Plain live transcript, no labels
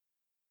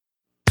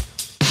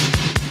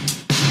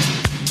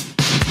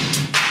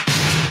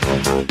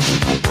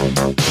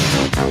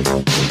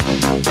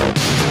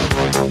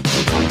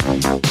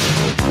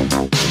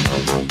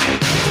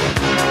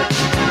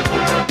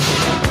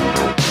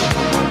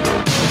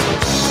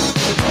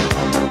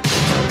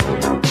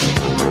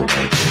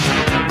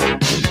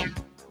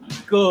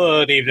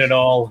Good evening,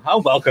 all,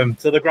 and welcome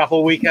to the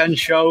Grapple Weekend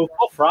Show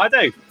for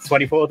Friday,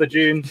 24th of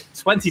June,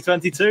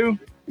 2022.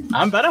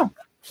 I'm Benno.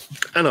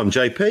 And I'm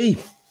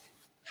JP.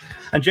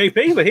 And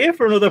JP, we're here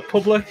for another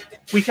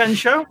public weekend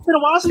show. It's been a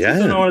while since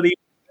we've done one of the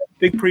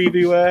big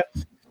preview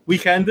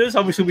weekenders.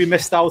 Obviously, we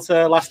missed out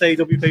last AW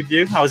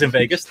pay-per-view. I was in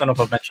Vegas. Don't know if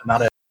I've mentioned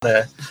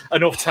that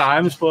enough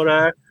times,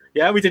 but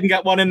yeah, we didn't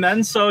get one in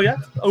then. So yeah,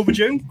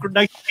 overdue.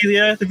 Nice to see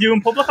the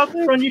viewing public out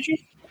there on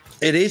YouTube.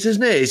 It is,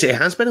 isn't it? It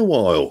has been a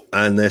while,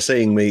 and they're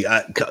seeing me.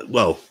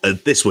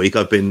 This week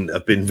I've been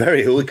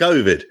very ill with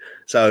COVID,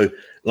 so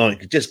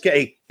like just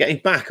getting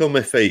back on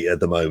my feet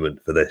at the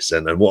moment for this,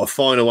 and what a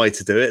finer way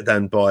to do it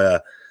than by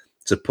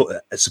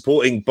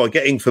supporting by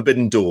getting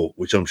Forbidden Door,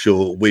 which I'm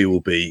sure we will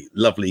be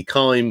lovely,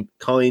 kind,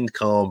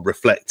 calm,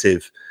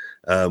 reflective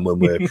when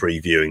we're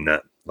previewing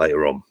that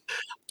later on.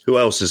 Who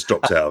else has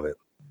dropped out of it?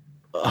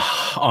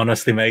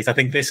 Honestly, mate, I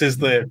think this is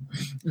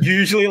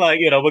usually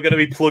we're going to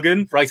be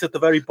plugging right at the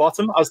very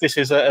bottom, as this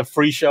is a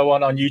free show on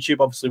YouTube.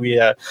 Obviously,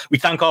 we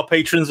thank our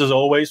patrons as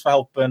always for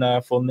helping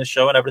fund this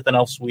show and everything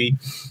else we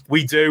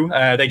do.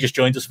 They just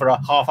joined us for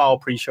a half-hour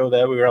pre-show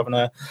there. We were having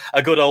a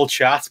good old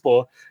chat,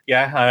 but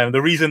yeah,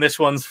 the reason this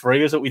one's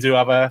free is that we do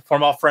have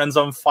from our friends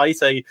on Fight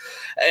a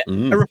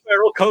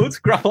referral code,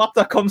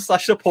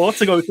 grappleup.com/support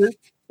to go to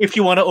if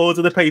you want to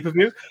order the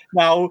pay-per-view.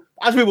 Now,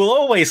 as we will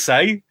always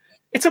say,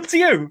 it's up to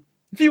you.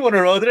 If you want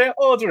to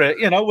order it.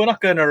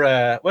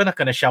 We're not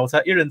gonna shout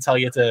at you and tell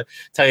you to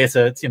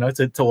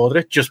order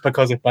it just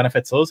because it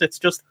benefits us. It's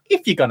just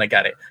if you're gonna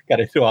get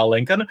it through our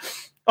link. And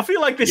I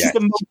feel like this is the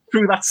most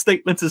true that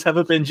statement has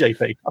ever been,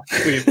 JP.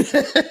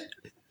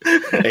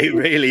 It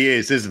really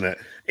is, isn't it?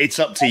 It's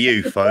up to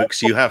you,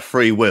 folks. You have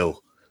free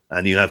will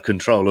and you have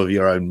control of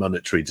your own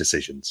monetary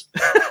decisions.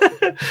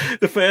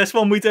 The first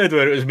one we did,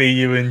 where it was me,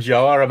 you, and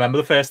Joe, I remember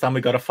the first time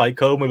we got a fight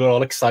code, and we were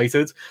all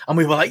excited, and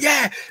we were like,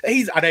 "Yeah!"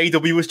 And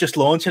AW was just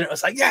launching it. It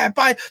was like, "Yeah,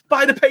 buy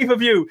the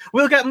pay-per-view.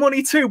 We'll get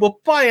money too,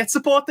 but buy it,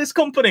 support this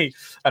company."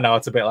 And now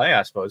it's a bit like,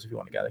 I suppose if you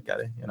want to get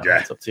it.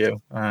 It's up to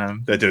you.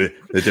 They're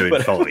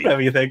doing fine.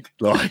 Whatever you think.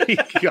 I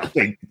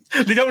think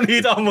they don't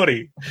need our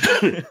money.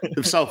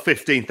 They've sold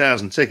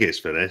 15,000 tickets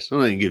for this. I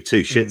don't think you give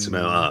two shits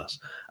about us.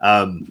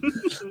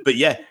 But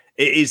yeah,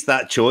 it is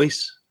that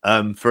choice.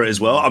 For it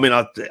as well. I mean,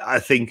 I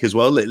think as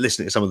well,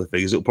 listening to some of the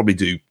figures, it'll probably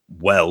do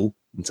well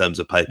in terms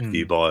of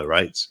pay-per-view buyer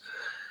rates.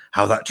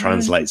 How that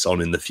translates on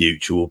in the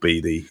future will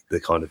be the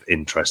kind of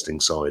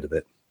interesting side of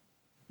it.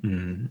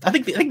 I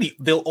think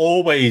they'll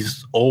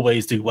always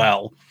do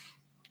well.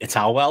 It's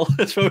how well,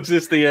 I suppose,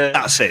 is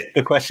that's it.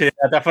 The question.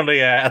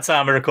 Definitely at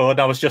time of record,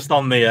 I was just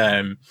on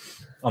the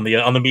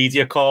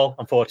media call.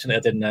 Unfortunately,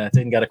 I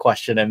didn't get a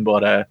question in,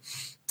 but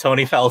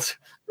Tony felt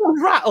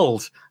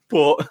rattled.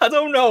 But I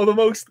don't know, the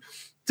most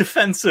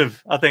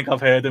defensive I think I've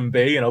heard him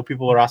be.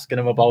 People were asking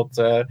him about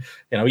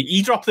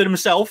he dropped it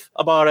himself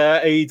about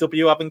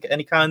AEW having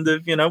any kind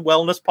of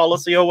wellness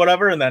policy or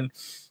whatever, and then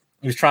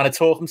he was trying to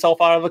talk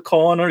himself out of the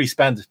corner. He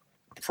spent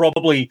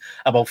probably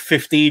about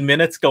 15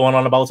 minutes going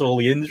on about all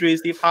the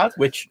injuries they've had,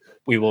 which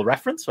we will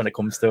reference when it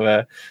comes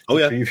to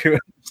preview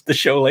the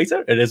show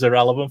later. It is a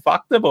relevant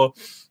factor, but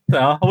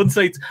I wouldn't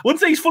say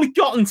he's fully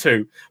gotten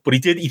to, but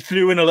he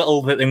threw in a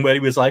little thing where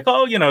he was like,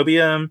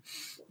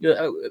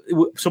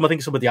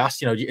 somebody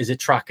asked, is it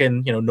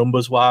tracking,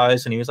 numbers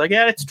wise? And he was like,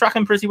 yeah, it's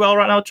tracking pretty well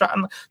right now,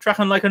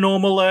 tracking like a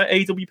normal AW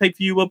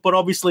pay-per-view. But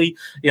obviously,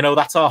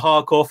 that's our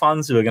hardcore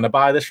fans who are going to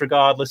buy this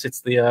regardless. It's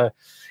the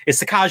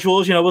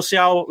casuals. We'll see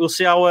how the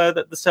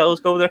sales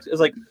go. It's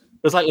like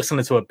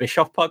listening to a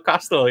Bischoff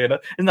podcast, or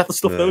isn't that the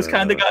stuff those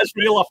kind of guys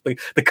reel off,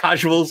 the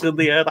casuals and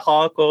the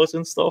hardcores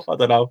and stuff? I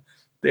don't know.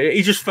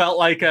 He just felt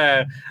like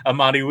a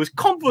man who was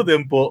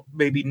confident, but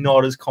maybe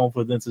not as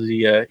confident as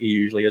he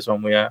usually is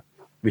when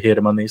we hear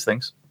him on these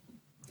things.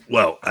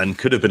 Well, and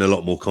could have been a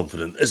lot more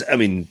confident.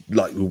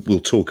 We'll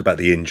talk about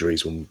the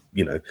injuries when,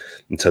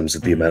 in terms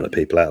of the amount of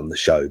people out on the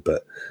show.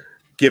 But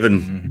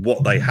given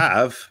what they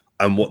have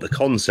and what the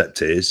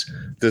concept is,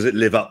 does it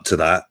live up to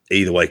that?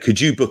 Either way,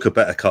 could you book a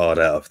better card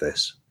out of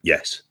this?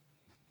 Yes,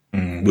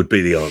 would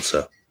be the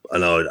answer.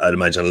 And I'd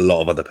imagine a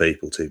lot of other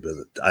people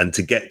too. And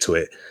to get to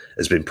it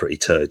has been pretty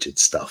turgid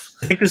stuff.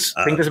 I think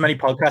there's many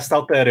podcasts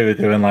out there who are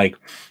doing like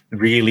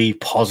really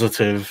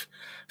positive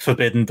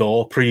Forbidden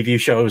Door preview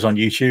shows on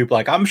YouTube.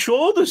 Like, I'm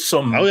sure there's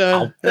some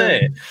out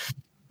there,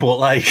 but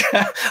like,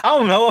 I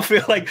don't know. I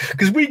feel like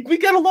because we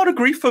get a lot of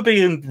grief for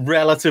being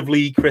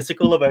relatively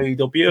critical of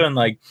AEW, and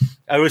like,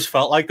 I always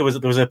felt like there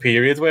was a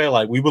period where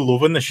like we were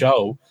loving the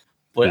show,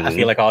 but I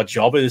feel like our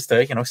job is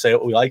to say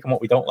what we like and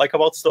what we don't like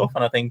about stuff.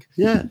 And I think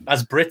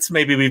as Brits,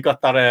 maybe we've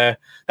got that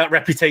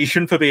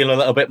reputation for being a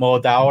little bit more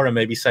dour and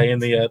maybe saying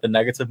the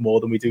negative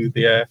more than we do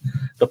the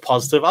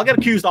positive. I'll get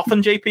accused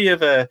often,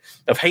 JP,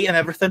 of hating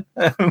everything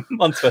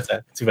on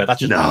Twitter.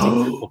 That's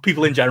just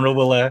people in general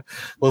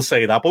will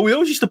say that, but we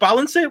always used to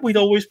balance it. We'd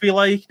always be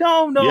like,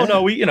 no.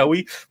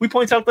 We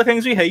point out the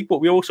things we hate, but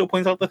we also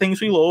point out the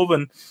things we love,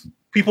 and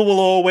people will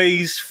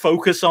always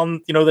focus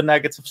on, the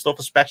negative stuff,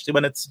 especially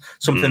when it's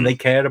something they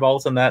care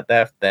about and that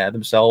they're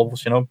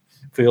themselves,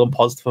 feeling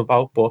positive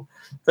about. But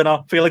I don't know,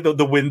 I feel like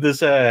the wind has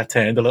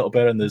turned a little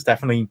bit, and there's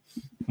definitely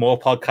more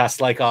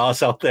podcasts like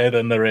ours out there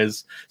than there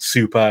is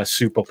super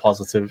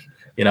positive,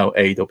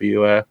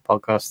 AEW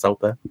podcasts out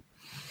there.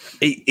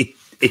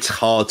 It's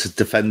hard to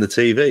defend the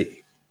TV.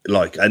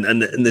 Like,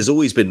 and there's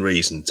always been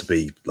reason to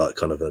be like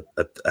kind of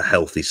a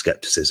healthy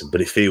skepticism,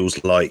 but it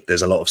feels like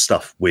there's a lot of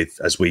stuff with,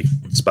 as we've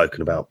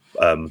spoken about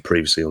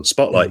previously on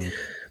Spotlight, in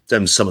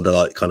terms of some of the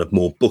like kind of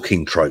more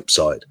booking trope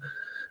side,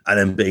 and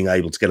then being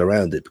able to get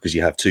around it because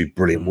you have two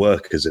brilliant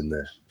workers in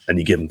there and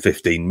you give them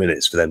 15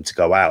 minutes for them to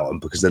go out,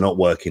 and because they're not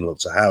working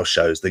lots of house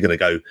shows, they're going to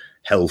go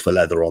hell for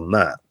leather on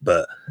that.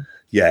 But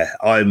yeah,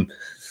 I'm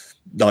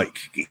like,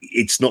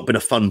 it's not been a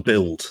fun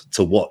build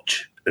to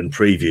watch and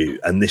preview,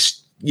 and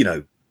this,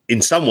 in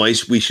some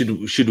ways, we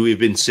should we have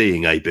been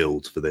seeing a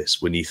build for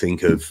this when you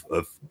think of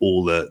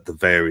all the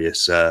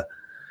various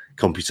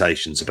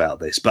computations about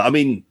this. But I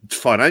mean,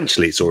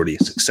 financially, it's already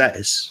a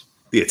success.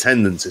 The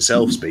attendance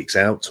itself speaks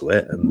out to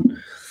it, and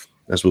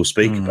as we'll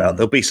speak about,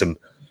 there'll be some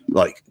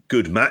like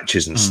good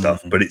matches and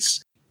stuff. But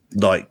it's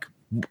like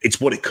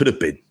it's what it could have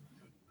been,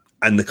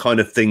 and the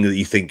kind of thing that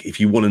you think if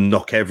you want to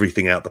knock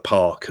everything out the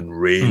park and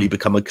really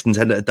become a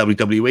contender at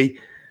WWE,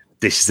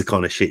 this is the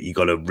kind of shit you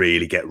got to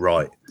really get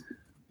right.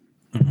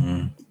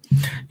 Mm-hmm.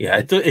 Yeah,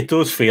 it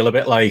does feel a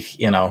bit like,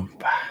 I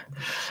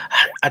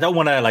don't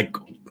want to like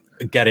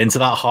get into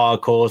that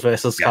hardcore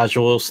versus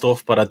casual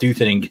stuff, but I do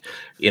think,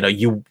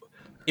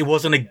 it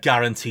wasn't a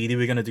guarantee they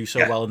were going to do so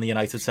well in the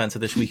United Center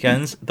this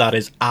weekend. That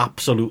is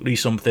absolutely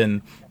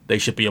something they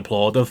should be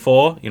applauded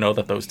for,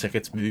 that those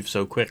tickets move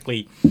so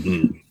quickly.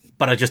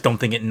 But I just don't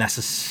think it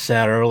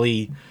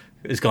necessarily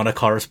is going to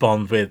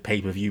correspond with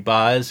pay-per-view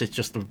buys. It's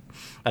just,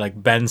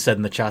 like Ben said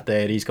in the chat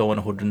there, he's going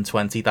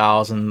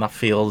 120,000. That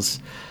feels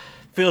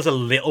a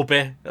little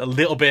bit on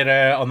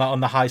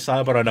the high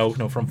side. But I know,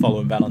 from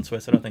following Ben on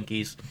Twitter, I think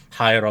he's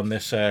higher on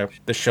this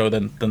show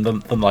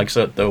than likes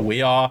that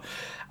we are.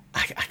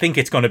 I think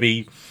it's going to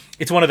be.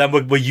 It's one of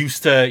them. We're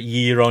used to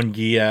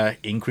year-on-year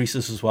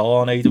increases as well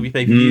on AEW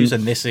pay-per-views,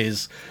 and this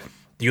is.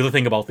 The other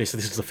thing about this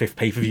is the fifth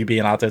pay-per-view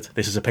being added.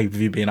 This is a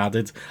pay-per-view being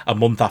added a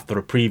month after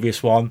a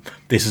previous one.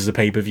 This is a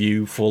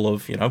pay-per-view full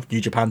of, New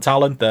Japan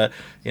talent that,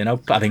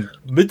 I think,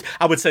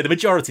 I would say the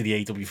majority of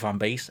the AEW fan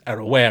base are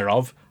aware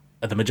of.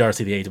 The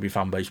majority of the AEW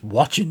fan base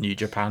watching New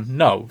Japan,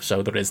 no.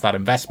 So there is that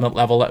investment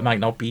level that might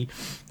not be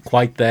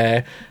quite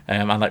there.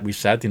 And like we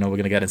said, we're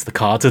going to get into the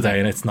card today,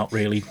 and it's not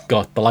really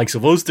got the likes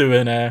of us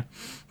doing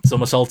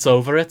somersaults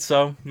over it.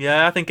 So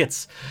yeah,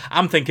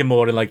 I'm thinking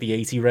more in like the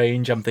 80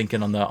 range. I'm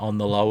thinking on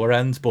the lower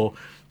end, but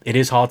it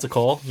is hard to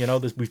call. We've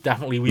had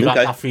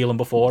that feeling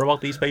before about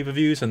these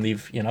pay-per-views, and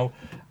they've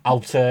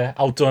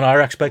outdone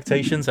our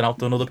expectations and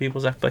outdone other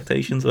people's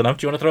expectations. And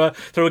do you want to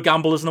throw a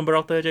gambler's number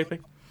out there, JP?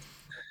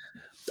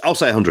 I'll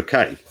say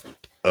 100K.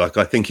 Like,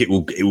 I think it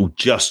will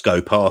just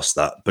go past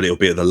that, but it'll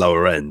be at the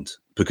lower end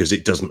because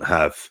it doesn't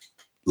have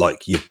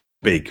like your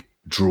big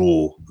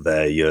draw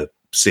there, your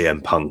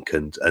CM Punk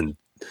and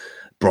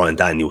Bryan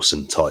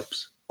Danielson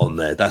types on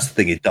there. That's the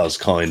thing. It does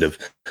kind of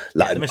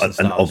like,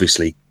 and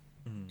obviously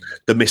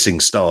the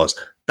missing stars,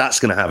 that's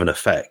going to have an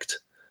effect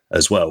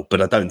as well.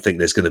 But I don't think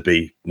there's going to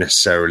be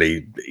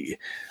necessarily,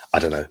 I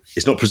don't know.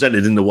 It's not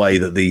presented in the way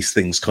that these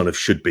things kind of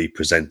should be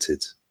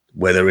presented,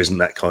 where there isn't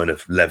that kind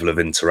of level of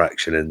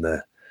interaction in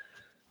there.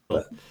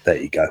 But there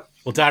you go.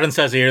 Well, Darren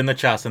says here in the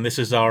chat, and this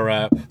is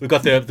our we've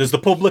got there's the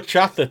public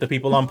chat that the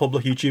people on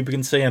public YouTube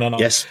can see, and in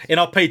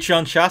our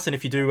Patreon chat. And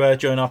if you do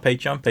join our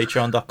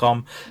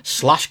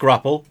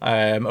patreon.com/grapple,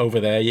 over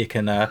there you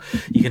can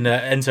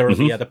enter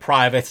the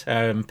private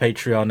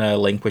Patreon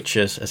link, which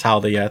is how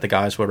the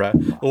guys were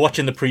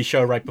watching the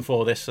pre-show right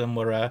before this, and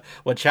we're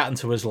chatting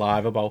to us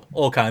live about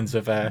all kinds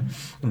of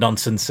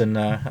nonsense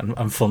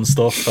and fun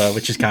stuff,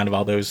 which is kind of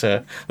how those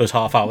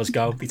half hours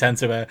go. They tend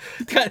to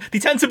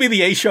be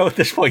the A show at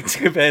this point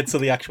compared to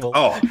the actual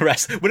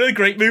rest. We're in a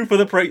great mood for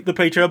the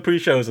Patreon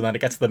pre-shows, and then it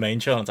gets to the main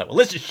show and it's like, well,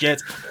 this is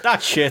shit,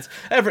 that's shit,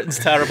 everything's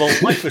terrible,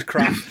 life was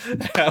crap.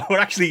 We're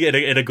actually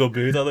in a good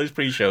mood on those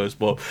pre-shows,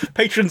 but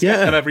patrons get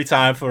them every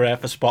time for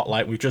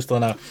Spotlight. We've just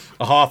done a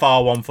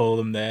half-hour one for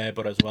them there,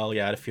 but as well,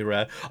 if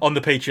you're on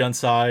the Patreon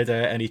side,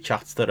 any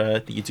chats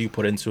that you do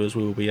put into us,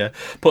 we will be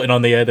putting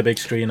on the big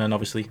screen and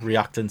obviously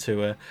reacting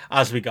to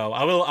as we go.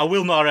 I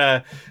will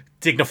not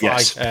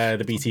dignify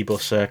the BT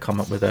Bus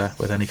comment with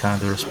any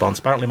kind of response.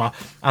 Apparently,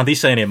 Andy's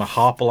saying here, my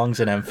heart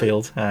belongs in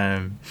Enfield.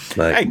 I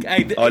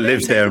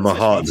lived there and my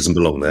heart doesn't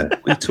belong there.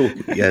 We're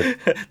talking,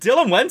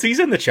 Dylan went, he's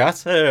in the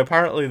chat.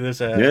 Apparently, there's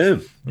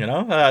I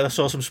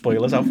saw some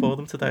spoilers out for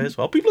them today as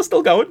well. People are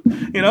still going,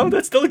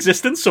 they're still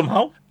existing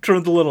somehow,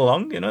 trundling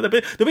along.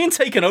 They're being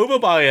taken over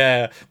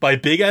by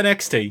big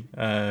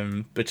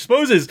NXT, which I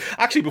suppose is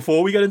actually,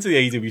 before we get into the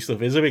AEW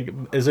stuff, is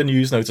a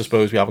news note I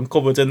suppose we haven't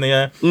covered in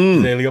the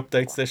daily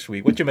updates this week.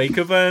 What do you make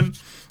of on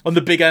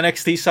the big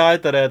NXT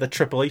side that the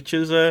Triple H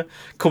is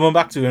coming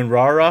back doing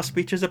rah-rah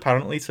speeches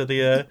apparently to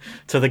the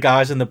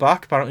guys in the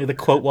back? Apparently the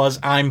quote was,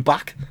 "I'm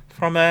back,"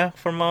 from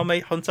our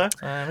mate Hunter.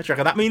 What do you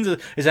reckon that means?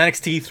 Is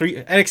NXT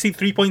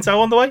 3.0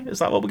 on the way? Is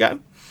that what we're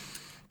getting?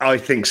 I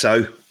think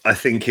so. I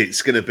think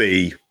it's going to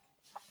be,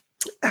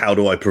 how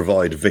do I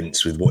provide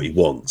Vince with what he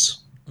wants?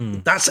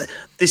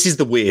 This is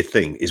the weird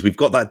thing, is we've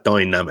got that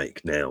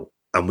dynamic now,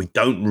 and we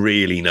don't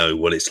really know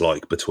what it's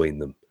like between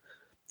them.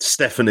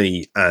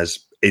 Stephanie as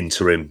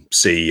interim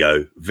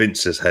CEO,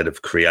 Vince as head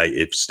of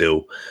creative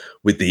still,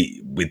 with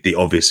the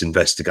obvious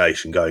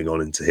investigation going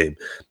on into him,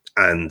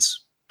 and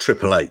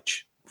Triple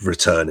H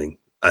returning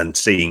and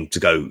seeing to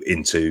go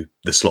into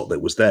the slot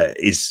that was there.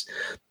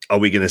 Are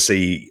we going to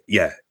see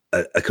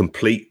a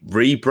complete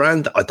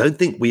rebrand? I don't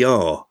think we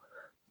are.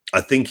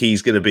 I think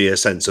he's going to be a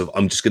sense of,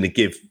 I'm just going to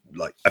give,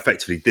 like,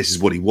 effectively this is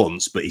what he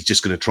wants, but he's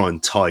just going to try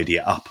and tidy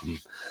it up and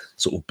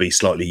sort of be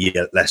slightly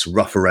less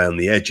rough around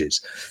the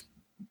edges.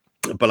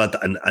 But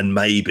and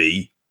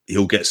maybe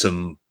he'll get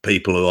some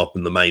people who are up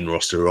in the main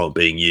roster who aren't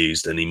being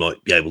used, and he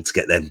might be able to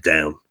get them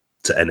down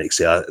to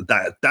NXT.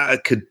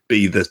 That could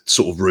be the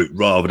sort of route,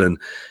 rather than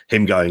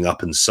him going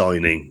up and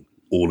signing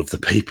all of the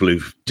people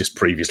who've just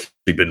previously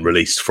been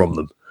released from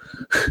them.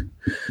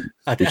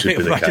 I think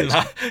imagine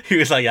that. He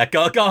was like,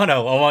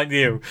 Gargano, I want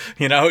you.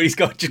 You know, he's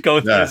just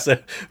going through this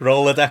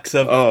Rolodex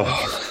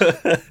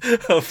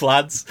of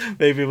lads.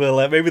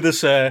 Maybe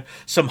there's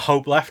some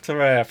hope left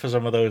for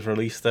some of those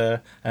released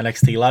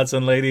NXT lads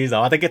and ladies.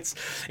 I think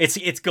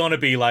it's going to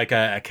be like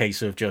a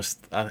case of just,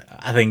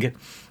 I think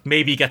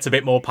maybe he gets a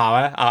bit more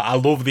power. I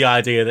love the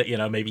idea that, you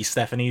know, maybe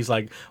Stephanie's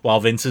like, while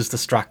Vince is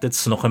distracted,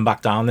 snuck him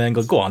back down there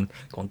and go on,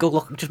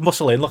 look, just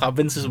muscle in. Look,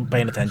 Vince isn't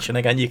paying attention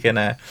again. You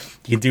can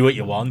do what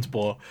you want,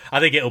 but I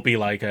think it'll be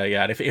like,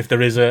 if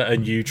there is a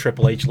new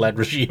Triple H led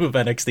regime of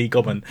NXT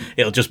coming,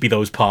 it'll just be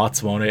those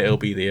parts, won't it? It'll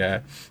be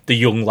the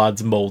young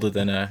lads molded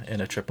in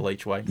a Triple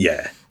H way.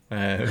 Yeah.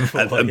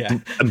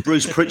 And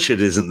Bruce Pritchard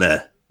isn't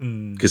there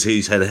because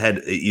he's head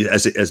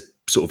as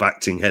sort of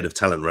acting head of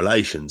talent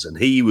relations, and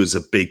he was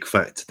a big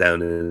factor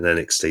down in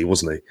NXT,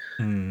 wasn't he?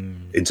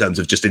 In terms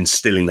of just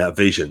instilling that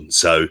vision.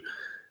 So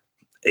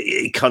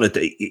it kind of,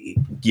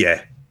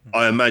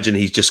 I imagine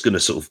he's just going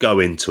to sort of go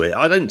into it.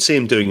 I don't see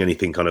him doing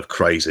anything kind of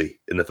crazy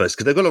in the first,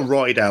 because they've got to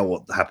ride out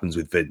what happens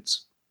with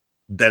Vince.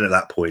 Then at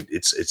that point,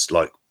 it's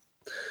like,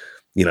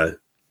 you know,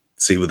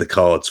 see where the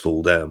cards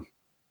fall down.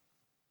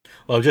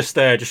 Well, just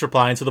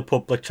replying to the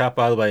public chat,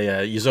 by the way,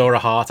 Yuzora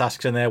Hart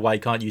asks in there, why you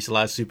can't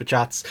utilise super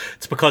chats.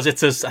 It's because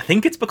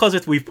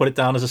we've put it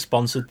down as a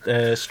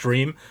sponsored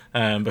stream,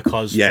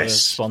 because we're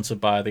sponsored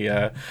by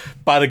the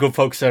good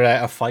folks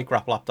at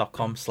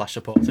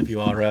fightgraplap.com/support if you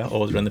are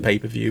ordering the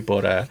pay-per-view.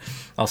 But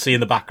I'll see in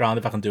the background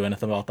if I can do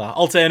anything about that.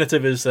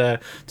 Alternative is to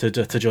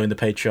join the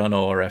Patreon,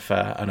 or if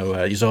I know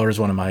Yuzora is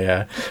one of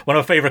my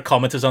favourite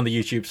commenters on the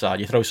YouTube side.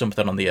 You throw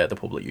something on the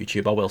public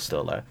YouTube, I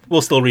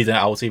will still read it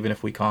out, even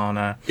if we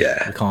can't.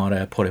 We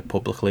can't put it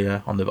publicly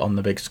on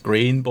the big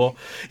screen. But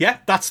yeah,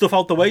 that stuff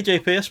out the way,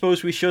 JP. I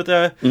suppose we should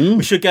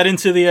get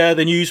into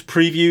the news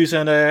previews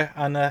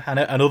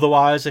and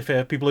otherwise.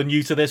 If people are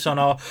new to this on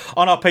our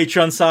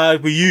Patreon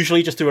side, we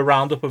usually just do a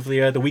roundup of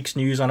the week's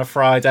news on a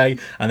Friday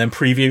and then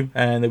preview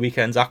the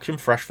weekend's action,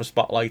 fresh for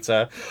Spotlight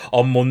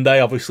on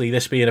Monday. Obviously,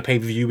 this being a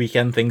pay-per-view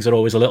weekend, things are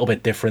always a little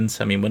bit different.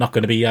 I mean, we're not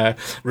going to be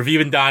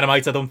reviewing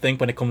Dynamite, I don't think,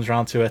 when it comes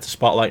around to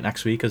Spotlight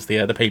next week, as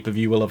the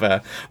pay-per-view will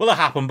have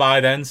happened by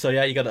then. So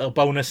yeah, you got a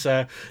bonus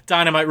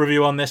Dynamite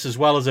review on this, as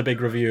well as a big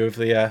review of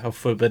the of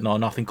Forbidden or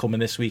Nothing coming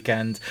this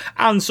weekend,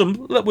 and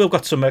we've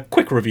got some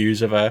quick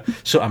reviews of and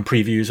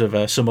previews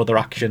of some other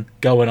action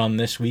going on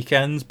this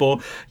weekend.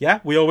 But yeah,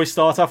 we always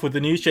start off with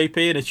the news, JP,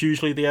 and it's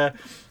usually the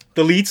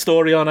lead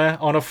story on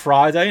a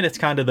Friday, and it's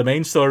kind of the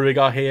main story we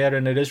got here,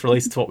 and it is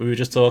related to what we were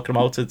just talking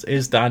about. It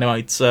is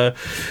Dynamite's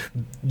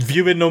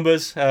viewing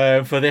numbers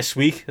for this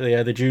week,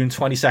 the June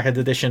 22nd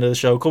edition of the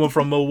show, coming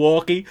from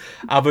Milwaukee.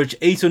 Average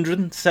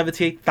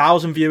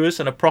 878,000 viewers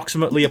and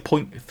approximately a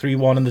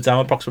 0.31 in the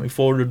down, approximately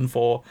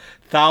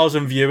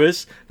 404,000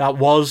 viewers. That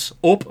was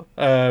up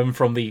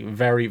from the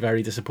very,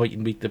 very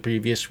disappointing week the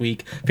previous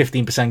week.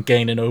 15%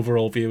 gain in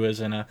overall viewers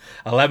and a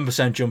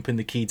 11% jump in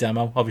the key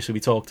demo. Obviously, we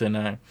talked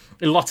in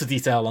lots of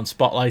detail on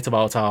Spotlight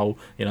about how,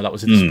 you know, that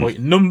was a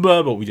disappointing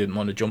number, but we didn't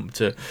want to jump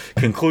to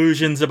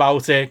conclusions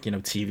about it. You know,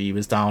 TV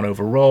was down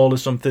overall or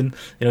something.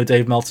 You know,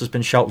 Dave Meltzer's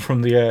been shouting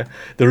from the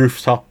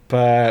rooftop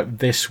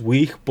this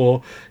week.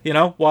 But, you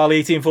know, while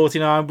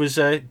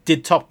 1849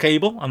 did top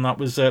cable, and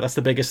that's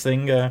the biggest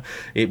thing.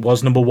 It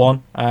was number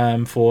one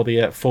for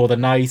the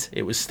night.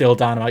 It was still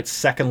Dynamite's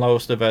second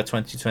lowest of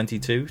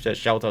 2022. So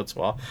shout out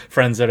to our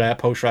friends at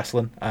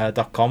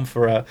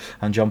postwrestling.com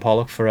and John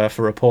Pollock for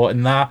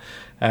reporting that.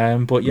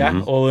 But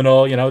yeah, all in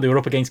all, you know, they were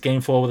up against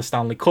Game 4 with the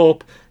Stanley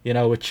Cup, you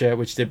know, which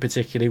did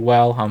particularly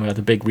well, and we had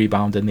a big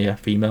rebound in the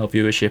female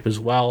viewership as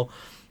well.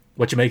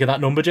 What do you make of that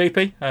number,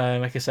 JP?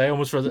 Like I say,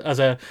 almost as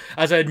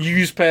a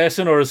news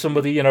person or as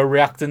somebody, you know,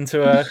 reacting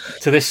to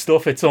this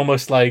stuff, it's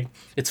almost like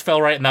it's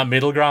fell right in that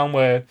middle ground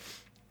where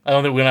I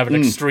don't think we're going to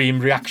have an extreme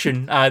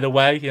reaction either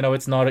way. You know,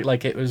 it's not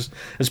like it was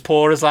as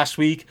poor as last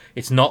week.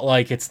 It's not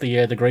like it's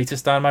the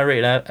greatest Dynamite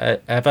rating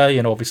ever.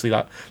 You know, obviously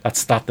that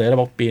stat there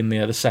about being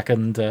the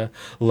second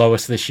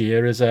lowest this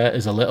year is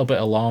a little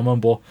bit alarming.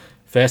 But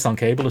first on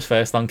cable is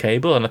first on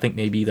cable, and I think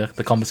maybe the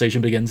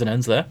conversation begins and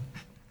ends there.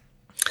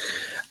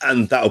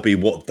 And that'll be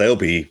what they'll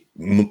be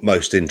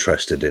most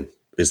interested in,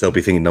 is they'll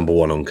be thinking number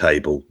one on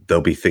cable.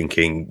 They'll be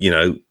thinking, you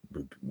know,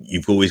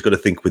 you've always got to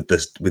think with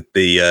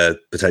the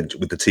potential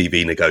with the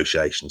TV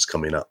negotiations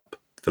coming up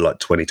for like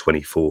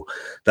 2024.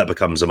 That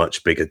becomes a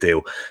much bigger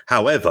deal.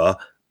 However,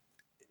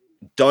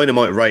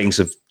 Dynamite ratings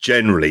have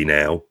generally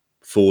now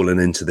fallen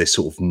into this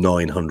sort of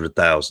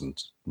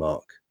 900,000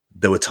 mark.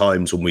 There were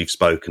times when we've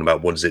spoken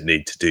about what does it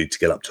need to do to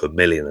get up to 1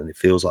 million, and it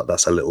feels like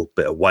that's a little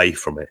bit away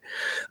from it.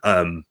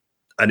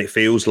 And it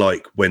feels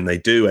like when they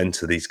do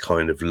enter these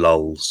kind of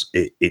lulls,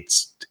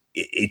 it's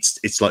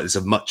like there's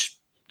a much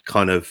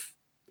kind of,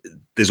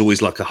 there's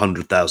always like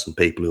 100,000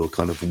 people who are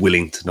kind of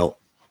willing to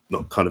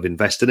not kind of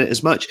invest in it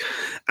as much.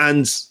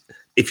 And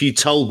if you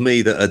told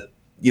me that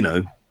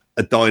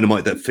a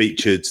Dynamite that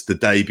featured the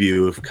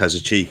debut of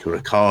Kazuchika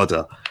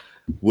Okada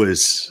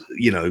was,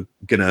 you know,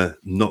 gonna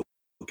not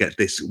get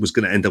this, was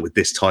gonna end up with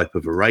this type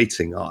of a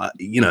rating,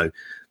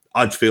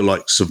 I'd feel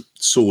like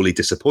sorely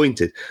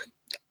disappointed.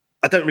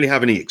 I don't really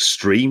have any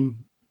extreme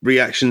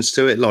reactions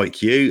to it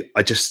like you.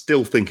 I just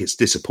still think it's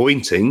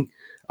disappointing.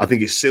 I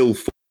think it's still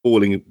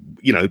falling,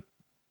 you know,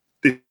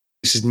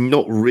 this is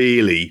not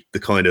really the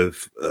kind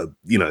of,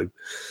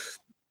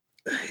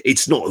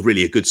 it's not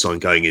really a good sign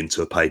going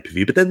into a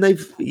pay-per-view. But then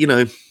they've, you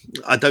know,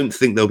 I don't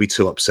think they'll be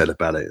too upset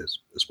about it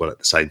as well at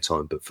the same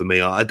time. But for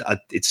me,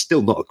 it's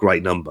still not a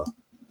great number.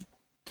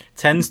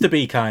 Tends to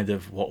be kind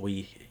of what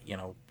we, you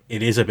know,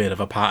 it is a bit of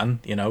a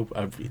pattern, you know,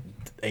 of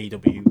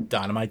AEW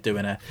Dynamite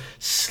doing a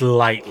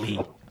slightly,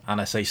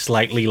 and I say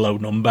slightly, low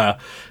number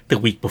the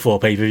week before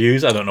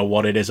pay-per-views. I don't know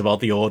what it is about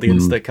the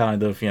audience that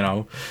kind of, you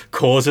know,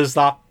 causes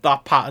that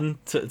pattern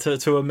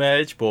to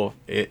emerge, but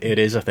it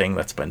is a thing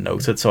that's been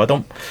noted. So I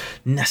don't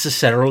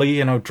necessarily,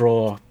 you know,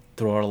 draw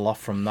a lot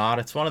from that.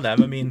 It's one of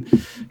them. I mean,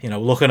 you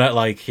know, looking at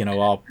like, you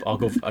know, I'll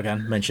go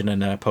again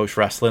mentioning post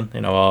wrestling.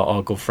 You know,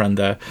 our good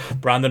friend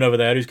Brandon over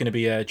there, who's going to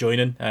be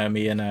joining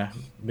me and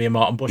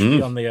Martin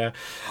Bushby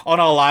on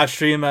our live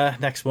stream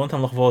next month.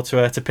 I'm looking forward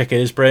to picking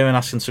his brain and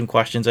asking some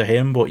questions of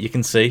him. But you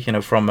can see, you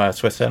know, from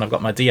Twitter, and I've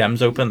got my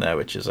DMs open there,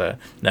 which is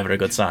never a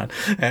good sign.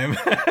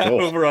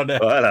 Over on there.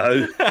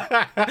 Hello.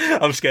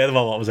 I'm scared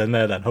about what was in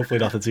there. Then hopefully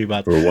nothing too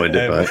bad. Rewind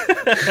it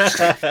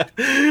back.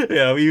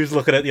 Yeah, he was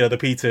looking at, you know, the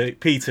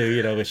P2.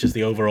 You know, it's just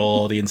the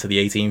overall audience of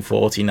the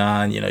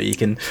 1849. You know, you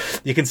can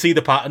see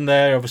the pattern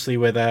there. Obviously,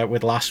 with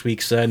last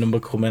week's number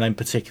coming in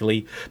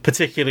particularly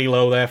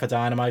low there for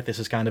Dynamite. This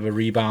is kind of a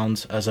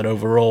rebound as an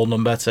overall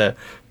number to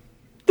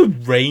the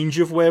range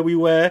of where we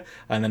were.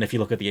 And then if you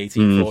look at the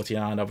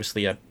 1849,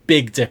 obviously a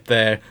big dip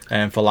there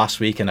for last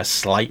week and a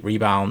slight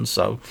rebound.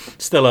 So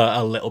still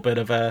a little bit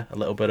of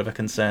a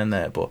concern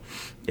there. But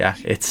yeah,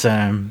 it's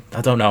I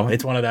don't know.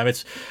 It's one of them.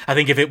 I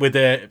think if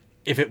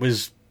it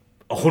was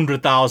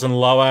 100,000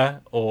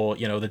 lower, or,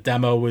 you know, the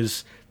demo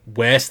was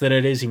worse than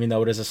it is, even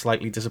though it is a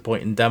slightly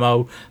disappointing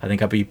demo, I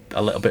think I'd be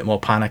a little bit more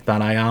panicked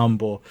than I am.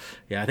 But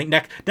yeah, I think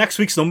next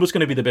week's number is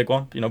going to be the big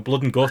one. You know,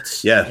 Blood and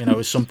Guts, you know,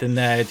 is something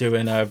they're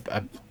doing a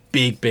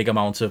big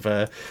amount of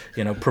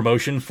you know,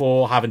 promotion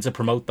for. Having to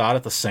promote that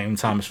at the same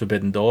time as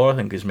Forbidden Door, I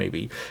think, is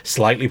maybe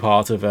slightly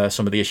part of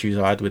some of the issues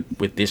I had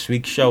with this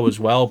week's show as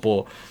well.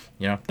 But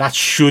you know, that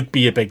should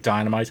be a big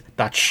Dynamite.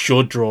 That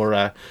should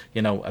draw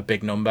a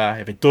big number.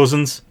 If it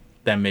doesn't,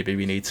 then maybe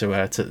we need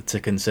to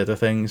consider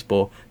things.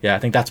 But yeah, I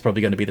think that's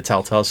probably going to be the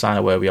telltale sign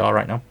of where we are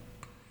right now.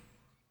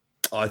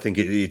 I think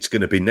it's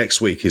going to be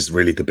next week is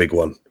really the big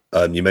one.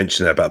 You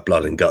mentioned about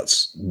Blood and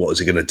Guts. What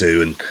is it going to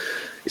do? And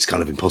it's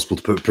kind of impossible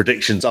to put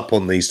predictions up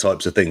on these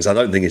types of things. I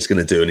don't think it's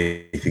going to do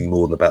anything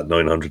more than about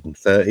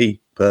 930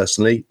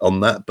 personally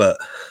on that. But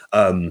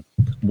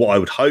what I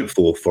would hope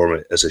for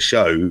it as a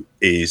show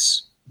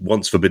is,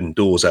 once Forbidden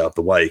Door's out of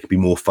the way, it could be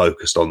more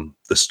focused on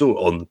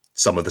on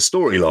some of the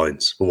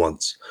storylines for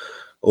once.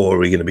 Or are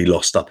we going to be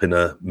lost up in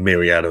a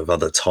myriad of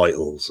other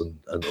titles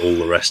and all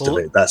the rest of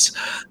it? That's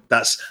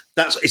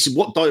it's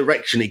what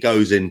direction it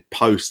goes in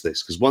post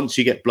this. Because once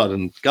you get Blood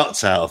and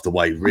Guts out of the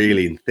way,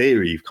 really, in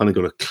theory, you've kind of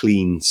got a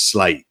clean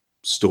slate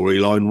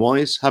storyline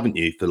wise, haven't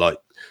you? For like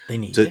they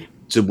need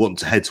to want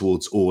to head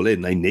towards All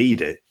In, they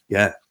need it.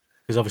 Yeah.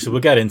 Because obviously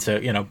we'll get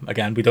into, you know,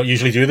 again, we don't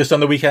usually do this on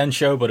the weekend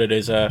show, but it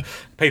is a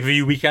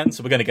pay-per-view weekend,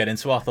 so we're going to get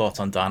into our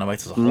thoughts on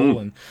Dynamite as a whole.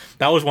 And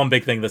that was one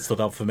big thing that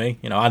stood out for me.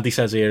 You know, Andy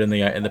says here in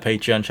the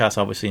Patreon chat,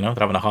 obviously, you know,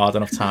 they're having a hard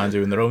enough time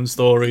doing their own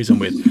stories, and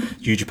with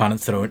New Japan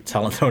and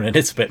talent thrown in,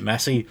 it's a bit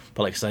messy.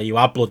 But like I say, you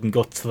add Blood and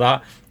Guts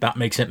to that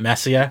makes it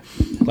messier.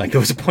 Like, there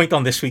was a point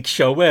on this week's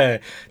show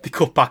where they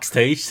cut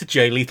backstage to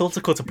Jay Lethal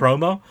to cut a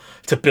promo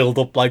to build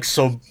up like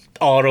some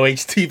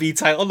ROH TV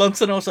title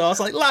nonsense. So I was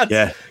like,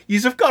 lads,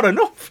 you've got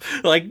enough.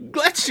 Like,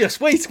 let's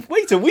just wait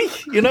a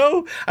week, you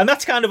know? And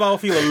that's kind of how I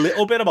feel a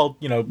little bit about,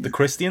 you know, the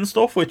Christian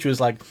stuff, which was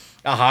like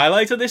a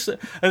highlight of this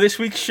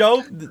week's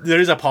show.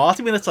 There is a part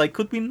of me that's like,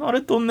 could we not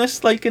have done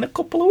this like in a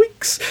couple of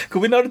weeks?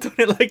 Could we not have done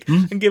it like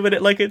and given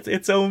it like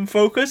its own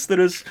focus? There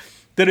is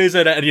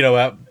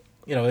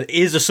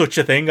such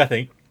a thing, I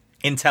think,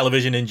 in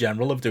television in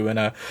general, of doing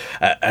a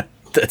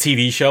a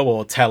TV show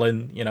or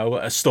telling,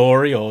 a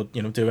story or,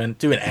 doing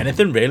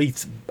anything really,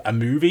 a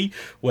movie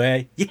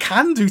where you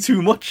can do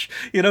too much,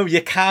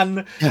 you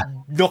can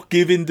not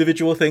give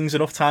individual things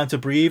enough time to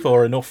breathe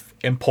or enough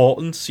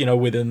importance,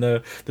 within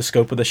the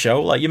scope of the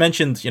show. Like you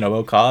mentioned,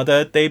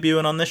 Okada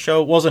debuting on this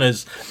show. It wasn't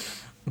as,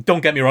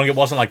 don't get me wrong, it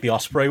wasn't like the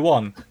Ospreay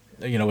one,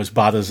 as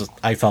bad as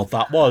I felt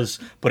that was,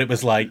 but it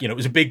was like, it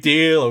was a big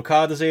deal.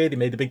 Okada's here, they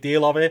made a big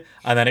deal of it,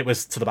 and then it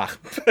was to the back,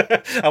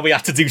 and we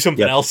had to do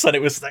something else, and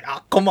it was like,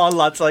 oh, come on,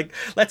 lads, like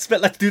let's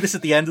do this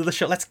at the end of the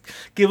show. Let's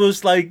give us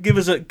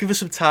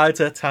some time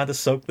to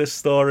soak this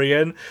story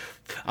in.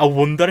 I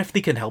wonder if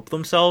they can help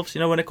themselves,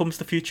 when it comes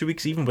to future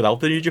weeks, even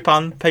without the New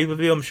Japan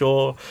pay-per-view. I'm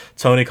sure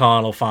Tony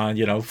Khan will find,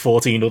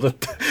 14 other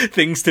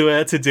things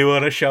to do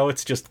on a show.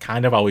 It's just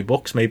kind of how he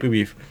books. Maybe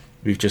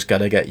we've just got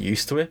to get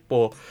used to it,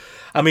 but.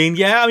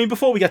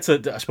 Before we get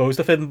to, I suppose,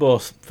 the Forbidden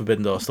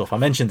Door stuff, I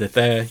mentioned it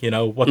there.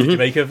 What did you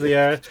make of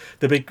the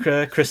big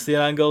Christian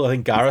angle? I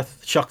think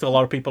Gareth shocked a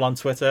lot of people on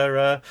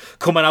Twitter,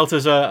 coming out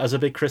as a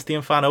big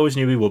Christian fan. I always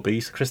knew he would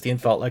be. Christian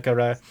felt like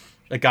a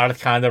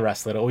Gareth kind of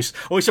wrestler. Always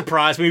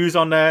surprised me. He was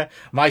on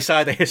my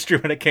side of history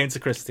when it came to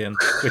Christian,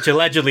 which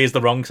allegedly is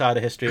the wrong side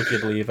of history if you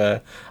believe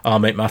our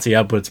mate Matty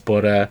Edwards.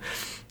 But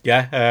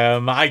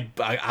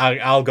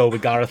I'll go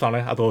with Gareth on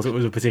it. I thought it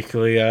was a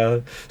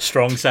particularly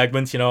strong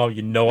segment.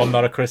 I'm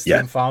not a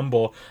Christian fan,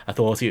 but I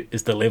thought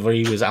his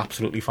delivery was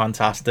absolutely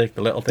fantastic.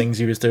 The little things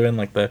he was doing,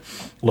 like the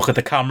look at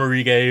the camera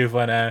he gave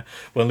when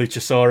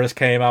Luchasaurus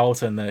came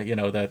out, and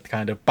the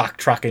kind of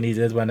backtracking he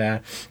did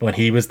when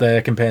he was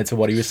there compared to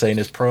what he was saying.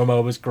 His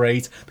promo was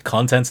great. The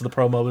content of the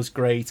promo was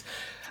great.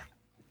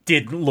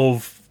 Didn't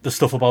love the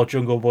stuff about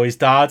Jungle Boy's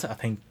dad. I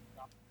think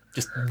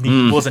just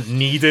wasn't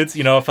needed.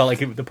 I felt like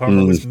the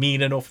promo was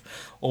mean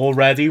enough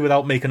already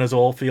without making us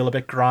all feel a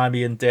bit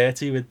grimy and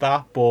dirty with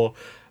that. But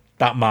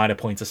that minor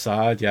point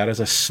aside, there's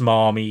a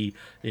smarmy,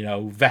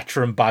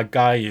 veteran bad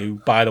guy who,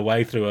 by the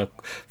way, threw a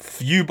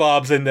few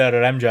barbs in there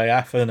at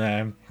MJF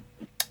and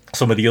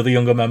some of the other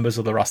younger members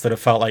of the roster that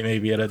felt like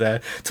maybe it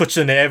had touched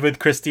the nerve with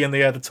Christian. They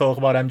had to talk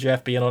about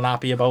MJF being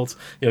unhappy about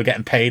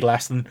getting paid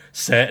less than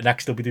certain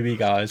ex-WWE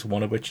guys,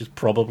 one of which is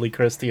probably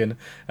Christian.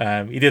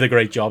 He did a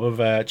great job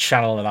of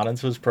channeling that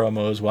into his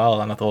promo as well,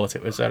 and I thought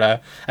it was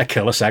a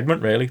killer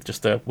segment, really.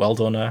 Just well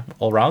done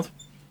all round.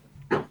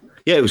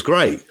 Yeah, it was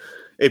great.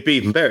 It'd be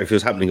even better if it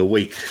was happening a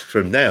week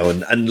from now,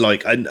 and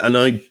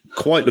I'm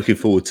quite looking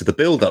forward to the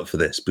build-up for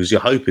this, because you're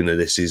hoping that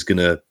this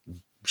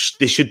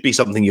should be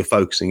something you're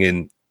focusing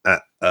in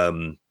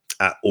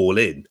at All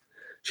In,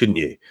 shouldn't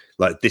you?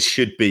 Like, this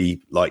should be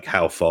like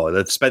how far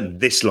they've spent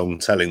this long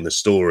telling the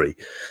story.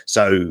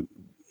 So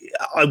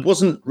I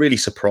wasn't really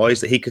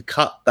surprised that he could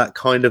cut that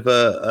kind of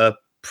a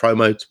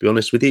promo, to be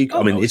honest with you.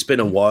 It's been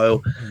a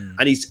while,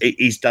 and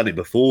he's done it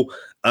before.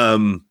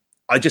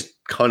 I just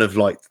kind of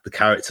liked the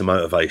character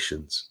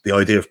motivations, the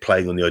idea of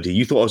playing on the idea.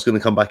 You thought I was going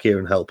to come back here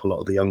and help a lot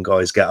of the young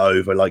guys get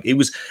over. Like, it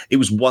was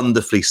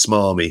wonderfully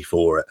smarmy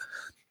for it.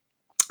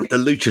 The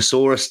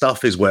Luchasaurus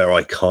stuff is where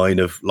I kind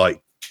of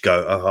like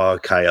go, oh,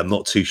 okay, I'm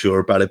not too sure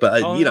about it. But, I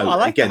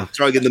like again,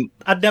 throwing in them.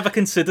 I'd never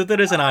considered it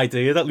as an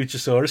idea that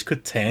Luchasaurus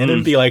could turn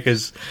and be like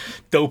his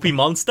dopey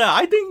monster.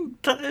 I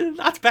think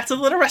that's better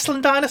than a wrestling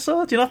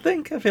dinosaur. Do you not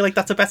think? I feel like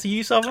that's a better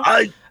use of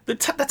it.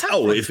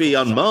 If he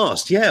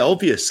unmasked, yeah,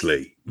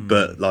 obviously.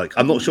 But,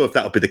 I'm not sure if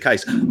that would be the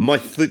case. My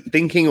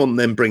thinking on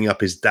them bringing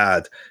up his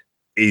dad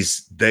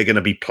is they're going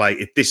to be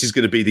if this is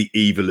going to be the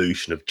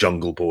evolution of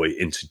Jungle Boy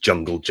into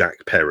Jungle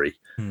Jack Perry,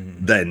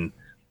 then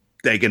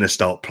they're going to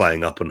start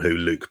playing up on who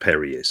Luke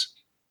Perry is,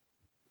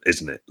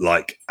 isn't it?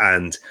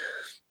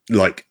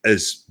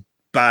 As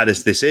bad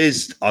as this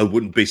is, I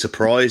wouldn't be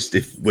surprised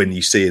if when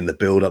you see in the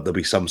build-up there'll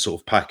be some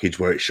sort of package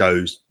where it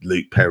shows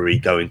Luke Perry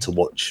going to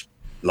watch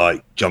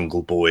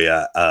Jungle Boy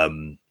at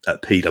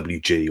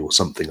PWG or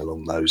something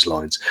along those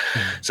lines.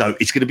 So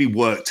it's going to be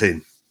worked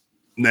in.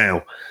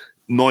 Now,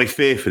 my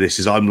fear for this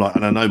is and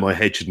I know my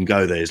head shouldn't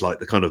go there, is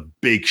the kind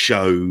of big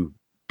show,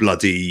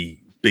 bloody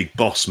big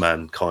boss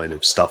man kind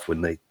of stuff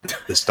when they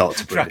start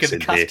to bring us in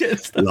here.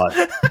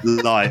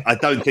 I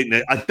don't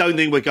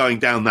think we're going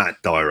down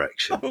that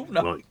direction. I hope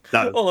not.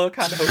 I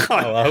kind of hope no.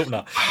 I hope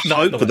not.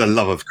 Hope for the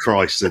love of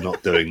Christ they're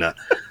not doing that.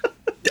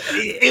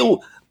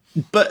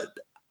 But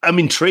I'm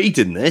intrigued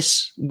in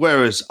this,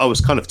 whereas I was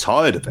kind of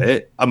tired of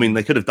it.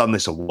 They could have done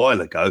this a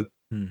while ago,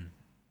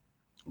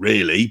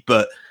 really,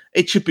 but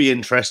it should be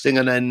interesting.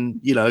 And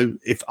then,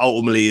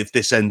 if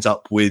this ends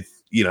up with,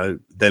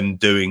 them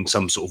doing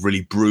some sort of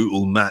really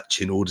brutal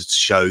match in order to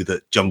show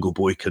that Jungle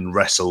Boy can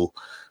wrestle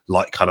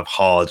kind of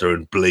harder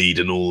and bleed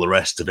and all the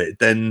rest of it,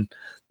 then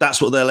that's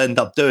what they'll end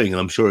up doing. And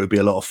I'm sure it'll be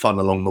a lot of fun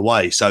along the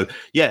way. So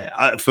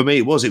yeah, for me,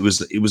 it was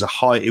a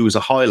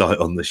highlight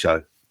on the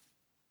show.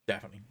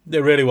 Definitely.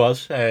 It really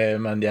was.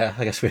 And yeah,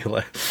 I guess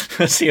we'll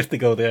see if they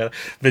go there.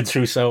 Vince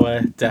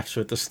Russo depths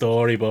with the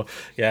story. But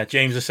yeah,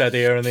 James has said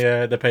here in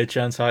the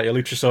Patreon site,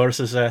 Luchasaurus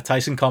is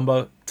Tyson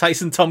Tomko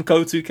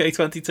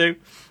 2K22.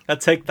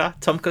 I'd take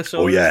that. Tomkosaurus.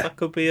 Oh yeah. That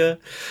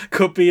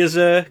could be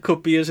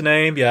his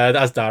name. Yeah,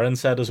 as Darren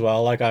said as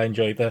well, I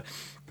enjoyed the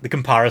the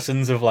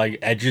comparisons of like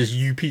Edge's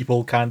 "you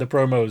people" kind of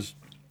promos.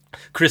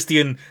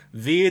 Christian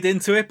veered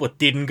into it, but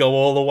didn't go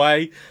all the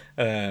way.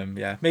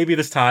 Maybe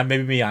this time,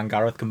 maybe me and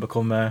Gareth can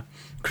become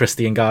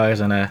Christian guys,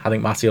 and I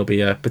think Matty will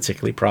be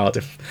particularly proud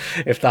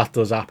if that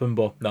does happen.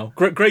 But no,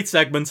 great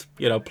segment.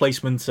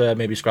 Placement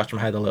maybe scratch my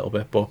head a little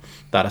bit, but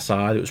that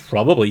aside, it was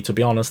probably, to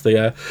be honest,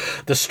 the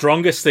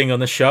strongest thing on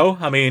the show.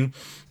 I mean,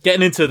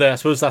 getting into I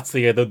suppose that's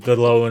the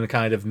low and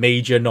kind of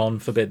major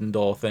non-Forbidden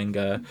Door thing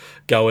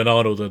going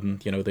on, other than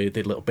they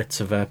did little bits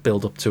of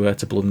build up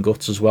to Blood and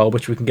Guts as well,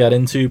 which we can get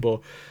into. But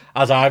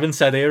as Ivan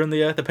said here in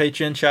the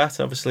Patreon chat,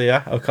 obviously,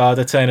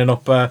 Okada turning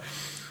up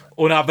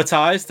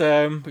unadvertised.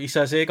 He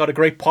says here got a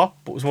great pop,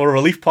 but it was more a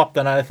relief pop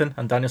than anything.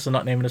 And Danielson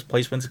not naming his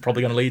placements is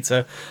probably going to lead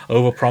to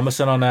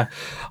over-promising on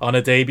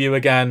a debut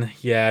again.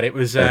 Yeah, it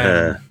was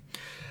that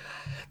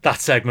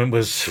segment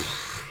was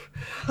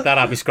that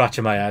had me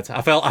scratching my head.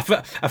 I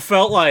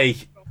felt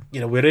like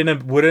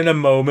we're in a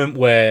moment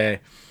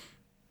where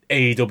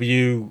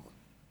AEW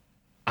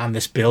and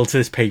this build to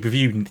this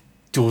pay-per-view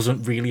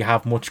doesn't really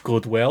have much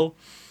goodwill.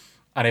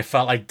 And it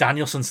felt like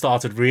Danielson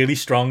started really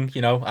strong,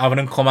 having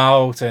him come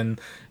out and,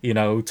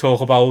 talk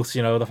about,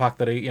 the fact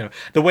that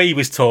the way he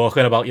was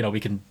talking about, we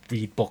can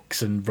read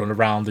books and run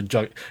around and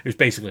joke. It was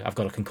basically, I've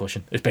got a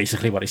concussion. It's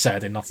basically what he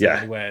said in not so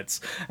many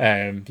words.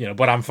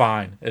 But I'm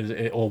fine,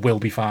 or will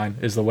be fine,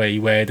 is the way he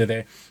worded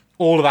it.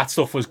 All of that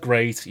stuff was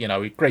great.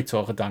 Great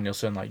talker,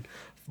 Danielson. Like,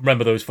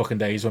 remember those fucking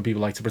days when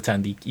people like to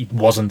pretend he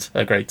wasn't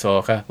a great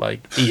talker?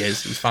 Like, he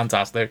is. He's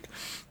fantastic.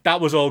 That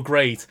was all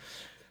great.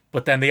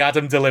 But then they had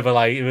him deliver,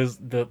 like, it was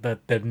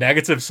the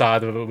negative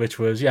side of it, which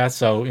was,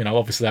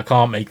 obviously I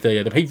can't make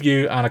the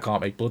pay-per-view and I can't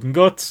make Blood and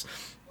Guts.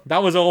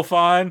 That was all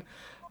fine.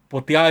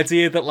 But the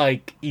idea that,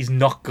 like, he's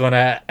not going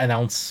to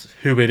announce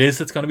who it is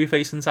that's going to be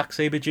facing Zack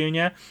Sabre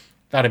Jr.,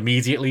 that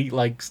immediately,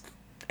 like,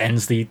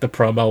 ends the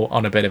promo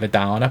on a bit of a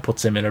downer,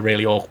 puts him in a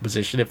really awkward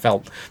position. It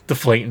felt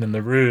deflating in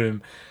the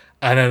room.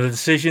 And then the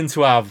decision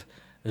to have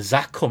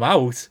Zack come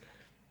out,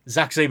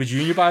 Zack Sabre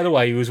Jr., by the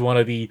way, who was one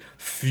of the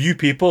few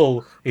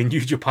people in New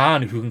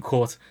Japan who can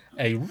cut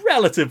a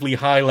relatively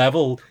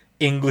high-level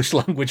English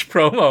language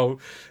promo,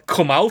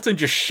 come out and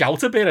just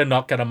shout a bit and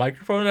not get a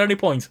microphone at any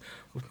point,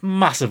 was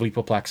massively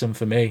perplexing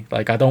for me.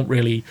 Like, I don't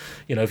really,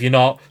 if you're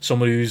not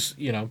someone who's,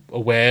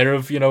 aware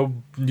of,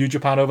 New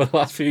Japan over the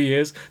last few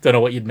years, don't know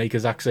what you'd make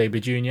of Zack Sabre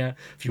Jr.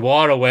 If you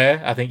are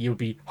aware, I think you'd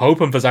be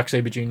hoping for Zack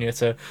Sabre Jr.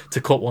 to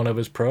cut one of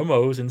his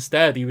promos.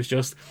 Instead, he was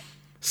just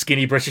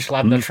skinny British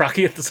lad in a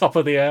trackie at the top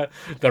of the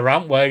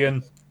ramp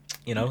wagon.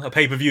 A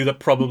pay-per-view that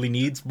probably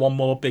needs one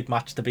more big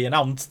match to be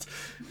announced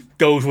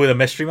goes with a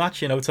mystery match.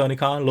 Tony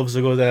Khan loves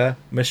a good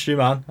mystery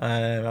man.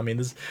 I mean,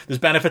 there's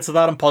benefits to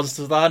that and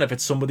positives to that. And if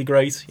it's somebody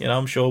great,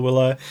 I'm sure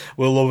we'll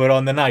love it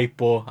on the night.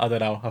 But I don't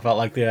know. I felt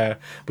like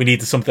we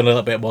needed something a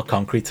little bit more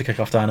concrete to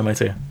kick off Dynamite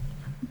here.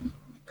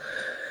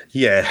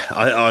 Yeah,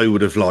 I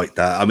would have liked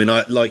that. I mean,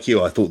 like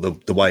you, I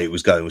thought the way it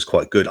was going was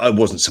quite good. I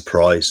wasn't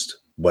surprised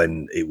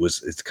when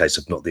it's a case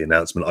of not the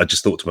announcement. I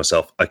just thought to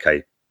myself,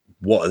 okay,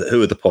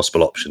 who are the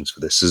possible options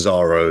for this?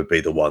 Cesaro would be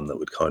the one that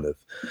would kind of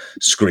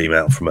scream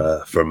out from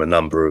a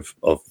number of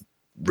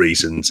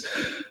reasons.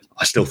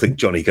 I still think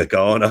Johnny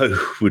Gargano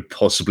would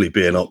possibly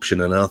be an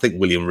option, and I think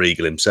William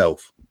Regal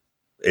himself,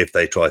 if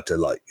they tried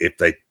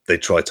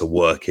to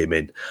work him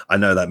in. I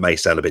know that may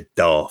sound a bit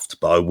daft,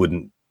 but I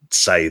wouldn't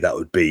say that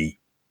would be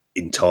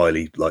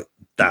entirely like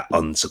that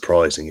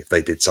unsurprising if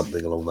they did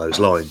something along those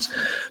lines.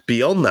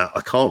 Beyond that,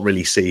 I can't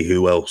really see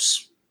who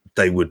else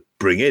they would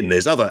bring in.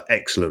 There's other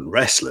excellent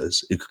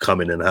wrestlers who could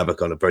come in and have a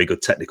kind of very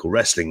good technical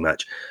wrestling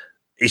match.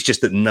 It's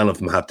just that none of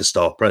them have the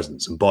star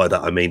presence, and by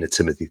that I mean a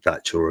Timothy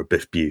Thatcher or a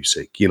Biff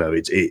Busick.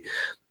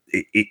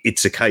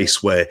 It's a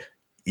case where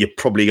you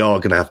probably are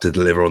going to have to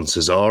deliver on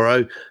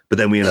Cesaro, but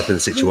then we end up in a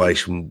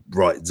situation,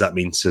 right? Does that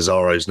mean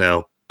Cesaro's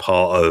now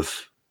part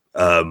of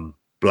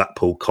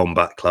Blackpool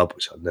Combat Club,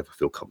 which I never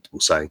feel comfortable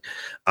saying,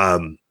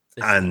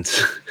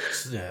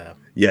 it's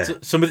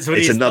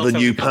another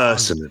new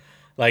person.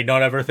 Like,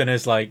 not everything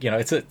is like,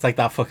 it's like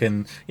that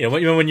fucking,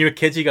 when you were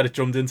kids, you got it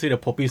drummed into the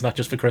puppy's not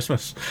just for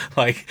Christmas.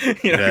 Like,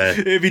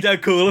 it'd be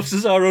dead cool if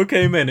Cesaro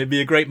came in. It'd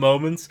be a great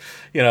moment.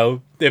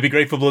 It'd be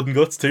great for Blood and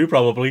Guts too,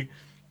 probably.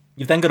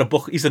 You've then got a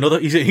book. He's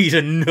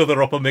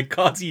another upper mid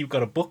card. You've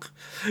got a book.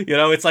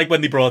 It's like when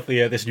they brought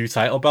this new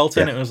title belt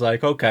in. It was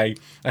like, okay,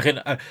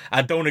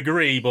 I don't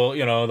agree, but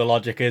the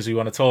logic is we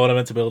want a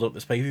tournament to build up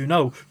this pay.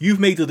 No, you've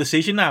made the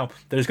decision now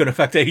that it's going to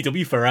affect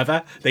AEW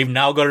forever. They've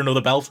now got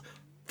another belt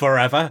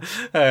forever.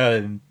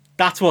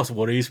 That's what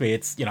worries me.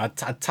 It's I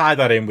tie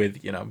that in with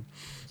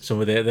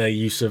some of their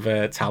use of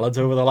talent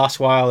over the last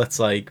while. It's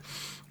like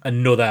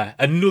another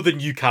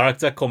new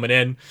character coming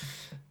in.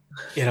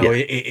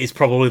 It is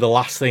probably the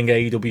last thing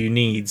AEW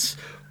needs.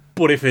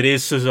 But if it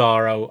is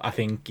Cesaro, I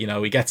think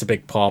he gets a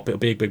big pop. It'll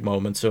be a big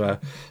moment to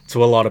a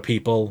lot of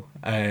people.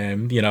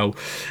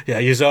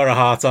 Yuzuru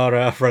Hart,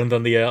 our friend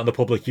on the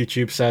public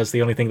YouTube, says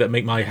the only thing that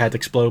make my head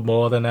explode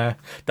more than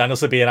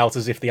Danielson being out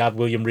is if they had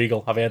William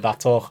Regal. I've heard that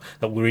talk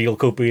that Regal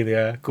could be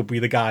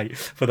the guy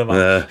for the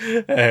match.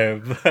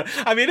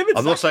 I mean,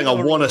 I'm not saying I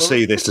want to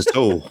see this at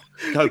all.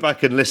 Go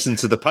back and listen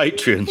to the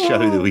Patreon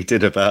show that we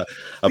did about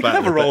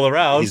have a roll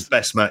around his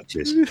best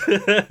matches.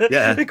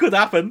 Yeah, it could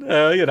happen.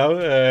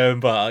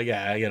 But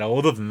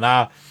other than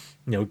that,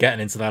 getting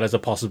into that as a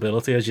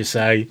possibility, as you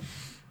say.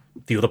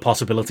 The other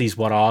possibilities,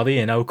 what are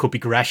they? Could be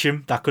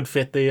Gresham. That could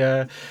fit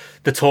the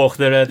talk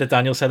that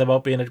Daniel said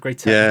about being a great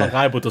technical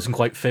guy, but doesn't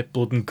quite fit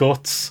Blood and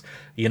Guts.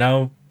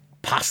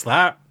 Past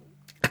that,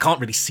 I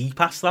can't really see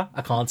past that.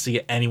 I can't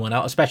see anyone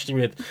else, especially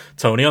with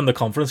Tony on the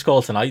conference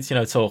call tonight,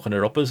 talking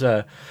her up as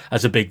a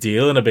big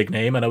deal and a big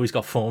name. I know he's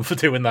got form for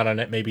doing that and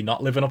it maybe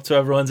not living up to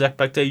everyone's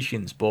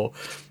expectations, but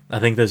I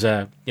think there's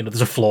a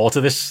flaw to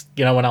this,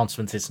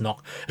 announcement. It's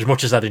not, as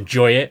much as I'd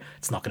enjoy it,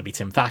 it's not going to be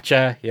Tim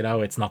Thatcher,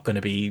 it's not going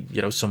to be,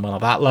 someone at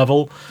that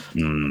level.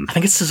 I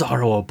think it's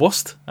Cesaro or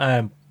bust,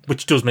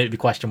 which does make me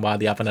question why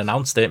they haven't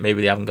announced it.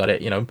 Maybe they haven't got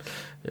it,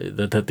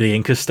 the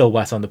ink is still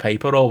wet on the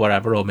paper or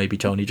whatever, or maybe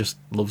Tony just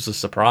loves the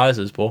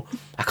surprises, but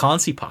I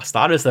can't see past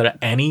that. Is there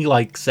any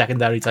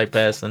secondary type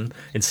person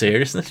in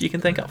seriousness you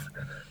can think of?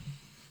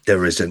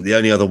 There isn't. The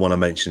only other one I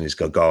mentioned is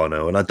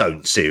Gargano, and I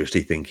don't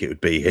seriously think it would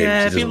be him.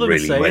 Yeah, it doesn't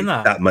really make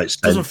that much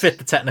sense. Doesn't fit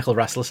the technical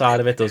wrestler side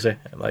of it, does it?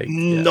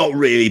 Not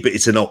really, but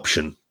it's an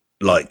option.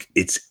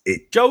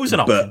 Joe's an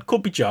option.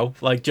 Could be Joe.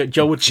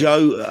 Joe would.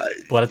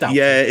 But I doubt.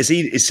 Yeah, is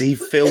he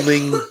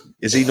filming?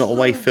 Is he not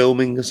away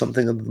filming or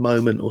something at the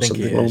moment, or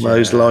something along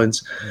those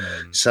lines?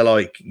 So,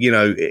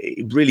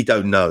 really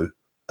don't know.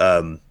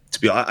 To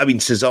be, I mean,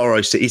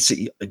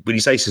 Cesaro. When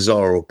you say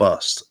Cesaro or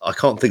bust, I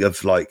can't think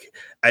of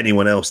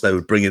anyone else they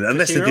would bring in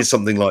unless they did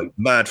something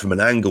mad from an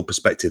angle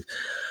perspective.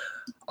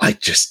 I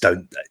just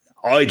don't.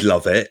 I'd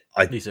love it.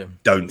 I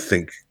don't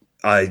think.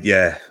 I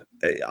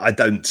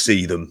don't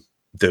see them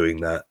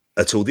doing that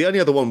at all. The only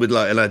other one would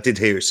and I did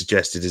hear it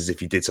suggested, is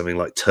if you did something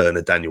like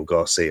Turner Daniel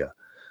Garcia,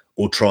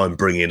 or try and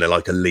bring in a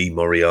Lee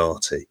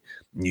Moriarty,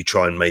 and you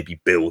try and maybe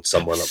build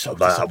someone up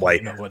that way.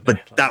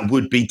 That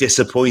would be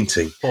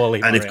disappointing.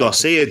 And if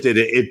Garcia did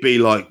it, it'd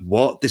be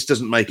what? This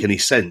doesn't make any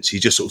sense. You're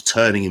just sort of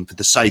turning him for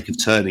the sake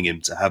of turning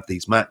him to have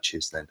these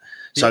matches then.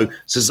 So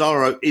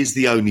Cesaro is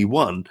the only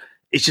one.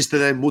 It's just that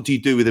then what do you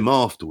do with him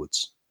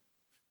afterwards?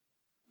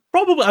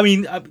 Probably, I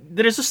mean,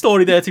 there is a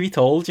story there to be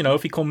told,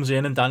 if he comes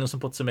in and Danielson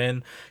puts him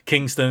in.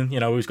 Kingston,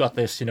 who's got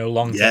this,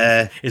 long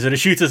term. Is it a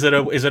shoot? Is it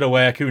a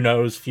work? Who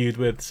knows? Feud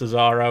with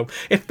Cesaro.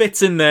 It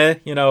fits in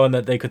there, and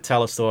that they could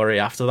tell a story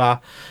after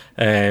that.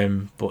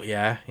 But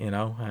yeah,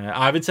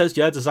 Ivan says,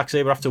 does Zack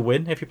Sabre have to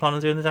win if you plan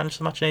on doing the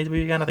Danielson match in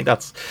AEW again? I think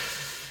that's...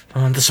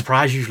 the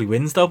surprise usually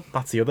wins, though.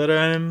 That's the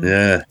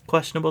other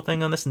questionable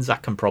thing on this, and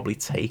Zack can probably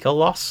take a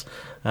loss.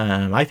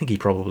 I think he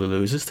probably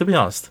loses, to be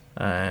honest.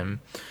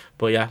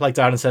 But yeah, like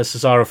Darren says,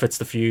 Cesaro fits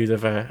the feud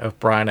of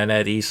Bryan and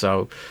Eddie.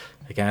 So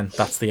again,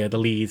 that's the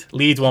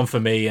lead one for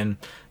me. And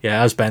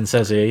yeah, as Ben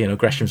says here,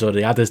 Gresham's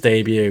already had his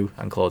debut,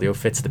 and Claudio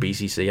fits the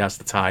BCC as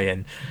the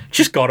tie-in. It's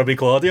just got to be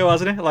Claudio,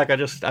 hasn't it? I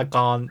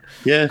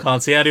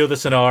can't see any other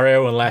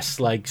scenario unless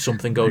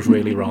something goes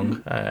really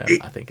wrong.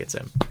 I think it's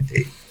him.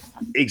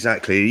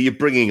 Exactly. You're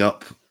bringing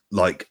up.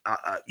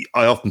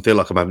 I often feel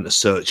like I'm having to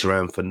search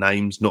around for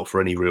names, not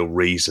for any real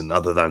reason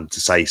other than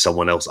to say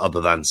someone else other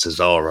than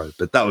Cesaro.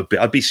 But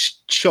I'd be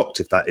shocked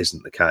if that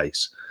isn't the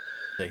case.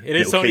 It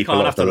is Tony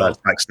Khan after all.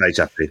 Backstage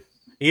happy.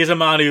 He is a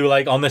man who,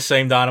 on this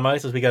same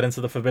Dynamite, as we get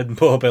into the Forbidden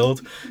Door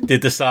build,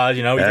 did decide,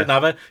 he didn't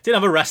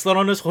have a wrestler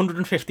on his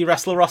 150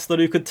 wrestler roster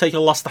who could take a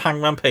loss to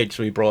Hangman Page,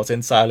 so he brought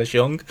in Silas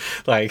Young.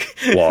 Why?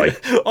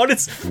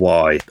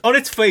 Why? On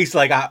its face,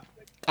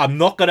 I'm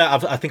not gonna.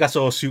 I think I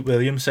saw Suit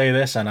Williams say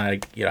this, and I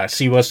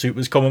see where Suit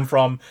was coming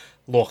from.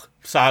 Look,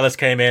 Silas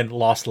came in,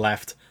 lost,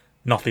 left.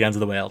 Not the end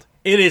of the world.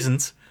 It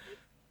isn't,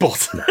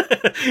 but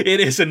it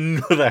is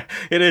another.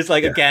 It is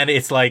again.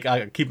 It's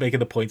I keep making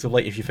the point of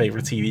if your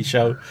favorite TV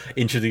show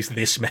introduced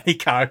this many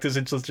characters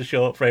in such a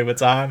short frame of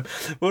time.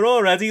 We're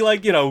already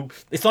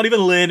it's not even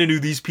learning who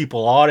these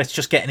people are. It's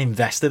just getting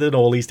invested in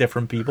all these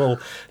different people.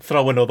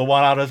 Throw another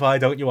one at us. Why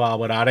don't you? While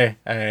we're at it.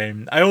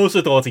 I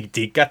also thought he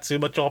did get too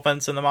much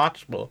offense in the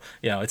match, but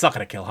it's not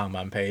going to kill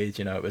Hangman Page.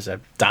 It was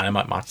a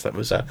Dynamite match that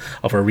was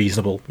of a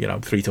reasonable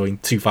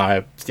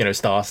 3.25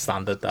 star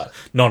standard that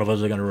none of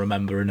us are going to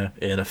remember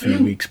in a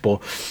few weeks.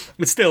 But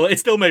it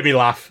still made me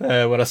laugh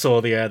when I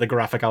saw the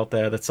graphic out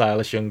there that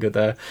Silas Young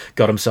had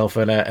got himself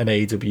an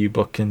AEW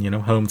book and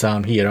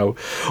hometown hero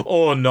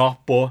or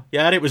not. But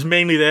yeah, it was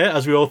mainly there,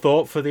 as we all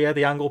thought, for the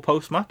Angle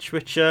post match,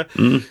 which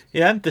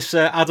this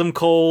Adam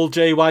Cole,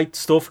 Jay White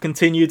stuff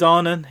continued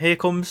on, and here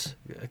comes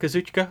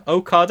Kazuchika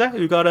Okada,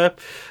 who got a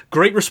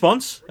great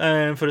response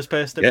for his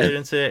first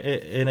appearance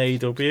in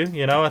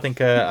AEW. I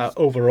think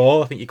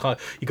overall, I think you got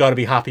to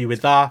be happy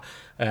with that.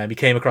 He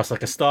came across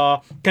like a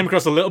star. Came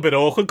across a little bit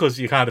awkward because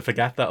you kind of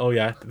forget that,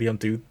 they don't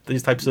do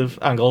these types of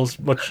angles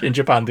much in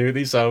Japan, do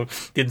they? So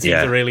didn't seem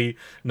to really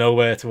know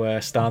where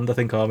to stand. I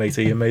think our mate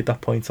Ian made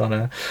that point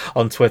on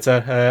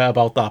Twitter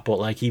about that. But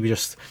like he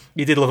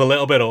did look a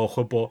little bit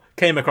awkward, but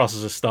came across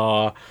as a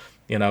star.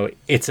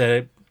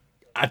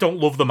 I don't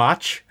love the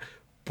match,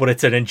 but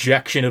it's an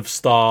injection of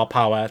star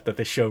power that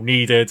this show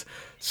needed.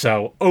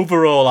 So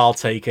overall, I'll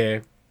take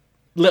it.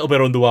 Little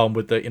bit underwhelmed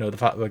with the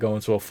fact that we're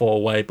going to a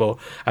 4-way, but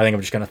I think I'm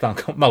just going to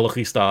thank my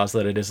lucky stars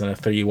that it isn't a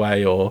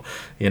 3-way or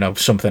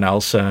something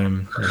else.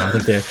 I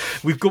think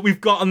we've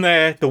gotten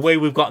there. The way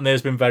we've gotten there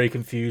has been very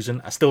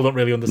confusing. I still don't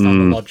really understand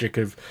the logic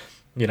of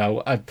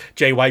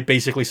Jay White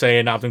basically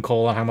saying Adam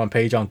Cole and Hangman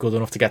Page aren't good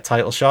enough to get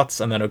title shots,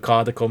 and then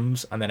Okada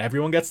comes and then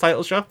everyone gets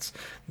title shots,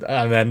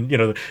 and then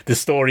the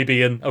story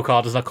being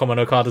Okada's not coming,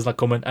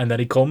 and then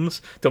he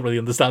comes. Don't really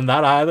understand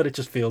that either. It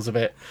just feels a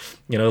bit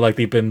like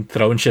they've been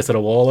throwing shit at a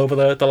wall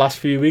over the last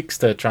few weeks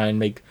to try and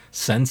make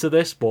sense of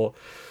this. But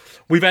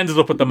we've ended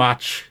up with the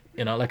match,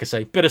 like I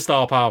say, bit of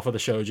star power for the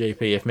show,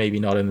 JP, if maybe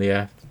not in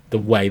the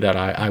way that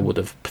I would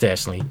have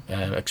personally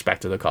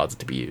expected Okada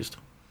to be used.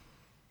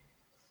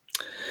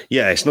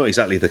 Yeah, it's not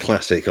exactly the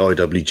classic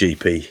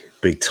IWGP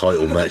big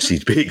title match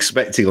you'd be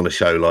expecting on a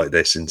show like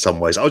this in some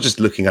ways. I was just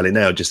looking at it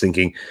now, just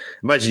thinking,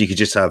 imagine you could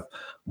just have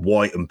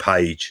White and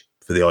Page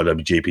for the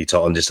IWGP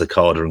title and just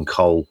Okada and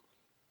Cole.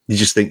 You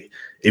just think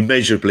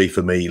immeasurably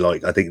for me,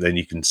 like I think then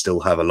you can still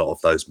have a lot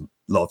of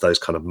those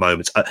kind of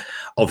moments.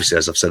 Obviously,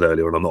 as I've said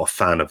earlier, and I'm not a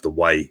fan of the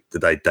way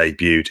that they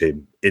debuted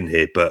him in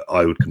here, but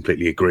I would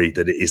completely agree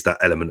that it is that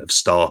element of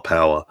star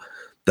power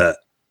that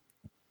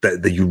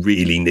you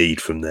really need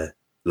from there.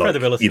 Like,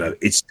 credibility.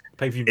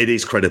 It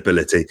is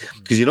credibility,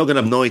 because you're not going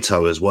to have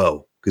Naito as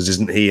well, because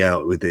isn't he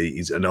out with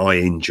an eye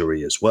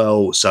injury as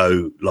well?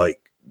 So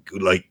like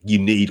you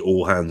need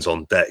all hands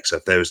on deck. So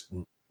if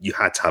you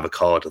had to have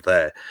Okada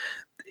there,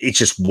 it's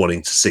just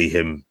wanting to see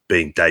him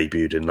being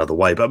debuted in another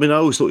way. But I mean, I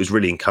always thought it was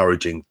really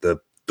encouraging the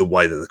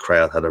way that the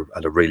crowd had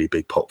a really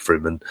big pop for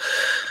him, and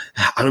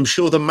I'm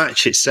sure the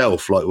match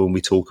itself, like when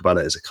we talk about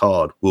it as a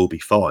card, will be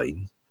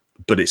fine,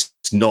 but it's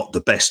not the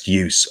best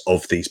use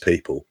of these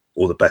people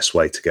or the best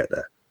way to get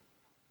there.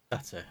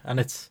 That's it. And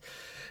it's,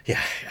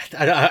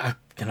 I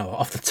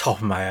off the top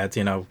of my head,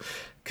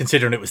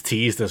 considering it was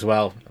teased as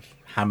well,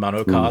 Hangman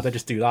Okada,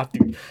 just do that.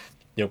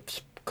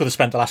 Could have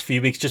spent the last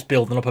few weeks just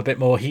building up a bit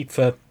more heat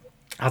for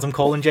Adam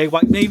Cole and Jay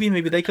White. Maybe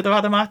they could have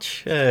had a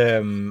match.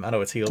 I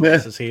know it's heel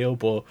versus heel,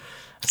 but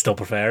I still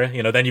prefer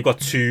it. Then you've got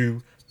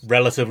two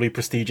relatively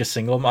prestigious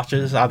single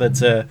matches added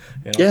to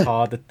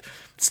card that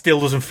still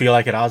doesn't feel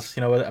like it has,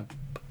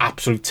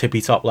 absolute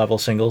tippy top level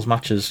singles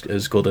match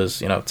as good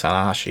as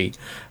Tanahashi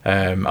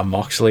and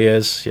Moxley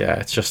is.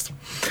 It's just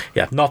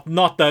not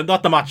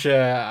the match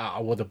I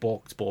would have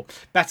booked,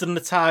 but better than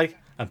the tag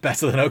and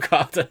better than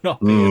Okada not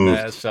being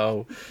there.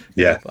 So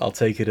I'll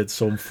take it in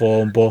some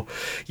form. But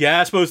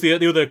I suppose the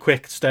other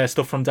quick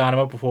stuff from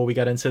Dynamo before we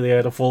get into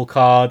the full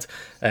card.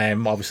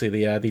 Obviously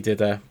they did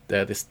the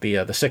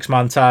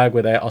 6-man tag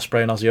with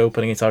Ospreay and Ozzy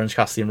opening. It's Orange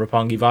Cassidy and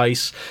Roppongi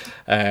Vice.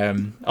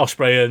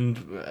 Ospreay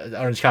and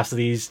Orange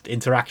Cassidy's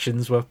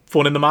interactions were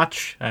fun in the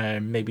match.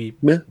 Maybe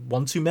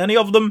one too many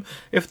of them.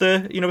 If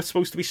it's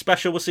supposed to be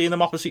special, we're seeing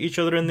them opposite each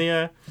other in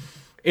the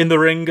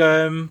ring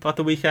at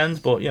the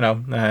weekend. But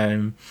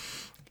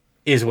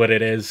is what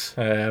it is.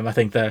 I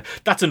think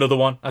that's another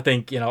one. I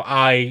think and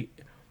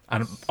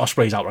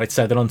Ospreay's outright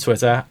said it on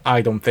Twitter.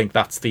 I don't think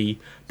that's the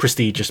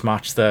prestigious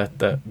match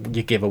that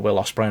you give a Will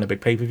Ospreay on a big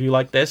pay-per-view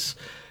like this.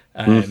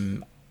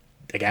 Again,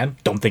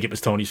 don't think it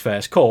was Tony's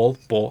first call,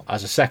 but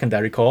as a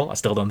secondary call, I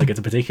still don't think it's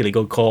a particularly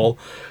good call.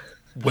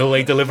 Will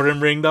they deliver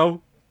in ring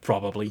though?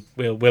 Probably.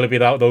 Will it be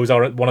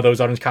one of those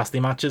Orange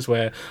Cassidy matches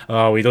where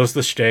he does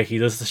the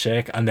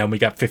shake, and then we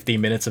get 15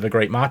 minutes of a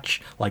great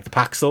match like the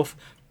Pac stuff?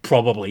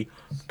 Probably,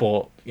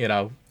 but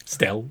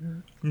still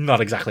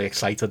not exactly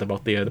excited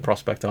about the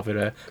prospect of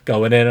it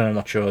going in, and I'm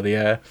not sure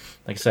the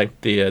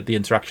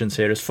interactions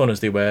here, as fun as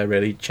they were,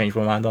 really changed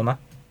my mind on that.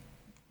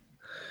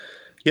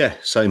 Yeah,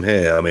 same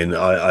here. I mean,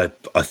 I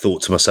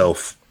thought to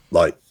myself,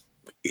 like,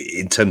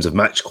 in terms of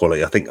match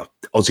quality, I think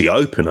Aussie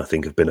Open,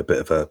 have been a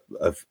bit of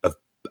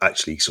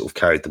actually sort of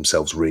carried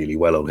themselves really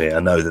well on here.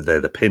 I know that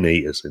they're the pin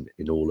eaters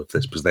in all of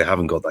this because they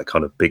haven't got that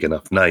kind of big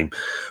enough name,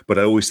 but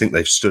I always think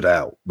they've stood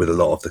out with a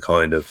lot of the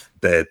kind of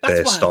their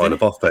style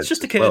of offense. It's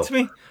just occurred to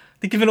me.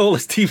 They're giving all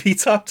this TV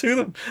time to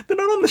them. They're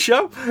not on the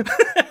show.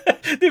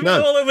 They've been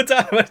all over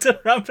Dynamite and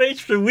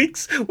Rampage for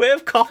weeks. Where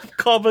have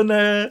Cobb and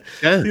the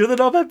other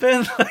knob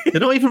been?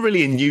 They're not even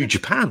really in New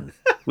Japan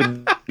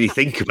when you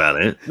think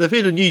about it. They've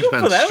been in New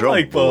Japan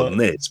strong more than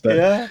this,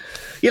 but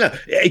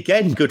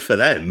again, good for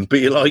them.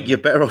 But you're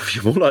better off.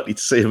 You're more likely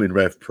to see them in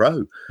Rev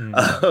Pro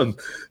for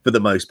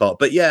the most part.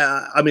 But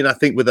I mean, I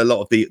think with a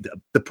lot of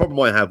the problem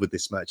I have with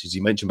this match is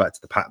you mentioned back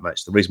to the Pac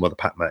match. The reason why the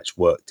Pac match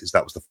worked is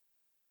that was the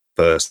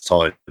first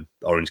time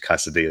Orange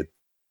Cassidy had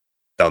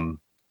done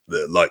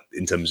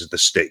in terms of the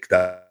stick,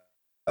 that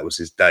was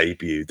his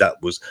debut. That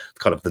was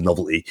kind of the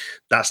novelty.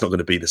 That's not going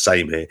to be the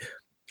same here.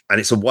 and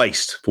it's a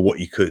waste for what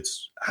you could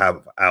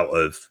have out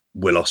of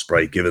Will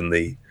Ospreay, given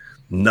the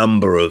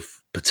number of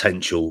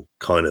potential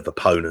kind of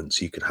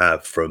opponents you could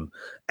have from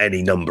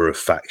any number of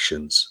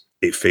factions.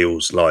 It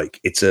feels like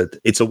it's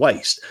a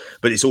waste,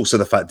 but it's also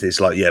the fact that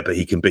it's like, yeah, but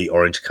he can beat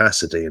Orange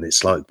Cassidy, and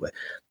it's like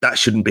that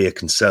shouldn't be a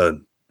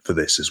concern for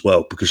this as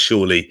well, because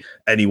surely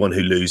anyone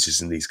who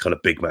loses in these kind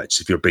of big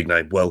matches, if you're a big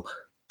name, well,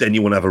 then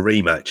you want to have a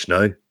rematch.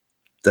 No,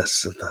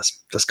 that's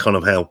kind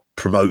of how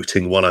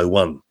promoting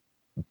 101.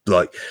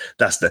 Like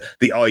that's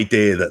the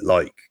idea that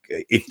like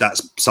if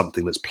that's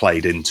something that's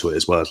played into it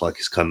as well as like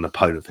it's kind of an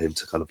opponent for him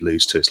to kind of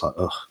lose to, it's like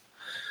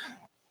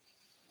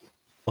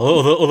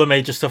Other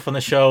major stuff on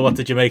the show. What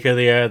did you make of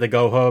the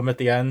go home at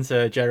the end?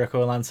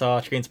 Jericho and Lance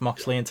Archer against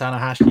Moxley and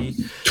Tanahashi.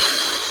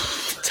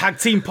 Tag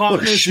team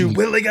partners who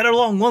will they get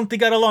along? Won't they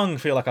get along? I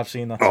feel like I've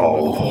seen that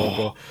before,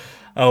 but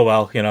oh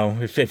well, you know,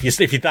 if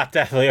you're that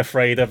deathly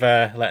afraid of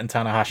letting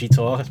Tanahashi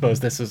talk, I suppose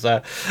this is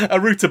a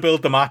route to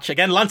build the match.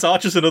 Again, Lance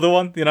Archer's another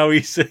one. You know,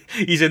 he's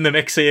in the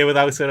mix here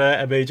without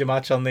a major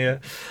match on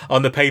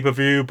the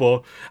pay-per-view.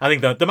 But I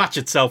think the match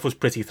itself was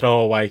pretty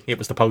throwaway. It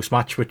was the post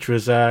match, which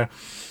was I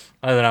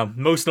don't know,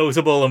 most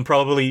notable and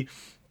probably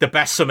the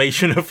best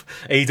summation of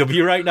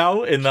AEW right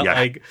now. In that,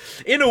 like,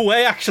 in a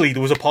way, actually,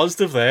 there was a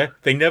positive there.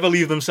 They never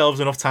leave themselves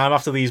enough time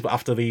after these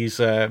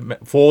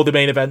for the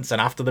main events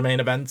and after the main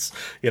events.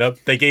 You know,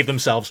 they gave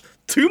themselves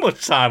too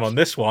much time on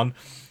this one,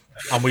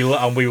 and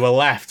we were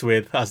left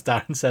with, as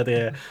Darren said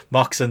here,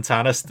 Mox and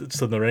Tana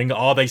stood in the ring.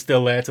 Are they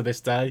still there to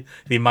this day?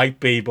 They might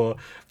be, but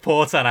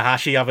poor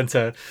Tanahashi having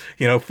to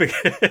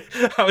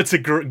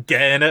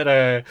get in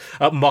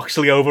at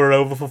Moxley over and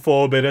over for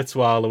 4 minutes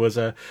while there was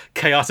a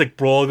chaotic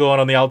brawl going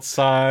on the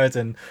outside,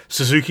 and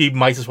Suzuki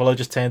might as well have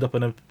just turned up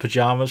in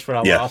pajamas for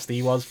how last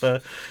he was for,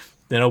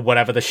 you know,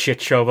 whatever the shit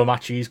show of a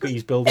match he's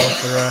building up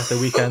for the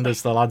weekend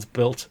as the lads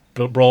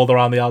brawled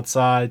around the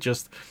outside.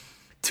 Just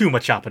too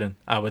much happening,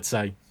 I would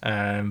say,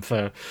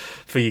 for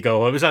you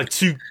go. It was like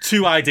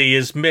two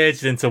ideas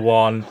merged into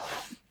one.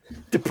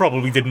 They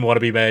probably didn't want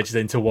to be merged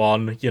into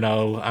one, you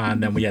know,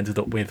 and then we ended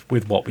up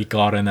with what we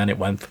got, and then it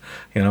went,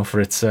 you know, for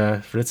its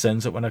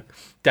ends. It went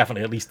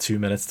definitely at least 2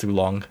 minutes too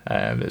long.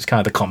 It was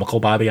kind of comical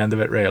by the end of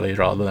it, really,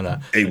 rather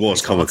than it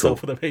was comical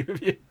for the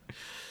pay-per-view.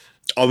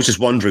 I was just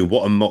wondering,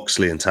 what are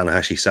Moxley and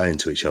Tanahashi saying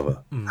to each other?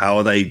 How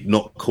are they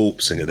not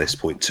corpsing at this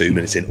point, 2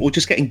 minutes in, or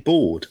just getting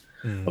bored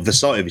of the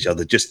sight of each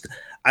other, just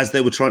as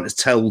they were trying to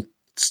tell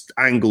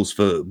angles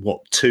for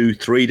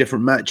 2-3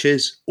 different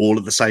matches all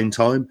at the same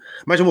time?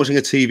 Imagine watching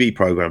a TV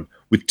program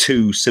with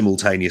 2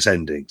 simultaneous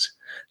endings.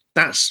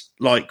 That's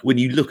like, when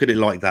you look at it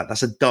like that,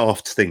 that's a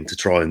daft thing to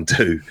try and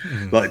do,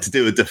 like to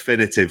do a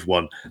definitive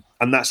one.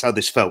 And that's how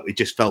this felt. It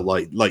just felt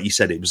like you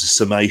said, it was a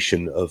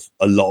summation of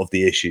a lot of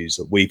the issues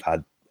that we've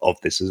had of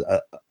this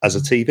as a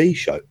TV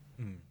show.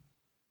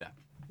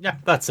 Yeah,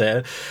 that's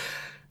it.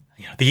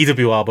 You know, the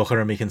EWR booker,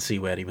 and we can see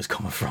where he was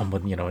coming from,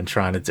 and, you know, and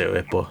trying to do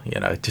it, but, you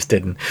know, it just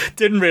didn't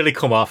really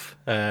come off.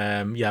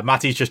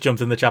 Matty's just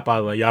jumped in the chat, by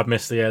the way. You have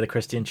missed the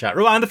Christian chat.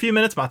 Rewind a few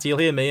minutes, Matty. You'll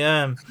hear me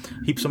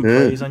heap some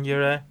praise on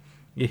your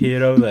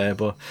hero there.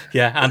 But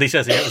yeah, Andy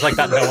says it was like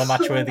that Noah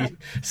match where they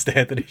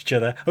stared at each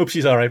other. Hope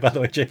she's all right, by the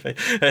way,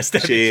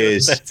 JP. She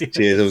is.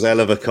 It was a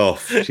hell of a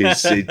cough.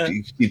 She's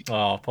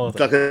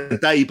like a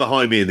day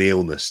behind me in the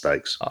illness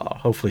stakes. Oh,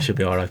 hopefully she'll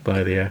be all right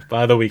by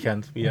the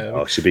weekend.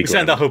 She'll be. We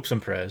send our hopes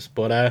and prayers.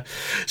 But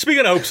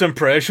speaking of hopes and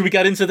prayers, should we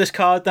get into this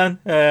card then?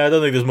 I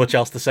don't think there's much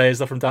else to say, is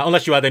there, from that?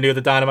 Unless you had any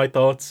other Dynamite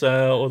thoughts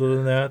other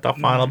than that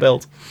final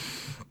build.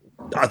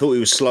 I thought it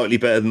was slightly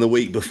better than the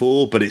week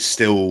before, but it's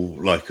still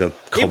like a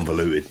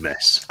convoluted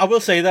mess. I will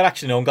say that,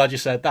 actually, no, I'm glad you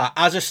said that.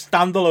 As a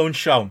standalone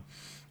show,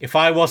 if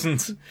I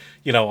wasn't,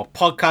 you know, a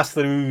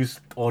podcaster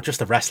or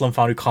just a wrestling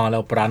fan who can't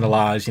help but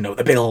analyse, you know,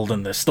 the build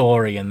and the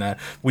story and the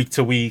week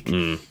to week,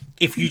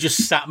 if you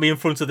just sat me in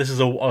front of this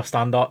as a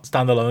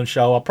standalone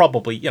show, I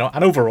probably, you know,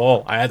 and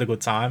overall, I had a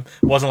good time.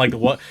 It wasn't like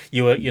what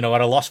you were, you know,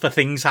 at a loss for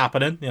things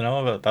happening, you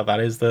know, that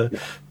is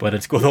but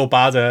it's good or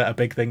bad, a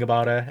big thing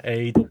about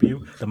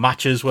AEW. The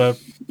matches were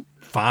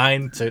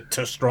fine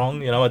to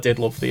strong, you know. I did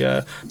love the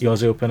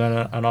Aussie Open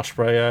and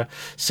Ospreay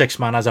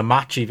 6-man as a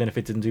match, even if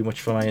it didn't do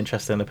much for my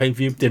interest in the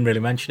pay-per-view. Didn't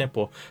really mention it,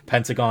 but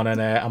Pentagon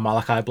and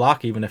Malachi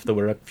Black, even if there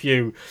were a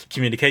few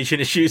communication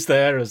issues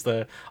there, as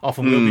there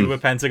often will be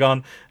with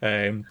Pentagon,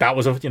 that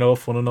was a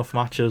fun enough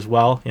match as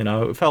well. You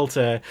know, it felt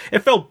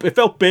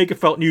big, it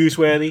felt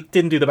newsworthy.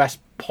 Didn't do the best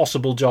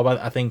possible job,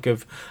 I think,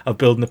 of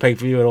building the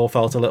pay-per-view. It all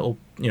felt a little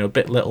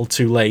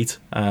too late,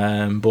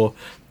 but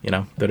you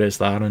know, there is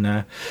that. And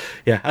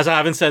as I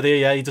haven't said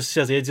here, he just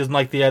says he doesn't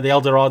like the El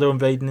Dorado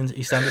invading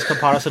EastEnders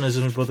comparison as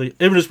his brother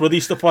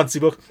used to fancy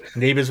book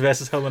Neighbours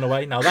versus Home and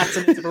Away. Now that's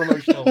an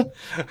interpromotional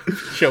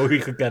show we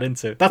could get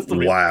into. That's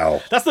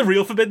the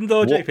real Forbidden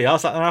Door, JP.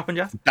 How's that going to happen,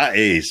 Jeff? That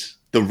is.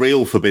 The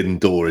real Forbidden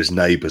Door is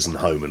Neighbours and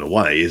Home and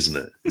Away, isn't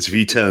it? It's if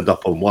you turned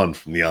up on one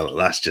from the other,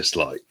 that's just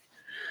like,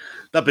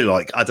 that'd be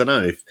like, I don't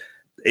know,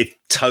 if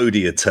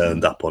Toady had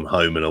turned up on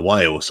Home and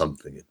Away or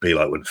something, it'd be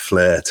like when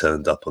Flair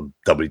turned up on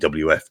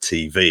WWF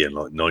TV in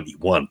like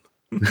 91.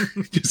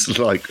 Just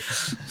like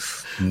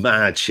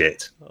mad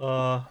shit.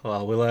 Well,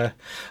 we'll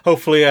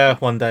hopefully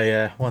one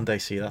day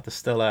see that.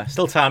 There's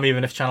still time,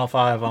 even if Channel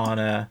 5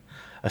 are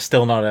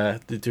still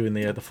not doing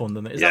the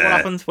funding. Is that what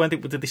happened? When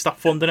did they stop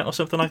funding it or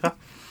something like that?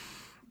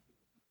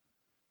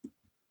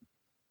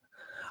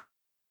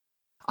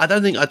 I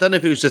don't know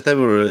if it was just they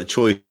were a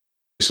choice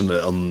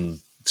on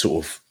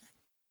sort of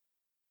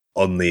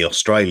on the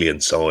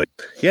Australian side.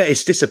 Yeah,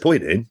 it's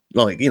disappointing.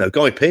 Like,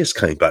 Guy Pearce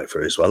came back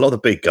for it as well. A lot of the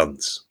big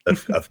guns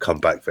have come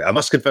back for it. I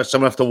must confess,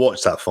 I'm going to have to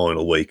watch that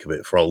final week of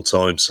it for old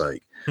time's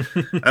sake.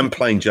 And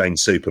Plain Jane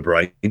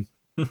Superbrain.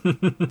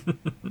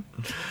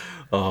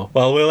 Oh,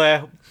 well, we'll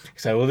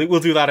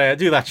do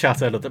that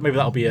chat. Maybe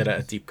that'll be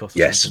a deep cut.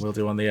 Yes, we'll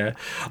do on the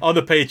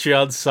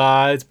Patreon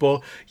side.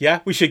 But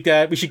yeah, we should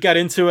get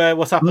into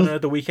what's happening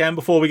at the weekend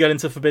before we get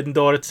into Forbidden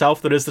Door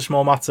itself. There is the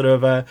small matter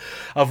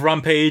of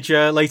Rampage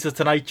later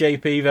tonight.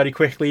 JP, very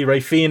quickly, Rey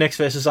Fénix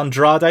versus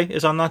Andrade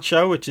is on that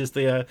show, which is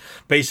the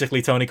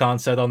basically Tony Khan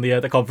said on the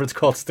conference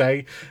call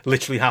today,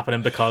 literally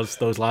happening because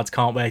those lads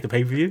can't make the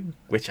pay-per-view,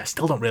 which I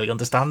still don't really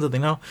understand. They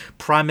know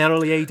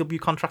primarily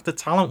AEW contracted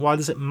talent. Why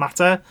does it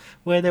matter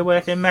where they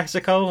work in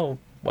Mexico or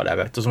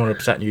whatever? It doesn't want to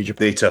upset New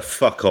Japan. Need to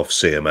fuck off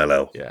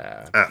CMLL.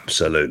 Yeah,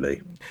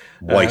 absolutely.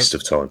 Waste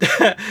of time.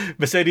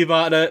 Mercedes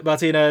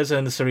Martinez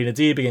and Serena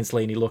Deeb against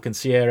Laney Luck and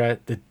Sierra.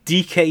 The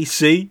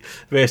DKC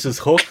versus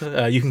Hook.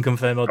 You can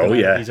confirm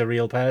he's a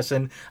real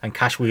person. And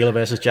Cash Wheeler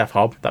versus Jeff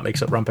Cobb. That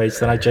makes up Rampage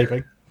tonight,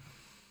 JP.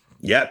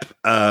 Yep.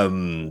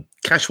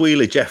 Cash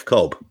Wheeler, Jeff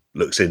Cobb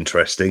looks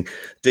interesting.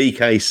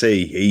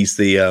 DKC, he's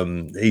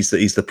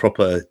the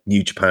proper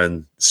New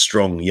Japan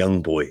strong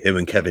young boy. Him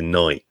and Kevin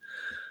Knight.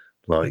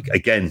 Like,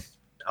 again,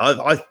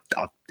 I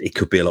it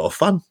could be a lot of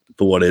fun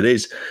for what it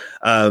is.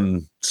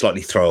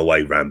 Slightly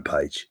throwaway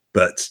Rampage,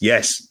 but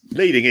yes,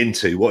 leading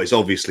into what is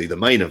obviously the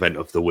main event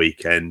of the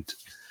weekend.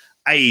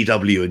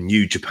 AEW and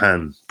New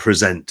Japan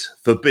present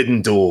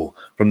Forbidden Door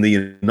from the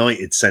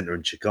United Center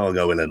in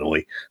Chicago, Illinois.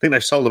 I think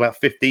they've sold about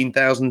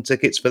 15,000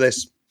 tickets for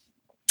this.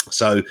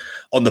 So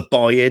on the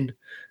buy-in,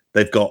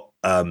 they've got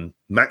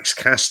Max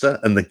Caster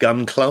and the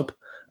Gun Club,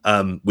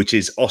 which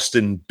is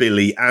Austin,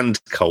 Billy, and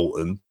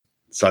Colton.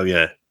 So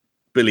yeah,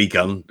 Billy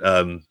Gunn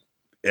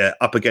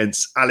up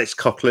against Alex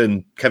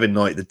Coughlin, Kevin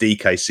Knight, the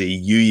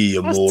DKC,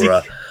 Yuya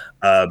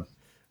Uemura.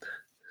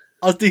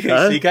 How's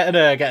DKC getting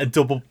a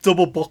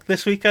double book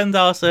this weekend?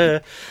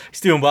 He's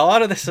doing well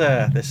out of this.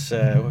 Who's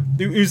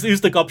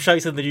the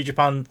gobshite in the New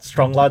Japan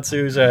strong lads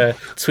who's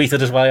tweeted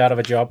his way out of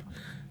a job?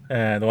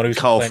 The one who's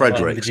Carl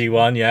Fredericks, the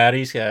G1,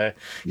 he's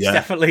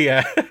definitely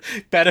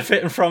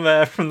benefiting from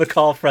the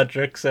Carl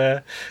Fredericks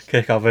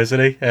kickoff, isn't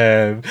he?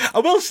 I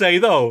will say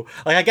though,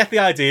 like, I get the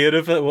idea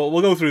of it.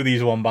 We'll go through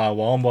these one by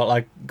one, but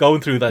like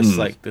going through this,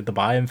 like the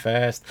buy-in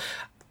first.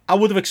 I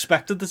would have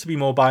expected there to be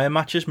more buy-in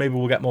matches. Maybe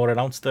we'll get more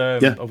announced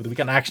over the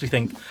weekend. I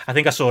think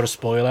I saw a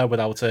spoiler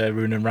without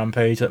ruining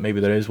Rampage that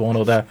maybe there is one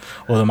other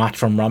match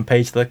from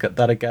Rampage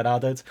that'll get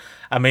added.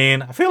 I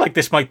mean, I feel like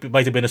this might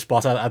have been a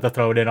spot I'd have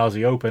thrown in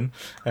Aussie Open.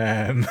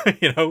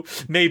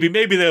 Maybe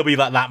there'll be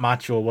that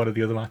match or one of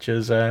the other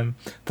matches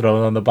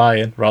thrown on the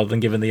buy-in rather than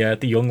giving the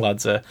young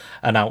lads an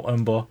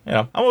outing. But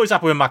I'm always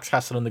happy when Max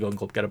Caster and the Gun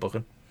Club get a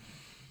booking.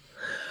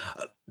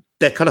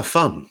 They're kind of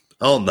fun,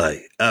 aren't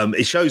they?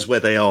 It shows where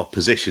they are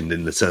positioned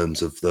in the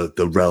terms of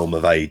the realm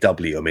of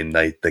AEW. I mean,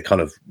 they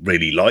kind of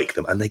really like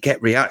them and they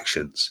get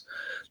reactions.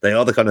 They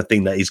are the kind of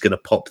thing that is going to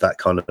pop that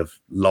kind of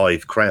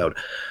live crowd.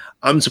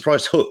 I'm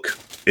surprised Hook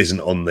isn't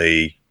on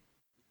the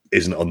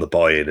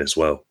buy-in as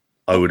well.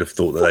 I would have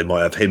thought that they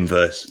might have him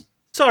versus.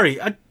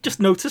 Sorry, I just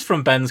noticed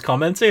from Ben's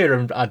comments here,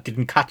 and I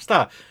didn't catch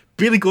that.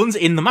 Billy Gunn's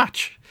in the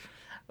match.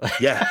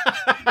 Yeah,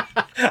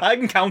 I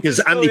can count because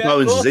Andy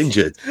Bowens is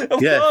injured. Of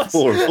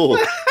course.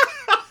 4-4.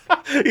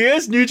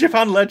 Here's New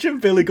Japan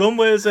legend Billy Gunn.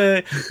 Where's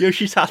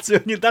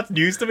Yoshitatsu? That's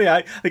news to me.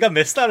 I think I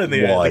missed that in the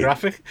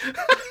graphic.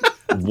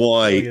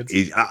 Why?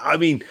 I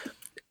mean,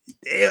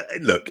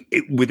 look,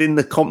 within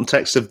the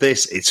context of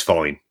this, it's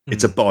fine.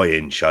 It's a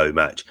buy-in show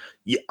match.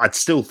 I'd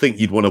still think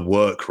you'd want a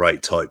work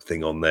rate type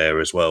thing on there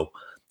as well.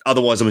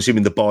 Otherwise, I'm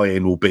assuming the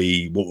buy-in will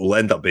be what will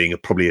end up being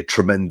probably a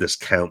tremendous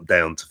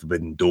countdown to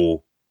Forbidden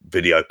Door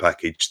video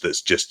package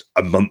that's just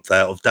a month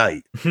out of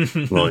date.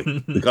 Like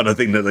the kind of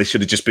thing that they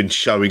should have just been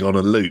showing on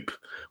a loop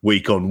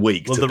week on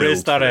week. Well, there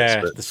is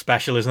that the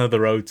special, isn't it, the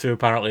Road to,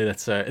 apparently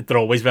that's they're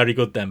always very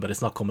good then, but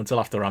it's not coming till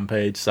after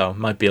Rampage, so it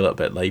might be a little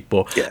bit late.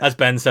 But as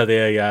Ben said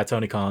here,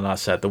 Tony Khan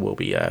has said there will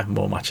be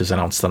more matches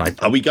announced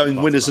tonight. Are we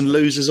going winners and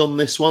losers on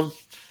this one?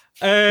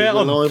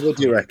 What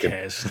do you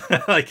reckon?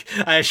 Like,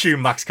 I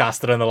assume Max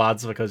Caster and the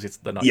lads because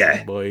they're not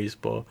young boys.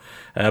 But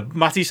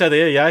Matty said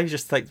here, he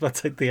just take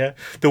the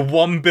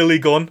one Billy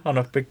Gunn on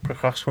a big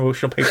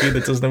cross-promotional pay-per-view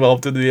that doesn't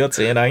involve the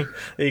TNA.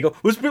 There you go.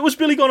 Was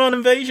Billy Gunn on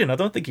Invasion? I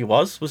don't think he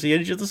was. Was he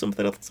injured or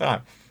something at the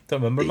time?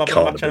 Don't remember him having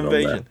a match on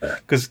Invasion.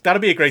 Because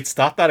that'd be a great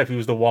start, that, if he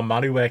was the one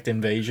man who worked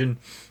Invasion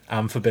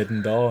and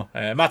Forbidden Door.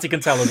 Matty can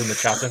tell us in the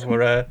chat if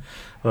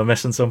we're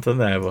missing something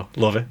there, but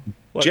love it.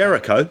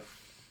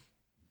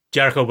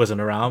 Jericho wasn't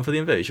around for the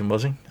Invasion,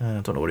 was he? I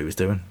don't know what he was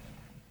doing.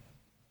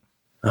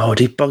 Oh,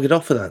 he buggered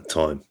off at that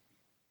time.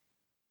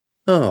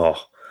 Oh,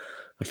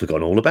 I'd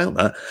forgotten all about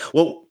that.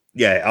 Well,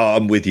 yeah,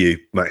 I'm with you,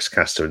 Max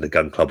Caster and the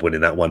Gun Club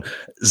winning that one.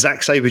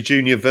 Zack Sabre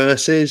Jr.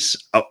 versus.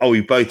 Are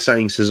we both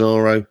saying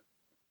Cesaro?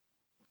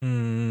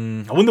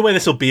 I wonder where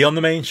this will be on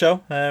the main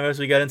show as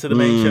we get into the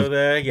main show.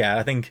 There, yeah,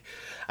 I think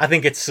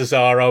it's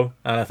Cesaro,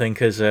 and I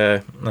think as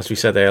we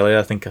said earlier,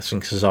 I think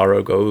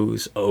Cesaro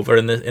goes over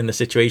in the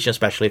situation,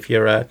 especially if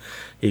you're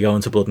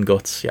going to Blood and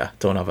Guts. Yeah,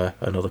 don't have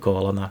another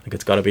call on that. I think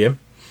it's got to be him.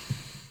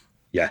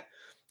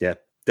 Yeah,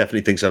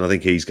 definitely think so. And I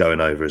think he's going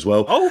over as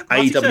well. Oh,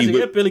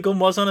 AEW Billy Gunn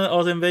was on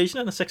an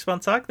Invasion in a 6-man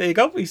tag. There you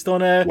go. He's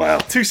done 2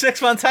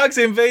 6-man tags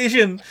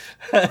Invasion.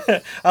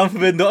 I'm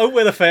forbidden. Oh,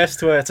 we're the first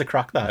to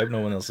crack that. I hope no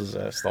one else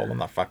has stolen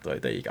that fact.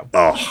 There you go.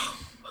 Oh,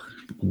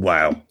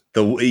 wow.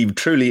 He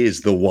truly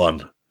is the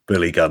one,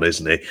 Billy Gunn,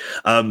 isn't he?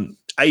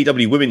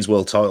 AEW Women's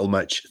World Title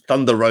match: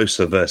 Thunder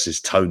Rosa versus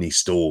Toni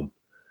Storm.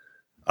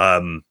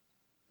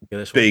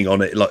 Being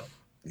on it,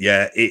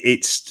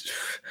 it's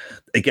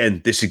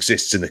again, this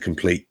exists in a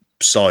complete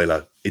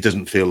silo. It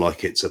doesn't feel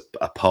like it's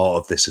a part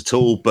of this at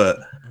all, but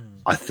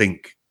I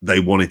think they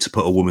wanted to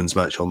put a women's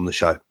match on the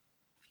show.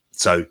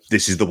 So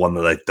this is the one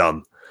that they've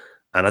done.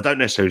 And I don't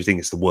necessarily think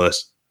it's the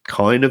worst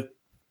kind of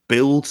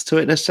build to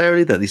it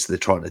necessarily, that at least they're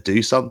trying to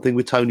do something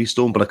with Toni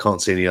Storm, but I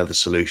can't see any other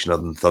solution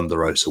other than Thunder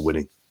Rosa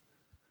winning.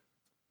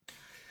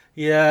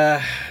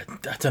 Yeah,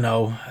 I don't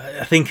know.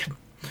 I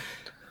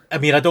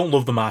don't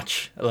love the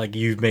match. Like,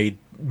 you've made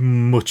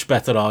much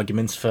better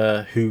arguments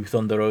for who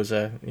Thunder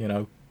Rosa,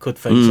 could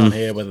face on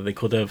here, whether they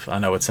could have. I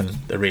know it's a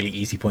really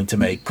easy point to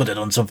make. Could have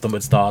done something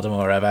with Stardom or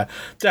whatever.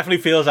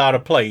 Definitely feels out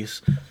of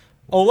place.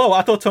 Although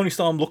I thought Toni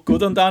Storm looked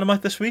good on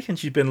Dynamite this week, and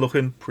she's been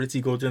looking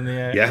pretty good in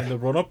the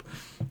run-up.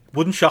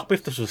 Wouldn't shock me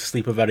if this was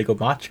a very good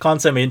match.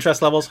 Can't say my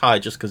interest level's high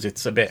just because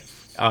it's a bit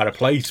out of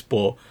place,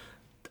 but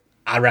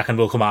I reckon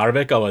we'll come out of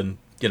it going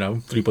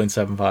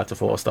 3.75 to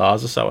 4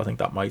 stars or so. I think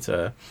that might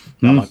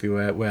be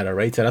where I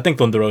rate it. I think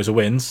Thunder Rosa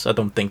wins. I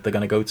don't think they're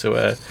going to go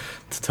to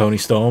Toni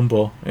Storm,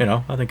 but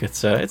I think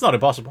it's not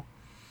impossible.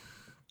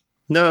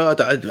 No,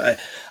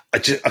 I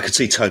could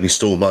see Toni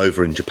Storm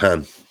over in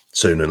Japan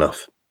soon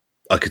enough.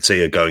 I could see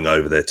her going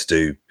over there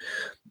to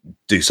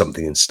do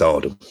something in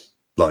Stardom.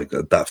 Like,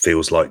 that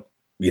feels like,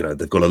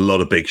 they've got a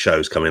lot of big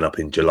shows coming up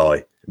in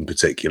July in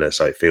particular,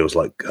 so it feels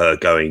like her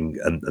going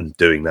and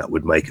doing that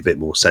would make a bit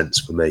more sense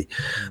for me.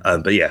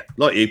 But yeah,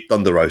 like you,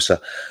 Thunder Rosa.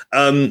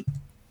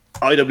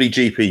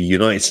 IWGP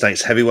United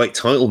States Heavyweight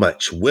Title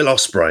match: Will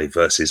Ospreay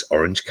versus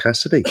Orange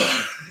Cassidy.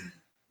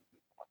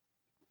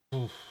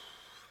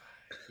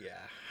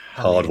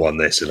 Hard one,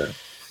 this, isn't it?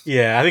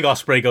 Yeah, I think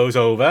Ospreay goes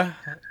over.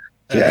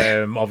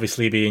 Yeah.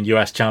 Obviously being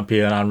US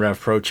champion and Rev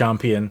Pro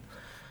champion.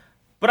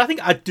 But I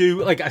think I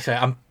do, like I say,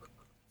 I'm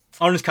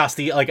Orange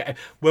Cassidy, like,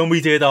 when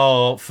we did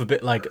our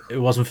it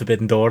wasn't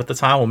Forbidden Door at the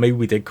time, or maybe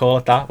we did call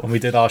it that, when we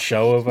did our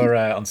show over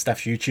on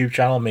Steph's YouTube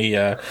channel, me,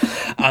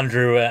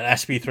 Andrew,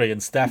 SB3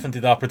 and Steph, and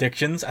did our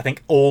predictions. I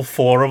think all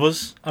 4 of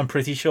us, I'm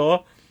pretty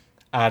sure,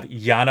 had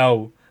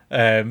Yano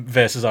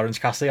versus Orange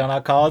Cassidy on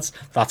our cards.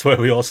 That's where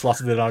we all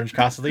slotted in Orange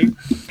Cassidy.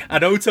 I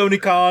know Tony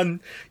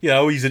Khan,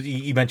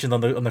 he mentioned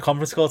on the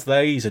conference call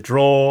today, he's a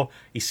draw.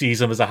 He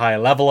sees him as a higher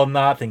level on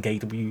that. I think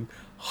AEW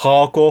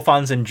hardcore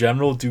fans in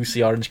general do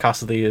see Orange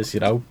Cassidy as,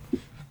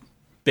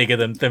 bigger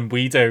than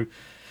we do.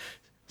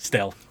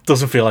 Still,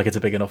 doesn't feel like it's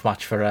a big enough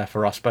match for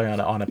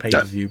Ospreay on a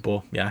pay-per-view,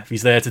 but yeah, if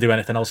he's there to do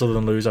anything else other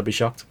than lose, I'd be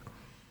shocked.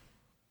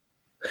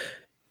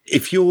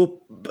 If you're...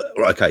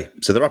 Okay,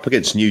 so they're up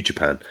against New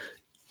Japan.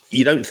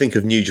 You don't think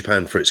of New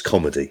Japan for its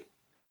comedy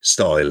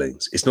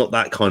stylings. It's not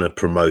that kind of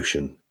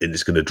promotion.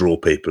 It's going to draw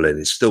people in.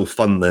 It's still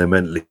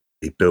fundamentally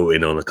built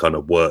in on a kind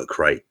of work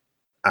rate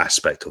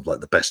aspect of, like,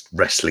 the best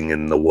wrestling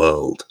in the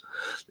world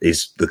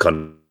is the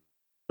kind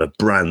of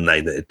brand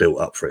name that it built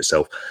up for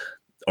itself.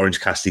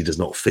 Orange Cassidy does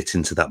not fit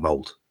into that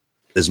mold.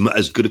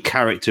 As good a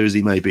character as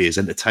he may be, as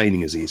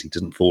entertaining as he is, he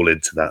doesn't fall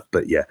into that.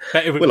 But yeah,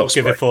 we'll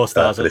give it 4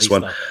 stars at this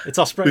one. It's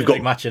Ospreay,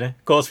 big match, isn't it?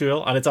 Of course we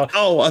will. And it's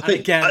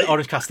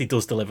Orange Cassidy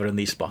does deliver in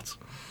these spots.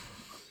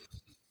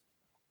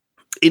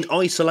 In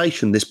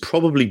isolation,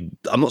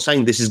 I'm not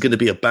saying this is going to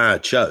be a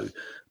bad show,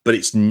 but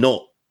it's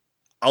not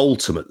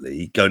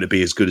ultimately going to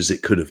be as good as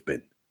it could have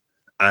been.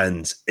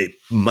 And it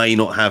may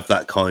not have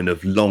that kind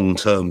of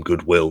long-term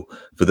goodwill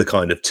for the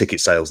kind of ticket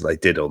sales they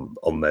did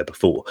on there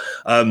before.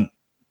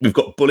 We've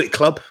got Bullet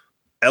Club,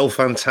 El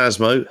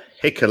Phantasmo,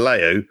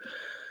 Hikuleo,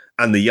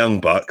 and the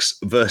Young Bucks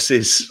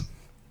versus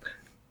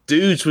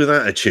dudes with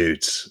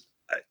attitudes.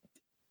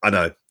 I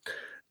know.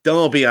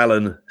 Darby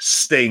Allin,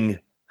 Sting,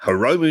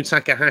 Hiromu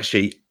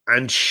Takahashi,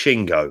 and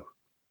Shingo.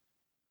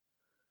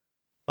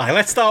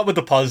 Let's start with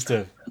the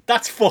positive.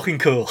 That's fucking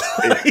cool.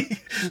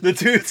 The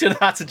dudes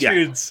with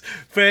attitudes. Yeah.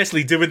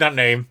 Firstly, doing that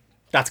name.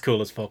 That's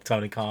cool as fuck,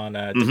 Tony Khan,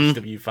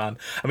 WWE fan.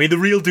 I mean, the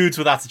real dudes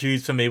with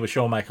attitudes for me were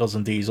Shawn Michaels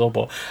and Diesel,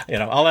 but,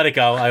 I'll let it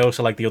go. I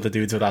also like the other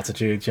dudes with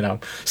attitudes,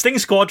 Sting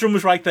Squadron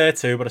was right there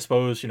too, but I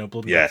suppose,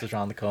 Blood and Guts is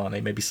around the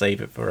corner. Maybe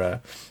save it for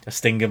a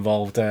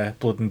Sting-involved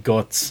Blood and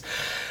Guts.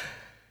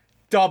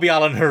 Darby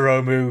Allin,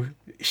 Hiromu,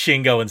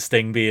 Shingo and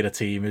Sting being a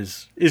team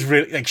is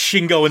really like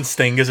Shingo and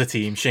Sting as a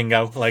team.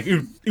 Shingo, like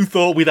who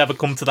thought we'd ever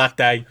come to that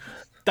day?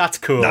 That's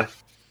cool. Nah.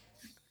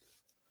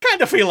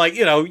 Kind of feel like,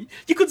 you know,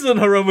 you could have done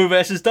Hiromu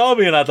versus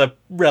Darby and had a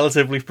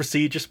relatively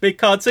prestigious big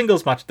card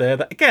singles match there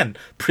that, again,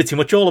 pretty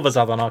much all of us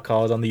had on our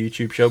card on the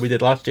YouTube show we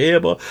did last year,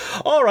 but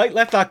alright,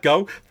 let that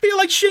go. Feel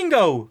like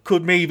Shingo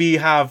could maybe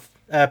have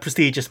a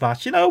prestigious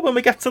match, you know, when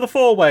we get to the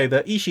 4-way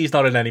that Ishii's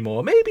not in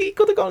anymore. Maybe he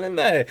could have gone in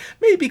there.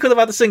 Maybe he could have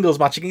had a singles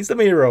match against the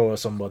Miro or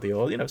somebody,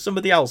 or, you know,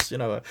 somebody else, you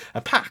know,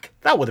 a Pac.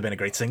 That would have been a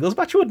great singles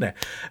match, wouldn't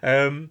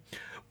it?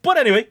 But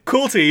anyway,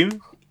 cool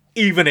team,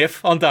 even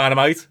if on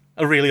Dynamite,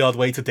 a really odd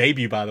way to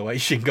debut, by the way,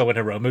 Shingo and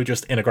Hiromu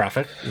just in a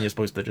graphic, and you're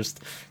supposed to just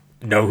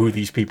know who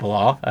these people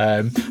are.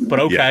 But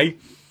okay. Yeah.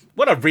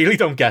 What I really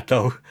don't get,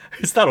 though,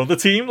 is that other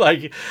team.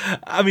 Like,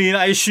 I mean,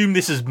 I assume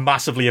this is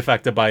massively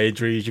affected by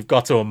injuries. You've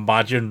got to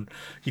imagine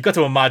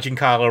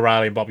Kyle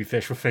O'Reilly and Bobby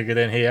Fish were figured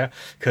in here,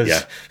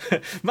 because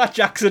Matt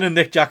Jackson and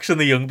Nick Jackson,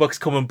 the Young Bucks,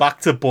 coming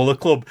back to Bullet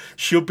Club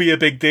should be a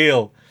big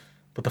deal.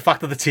 But the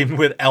fact that the team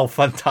with El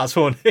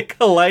Phantasmo and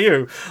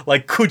Hikuleo,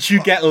 like, could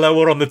you get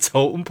lower on the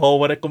totem pole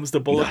when it comes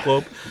to Bullet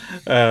Club?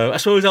 I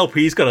suppose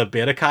LP's got a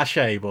bit of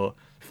cachet, but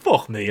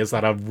fuck me, is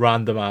that a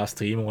random ass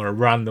team or a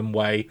random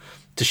way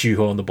to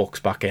shoehorn the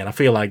Bucks back in? I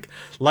feel like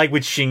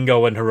with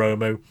Shingo and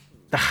Hiromu,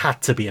 there had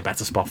to be a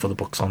better spot for the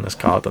Bucks on this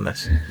card than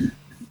this.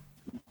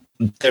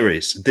 There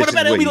is. This is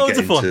where you get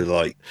into,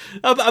 like,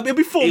 it'll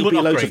be fun. It'll be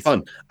loads great. of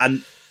fun,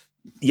 and.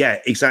 Yeah,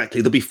 exactly.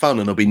 There'll be fun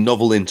and there'll be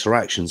novel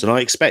interactions. And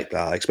I expect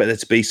that. I expect there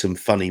to be some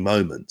funny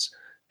moments.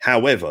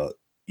 However,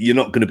 you're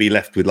not going to be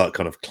left with like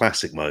kind of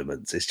classic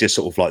moments. It's just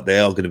sort of like they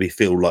are going to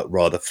feel like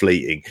rather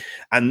fleeting.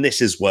 And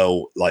this as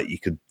well, like you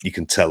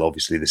can tell,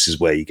 obviously, this is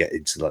where you get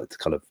into like the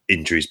kind of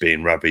injuries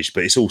being ravaged,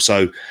 but it's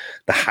also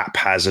the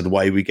haphazard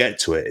way we get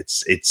to it.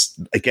 It's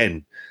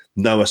again,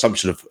 no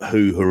assumption of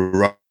who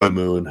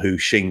Hiromu and who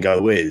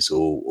Shingo is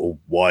or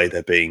why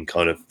they're being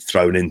kind of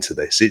thrown into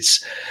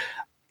this.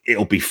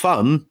 It'll be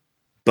fun,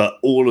 but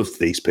all of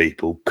these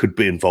people could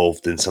be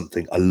involved in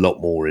something a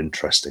lot more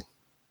interesting.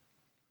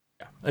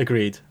 Yeah,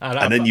 agreed.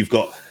 And then you've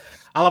got...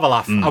 I'll have a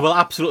laugh. I will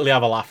absolutely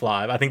have a laugh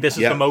live. I think this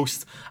is the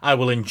most I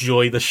will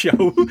enjoy the show.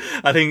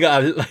 I think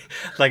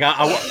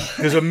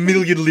there's a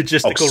million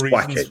logistical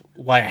reasons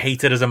why I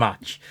hate it as a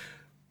match.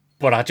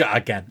 But I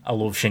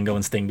love Shingo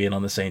and Sting being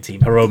on the same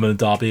team. Hiromu and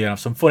Darby have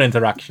some fun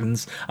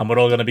interactions, and we're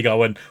all going to be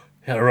going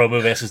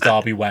Hiromu versus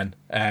Darby when.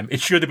 It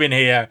should have been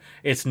here.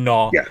 It's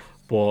not. Yeah.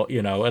 But,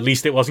 you know, at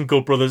least it wasn't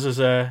Good Brothers, as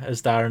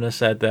Darren has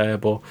said there.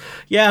 But,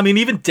 yeah, I mean,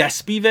 even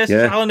Despy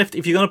versus Allin,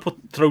 if you're going to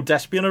throw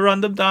Despy on a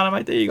random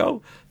Dynamite, there you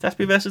go.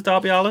 Despy versus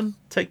Darby Allin,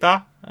 take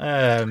that.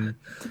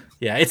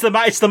 It's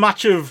the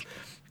match of...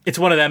 It's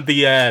one of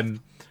them,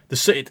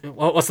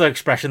 what's the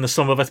expression? The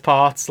sum of its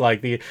parts?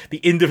 Like, the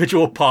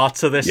individual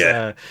parts of this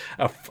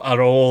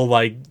are all,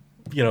 like,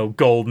 you know,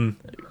 golden...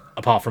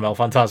 Apart from El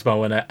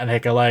Phantasmo and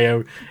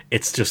Hikuleo,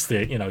 it's just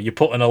you're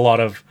putting a lot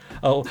of.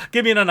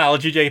 Give me an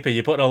analogy, JP.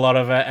 You're putting a lot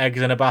of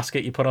eggs in a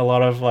basket. You put a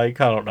lot of I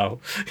don't know.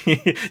 You're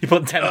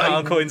putting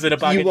 £10 coins in a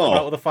bag and you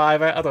out with a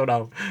 £5. I don't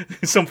know,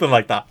 something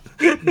like that.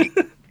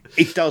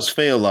 It does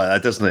feel like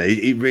that, doesn't it?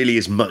 It really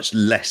is much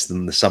less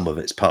than the sum of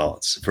its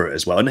parts for it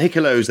as well. And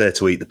Hikuleo's there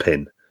to eat the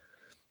pin.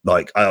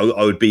 Like I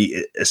would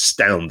be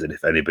astounded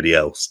if anybody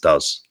else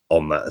does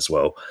on that as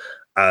well.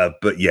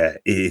 But yeah,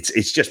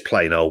 it's just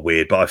plain old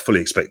weird. But I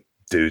fully expect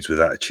dudes with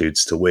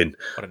attitudes to win.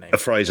 A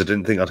phrase I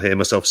didn't think I'd hear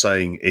myself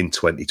saying in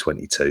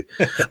 2022.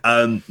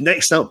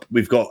 Next up,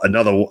 we've got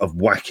another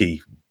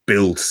wacky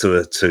build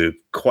to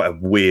quite a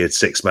weird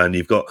 6-man.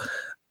 You've got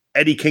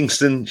Eddie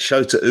Kingston,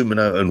 Shota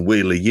Umino, and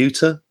Wheeler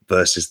Yuta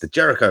versus the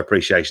Jericho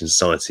Appreciation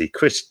Society,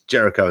 Chris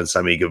Jericho and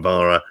Sammy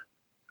Guevara.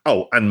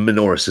 Oh, and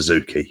Minoru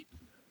Suzuki.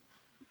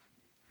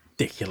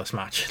 Ridiculous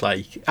match,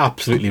 like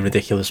absolutely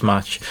ridiculous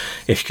match.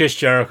 If Chris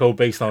Jericho,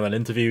 based on an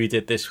interview he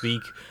did this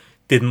week,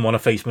 didn't want to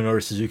face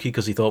Minoru Suzuki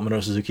because he thought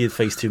Minoru Suzuki had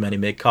faced too many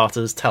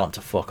mid-carters, tell him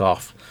to fuck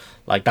off.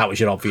 Like, that was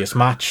your obvious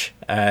match.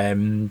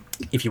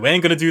 If you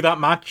weren't going to do that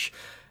match,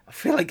 I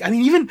feel like, I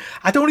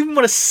don't even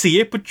want to see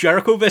it, but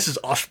Jericho versus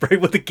Ospreay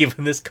would have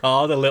given this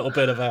card a little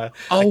bit of a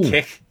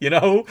kick, you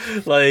know?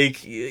 Like,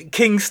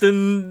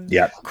 Kingston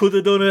could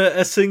have done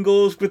a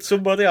singles with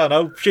somebody, I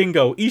don't know,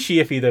 Shingo,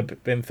 Ishii if he'd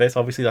have been fit,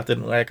 obviously that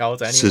didn't work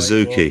out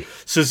anyway.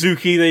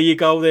 Suzuki, there you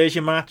go, there's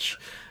your match.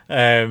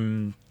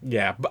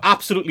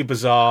 Absolutely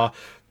bizarre.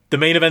 The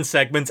main event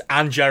segment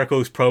and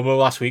Jericho's promo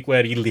last week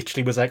where he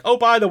literally was like, oh,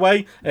 by the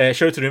way,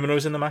 Shota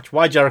Umino's in the match.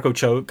 Why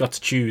Jericho got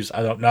to choose,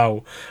 I don't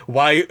know.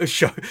 Why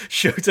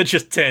Shota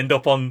just turned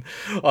up on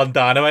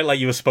Dynamite like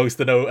you were supposed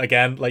to know,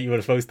 again, like you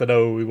were supposed to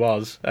know who he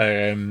was.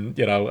 And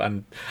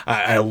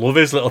I love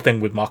his little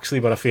thing with Moxley,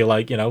 but I feel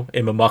like, him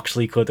and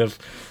Moxley could have,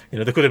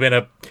 there could have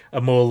been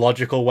a more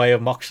logical way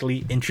of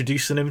Moxley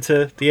introducing him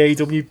to the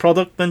AEW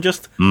product than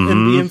just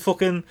him being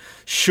fucking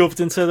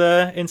shoved into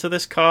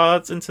this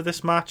card, into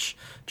this match.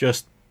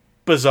 Just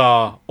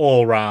bizarre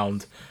all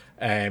round.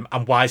 And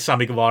why is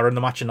Sammy Guevara in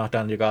the match and not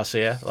Daniel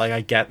Garcia? Like,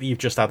 I get that you've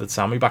just added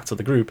Sammy back to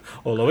the group.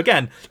 Although,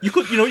 again, you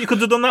could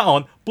have done that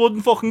on Blood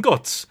and Fucking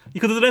Guts. You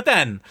could have done it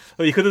then,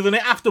 or you could have done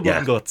it after Blood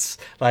and Guts.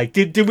 Like,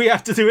 did we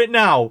have to do it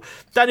now?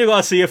 Daniel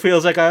Garcia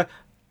feels like a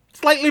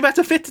slightly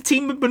better fit to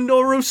team with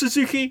Minoru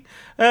Suzuki.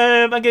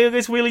 And go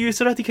against Wheeler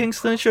Yuta, Eddie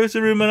Kingston,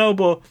 Shota Umino,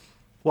 but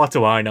what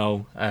do I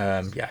know?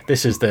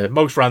 This is the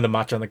most random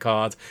match on the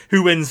card.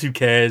 Who wins? Who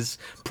cares?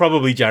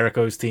 Probably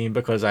Jericho's team,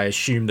 because I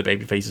assume the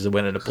babyfaces are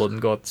winning the Blood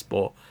and Guts,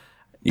 but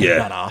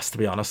not asked, to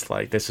be honest.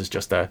 Like, this is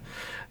just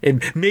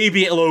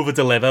maybe it'll over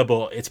deliver,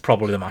 but it's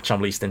probably the match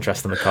I'm least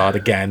interested in the card,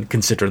 again,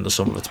 considering the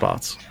sum of its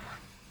parts.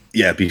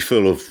 Yeah, it'd be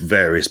full of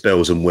various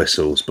bells and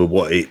whistles, but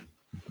what it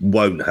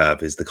won't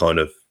have is the kind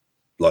of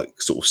like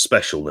sort of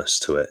specialness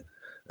to it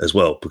as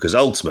well, because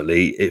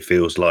ultimately it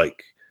feels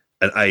like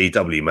an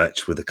AEW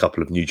match with a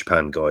couple of New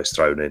Japan guys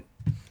thrown in.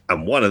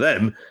 And one of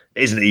them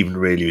isn't even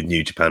really with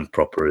New Japan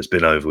proper, has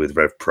been over with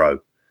Rev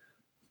Pro,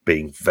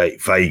 being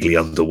vaguely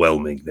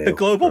underwhelming now. The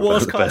Global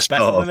Wars card best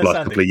part of like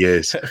a couple of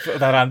years.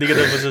 That Andy did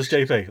versus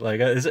JP. Like,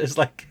 it's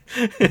like...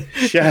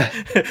 Yeah.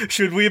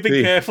 Should we have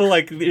been careful,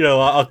 like, you know,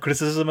 our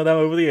criticism of them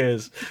over the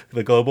years?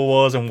 The Global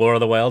Wars and War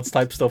of the Worlds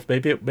type stuff.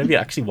 Maybe it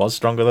actually was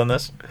stronger than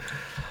this.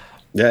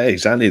 Yeah,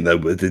 exactly. Though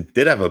they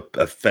did have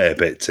a fair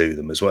bit to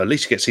them as well. At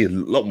least you get to see a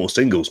lot more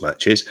singles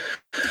matches.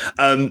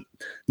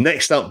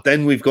 Next up,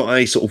 then we've got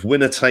a sort of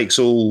winner takes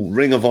all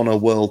Ring of Honor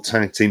World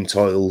Tag Team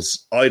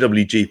titles,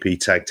 IWGP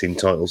Tag Team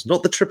titles,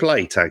 not the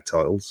AAA tag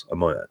titles, I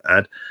might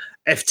add.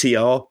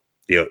 FTR,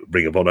 the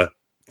Ring of Honor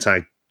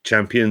Tag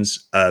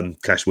Champions,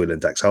 Cash Wheeler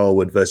and Dax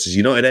Harwood versus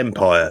United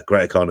Empire,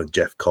 Great Khan and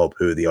Jeff Cobb,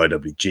 who are the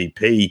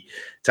IWGP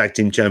Tag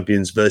Team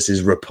Champions,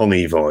 versus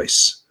Roppongi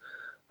Vice.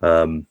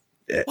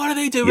 What are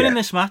they doing in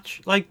this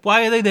match? Like,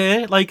 why are they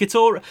there? Like, it's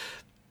all...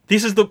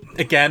 This is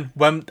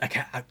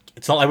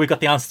it's not like we got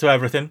the answer to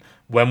everything.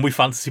 When we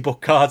fantasy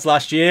book cards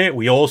last year,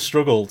 we all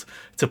struggled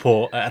to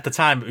put, at the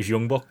time it was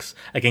Young Bucks,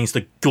 against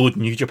a good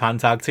New Japan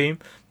tag team,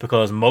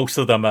 because most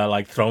of them are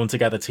like thrown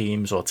together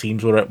teams, or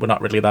teams we're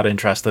not really that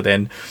interested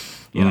in.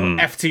 You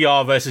know,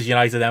 FTR versus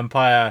United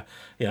Empire,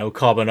 you know,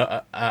 Cobb and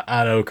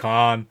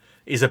O'Khan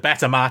is a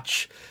better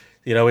match.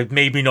 You know, it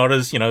may be not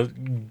as, you know,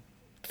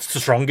 the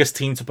strongest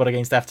team to put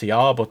against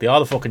FTR, but they are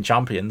the fucking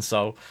champions,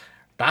 so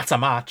that's a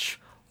match.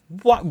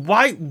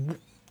 Why?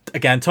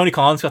 Again, Tony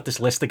Khan's got this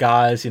list of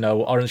guys, you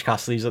know, Orange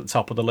Cassidy's at the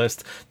top of the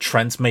list,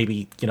 Trent's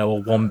maybe, you know,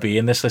 a 1B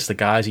in this list of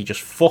guys he just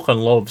fucking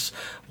loves.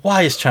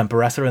 Why is Trent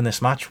Beretta in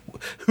this match?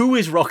 Who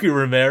is Rocky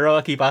Romero?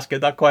 I keep asking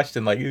that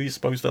question. Like, who are you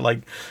supposed to,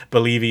 like,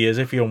 believe he is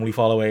if you only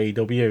follow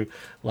AEW?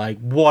 Like,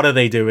 what are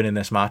they doing in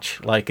this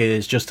match? Like, it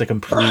is just a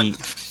complete...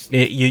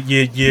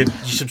 You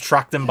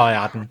subtract them by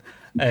adding...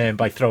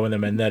 by throwing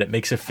them in there, it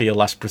makes it feel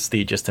less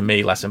prestigious to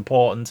me, less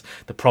important.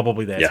 They're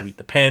probably there to eat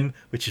the pin,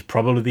 which is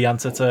probably the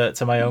answer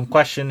to my own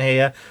question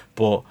here.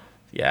 But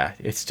yeah,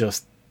 it's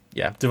just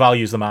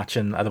devalues the match,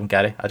 and I don't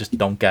get it. I just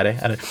don't get it.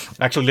 And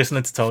actually,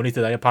 listening to Tony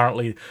today,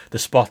 apparently the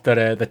spot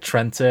that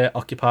Trent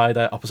occupied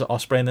opposite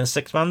Ospreay in the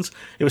six mans,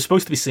 it was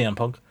supposed to be CM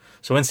Punk.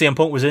 So when CM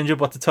Punk was injured,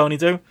 what did Tony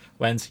do?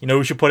 Went, you know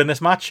who should put in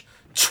this match?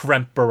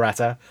 Trent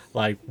Beretta.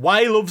 Like,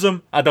 why he loves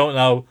him, I don't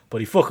know,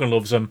 but he fucking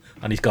loves him,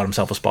 and he's got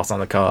himself a spot on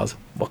the card.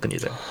 What can you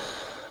do?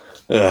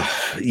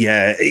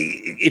 Yeah,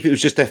 if it was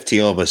just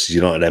FTR versus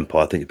United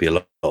Empire, I think it'd be a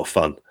lot of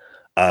fun.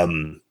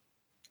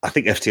 I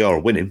think FTR are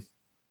winning.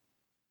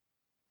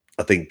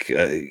 I think,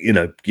 you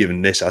know,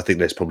 given this, I think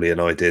there's probably an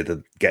idea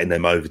that getting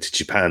them over to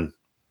Japan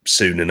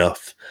soon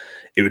enough,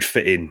 it would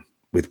fit in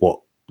with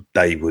what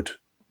they would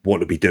want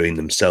to be doing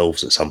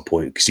themselves at some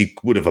point, because you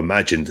would have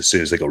imagined as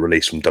soon as they got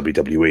released from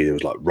WWE, it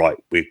was like, right,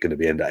 we're going to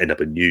be end up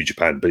in New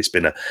Japan. But it's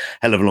been a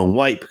hell of a long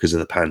wait because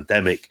of the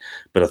pandemic.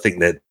 But I think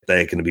that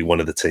they're going to be one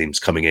of the teams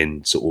coming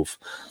in, sort of,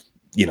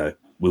 you know,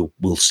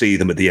 we'll see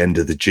them at the end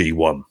of the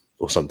G1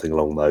 or something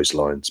along those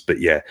lines. But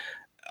yeah,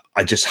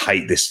 I just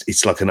hate this.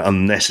 It's like an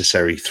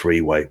unnecessary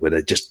three-way where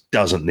there just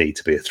doesn't need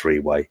to be a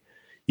three-way.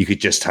 You could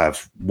just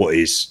have what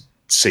is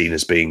seen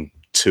as being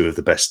two of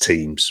the best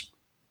teams,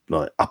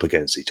 like, up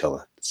against each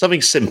other.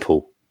 Something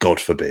simple, God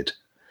forbid.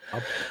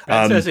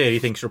 Ben says here he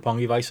thinks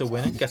Roppongi Vice will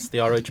win it, gets the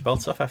RH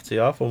belts off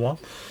FTR for one.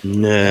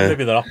 Nah.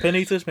 Maybe they're not pin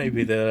eaters,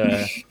 maybe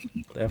that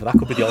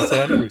could be the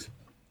alternative.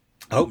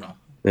 I hope not.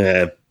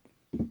 Yeah,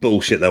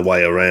 bullshit their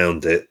way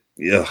around it.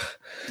 Yeah.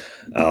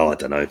 Oh, I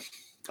don't know.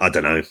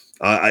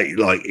 I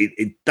like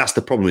it. That's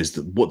the problem, is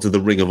that what do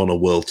the Ring of Honor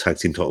World Tag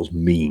Team titles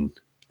mean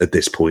at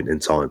this point in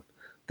time?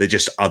 They're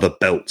just other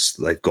belts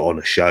that they've got on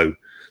a show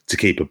to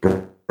keep a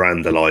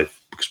brand alive,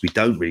 because we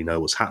don't really know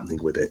what's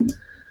happening with it.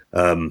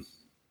 But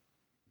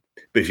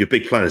if your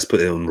big plan is put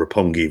it on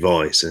Roppongi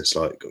Vice, and it's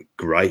like,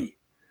 great.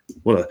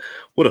 What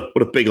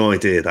a big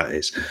idea that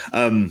is.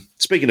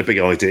 Speaking of big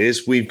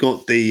ideas, we've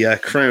got the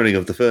crowning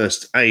of the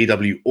first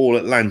AEW All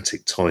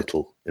Atlantic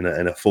title in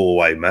a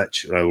four-way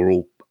match. You know, we're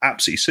all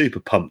absolutely super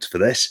pumped for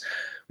this.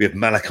 We have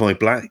Malachi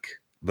Black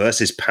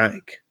versus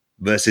Pac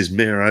versus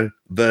Miro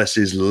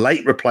versus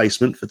late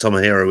replacement for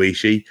Tomohiro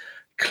Ishii,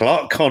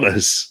 Clark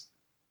Connors.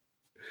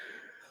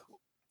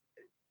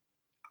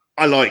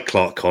 I like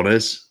Clark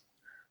Connors.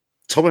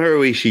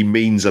 Tomohiro Ishii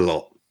means a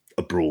lot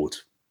abroad.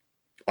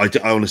 I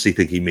honestly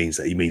think he means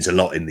that. He means a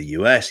lot in the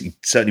US. He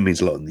certainly means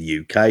a lot in the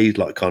UK.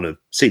 Like, kind of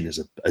seen as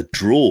a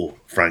draw,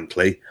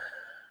 frankly.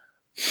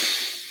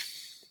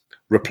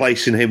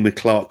 Replacing him with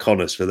Clark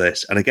Connors for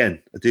this, and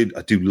again,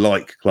 I do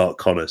like Clark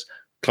Connors.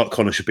 Clark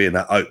Connors should be in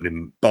that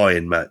opening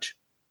buy-in match,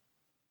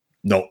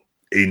 not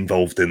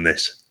involved in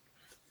this.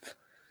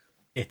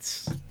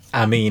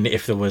 I mean,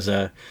 if there was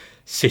a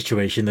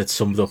situation that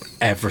summed up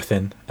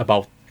everything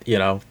about,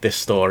 this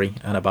story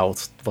and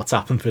about what's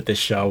happened with this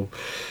show,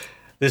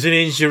 there's an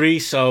injury,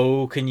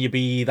 so can you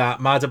be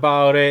that mad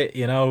about it?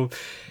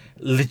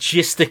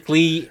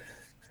 Logistically,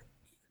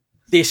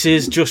 this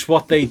is just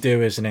what they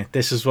do, isn't it?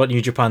 This is what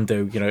New Japan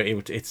do.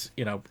 It's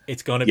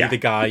going to be the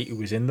guy who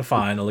was in the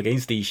final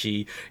against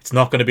Ishii. It's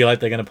not going to be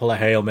like they're going to pull a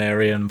Hail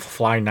Mary and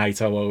fly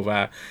Naito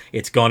over.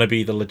 It's going to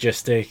be the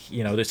logistic.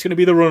 It's going to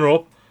be the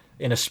runner-up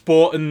in a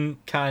sporting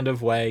kind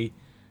of way.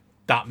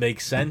 That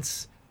makes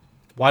sense.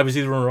 Why was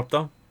he the runner-up,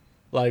 though?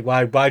 Like,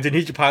 why did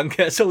New Japan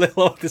get so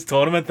little of this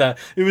tournament?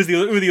 Who was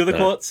the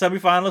other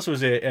semi-finalists?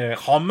 Was it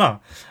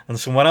Honma and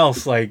someone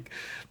else? Like,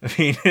 I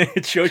mean,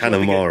 it shows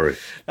Kanemaru.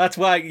 That's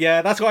why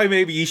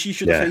maybe Ishii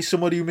should have faced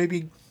somebody who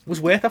maybe was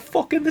worth a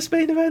fuck in this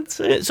main event.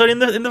 Sorry, in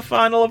the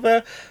final of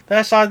their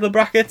side of the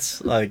brackets.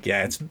 Like,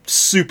 it's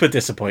super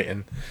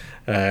disappointing.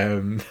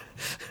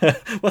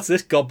 What's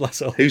this? God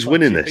bless all. Who's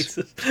winning this?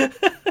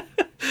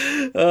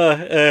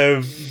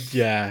 I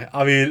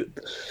mean.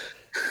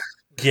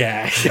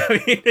 Yeah,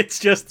 it's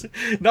just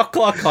not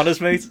Clark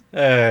Connors, mate.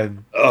 But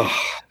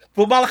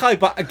Malachi,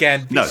 but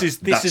again,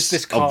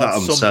 this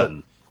card summed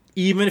up.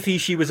 Even if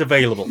Ishii was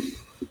available,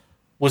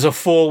 was a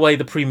 4-way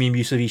the premium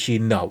use of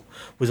Ishii? No.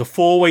 Was a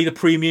 4-way the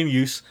premium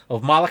use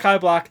of Malachi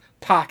Black,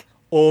 Pac,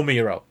 or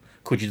Miro?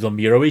 Could you have done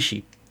Miro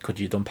Ishii? Could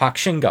you have done Pac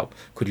Shingo?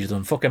 Could you have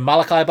done fucking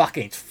Malachi Black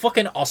against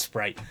fucking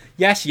Ospreay?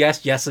 Yes,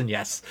 and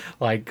yes.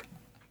 Like,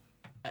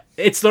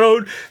 it's their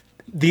own.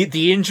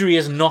 The injury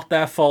is not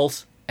their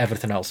fault.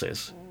 Everything else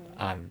is,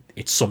 and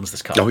it sums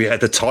this card. Oh yeah,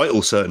 the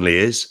title certainly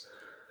is.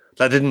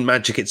 That didn't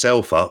magic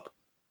itself up.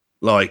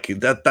 Like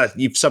that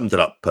you've summed it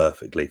up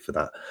perfectly for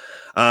that.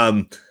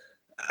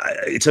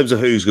 In terms of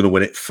who's going to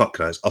win it, fuck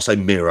knows. I'll say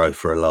Miro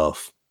for a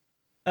laugh.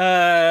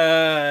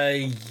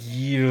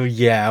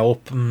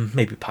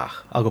 Maybe Pac.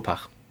 I'll go Pac.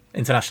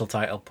 International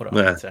title, put it on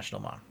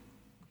international man.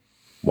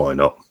 Why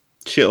not?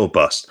 Shit or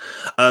bust.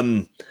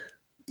 Then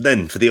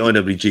for the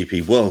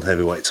IWGP World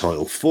Heavyweight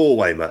Title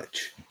 4-way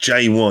match.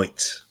 Jay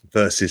White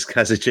versus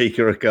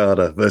Kazuchika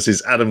Okada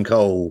versus Adam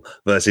Cole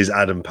versus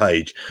Adam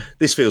Page.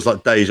 This feels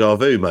like deja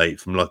vu, mate,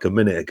 from like a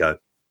minute ago.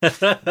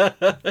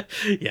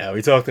 Yeah,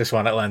 we talked this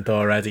one at length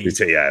already. We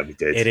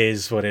did. It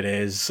is what it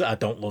is. I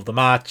don't love the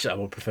match. I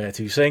would prefer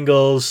 2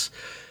 singles.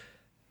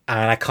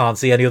 And I can't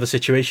see any other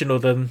situation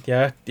other than,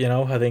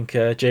 I think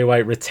Jay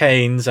White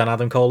retains and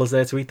Adam Cole is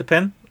there to eat the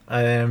pin.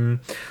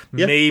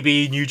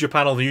 Maybe New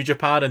Japan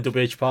and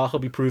WH Park will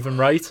be proven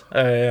right.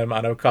 And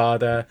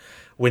Okada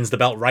wins the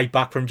belt right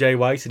back from Jay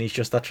White, and he's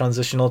just that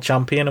transitional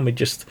champion, and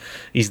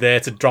he's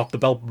there to drop the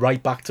belt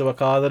right back to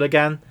Okada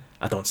again.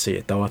 I don't see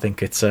it though. I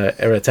think it's a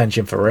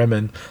retention for him,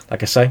 and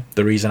like I say,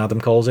 the reason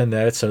Adam Cole's in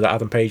there is so that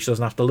Adam Page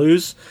doesn't have to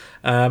lose,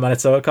 and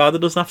it's so Okada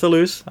doesn't have to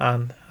lose.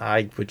 And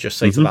I would just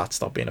say to that,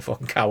 stop being a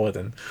fucking coward,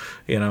 and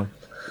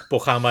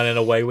book Hangman in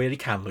a way where he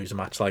can lose a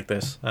match like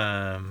this.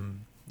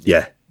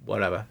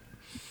 Whatever.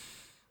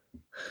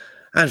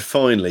 And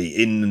finally,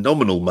 in the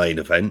nominal main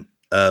event,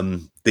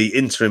 the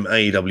interim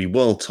AEW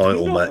World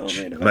Title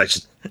match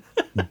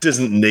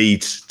doesn't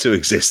need to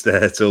exist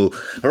there at all.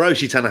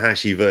 Hiroshi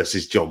Tanahashi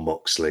versus Jon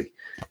Moxley,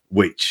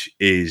 which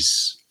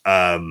is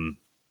Jon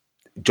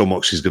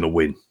Moxley's going to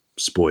win.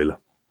 Spoiler.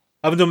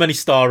 I haven't done many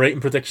star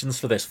rating predictions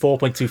for this.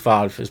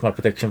 4.25 is my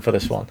prediction for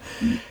this one.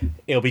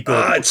 It'll be good.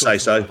 I'd say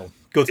so.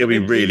 Good. It'll be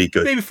really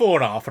good. Maybe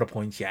 4.5 at a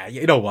point. Yeah,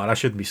 you know what? I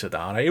shouldn't be so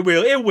down. It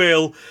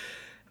will.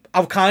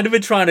 I've kind of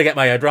been trying to get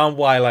my head around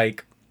why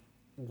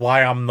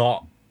I'm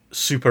not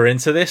super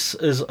into this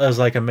as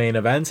like a main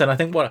event, and I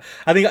think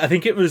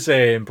it was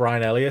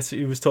Brian Elliott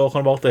who was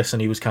talking about this,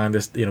 and he was kind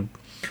of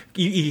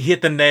he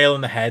hit the nail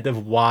on the head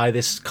of why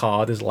this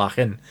card is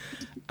lacking,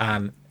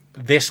 and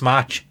this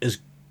match is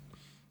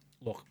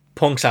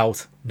Punk's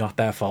out, not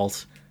their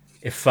fault.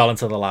 It fell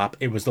into the lap.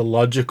 It was the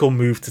logical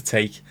move to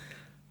take,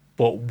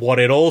 but what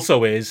it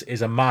also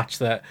is a match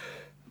that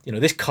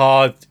this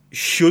card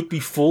should be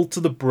full to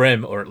the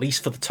brim, or at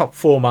least for the top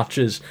 4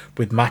 matches,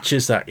 with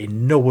matches that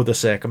in no other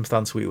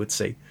circumstance we would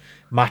see.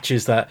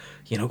 Matches that,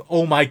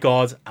 oh my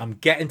God, I'm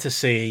getting to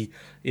see,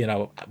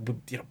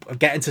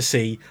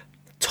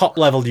 top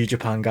level New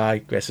Japan guy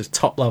versus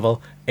top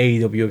level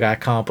AEW guy. I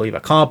can't believe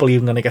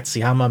I'm going to get to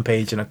see Hangman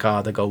Page and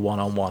Okada go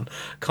 1-on-1.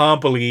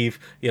 Can't believe,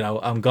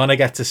 I'm going to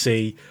get to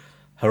see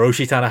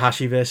Hiroshi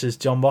Tanahashi versus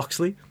Jon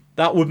Moxley.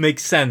 That would make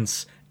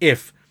sense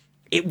if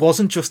it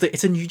wasn't just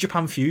it's a New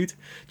Japan feud.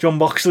 Jon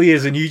Moxley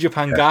is a New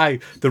Japan guy.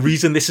 The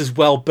reason this is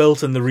well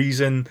built and the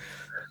reason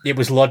it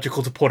was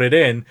logical to put it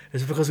in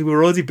is because we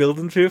were already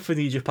building to it for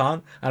New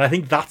Japan. And I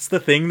think that's the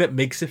thing that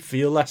makes it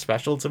feel less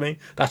special to me.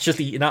 That's just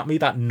eating at me,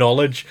 that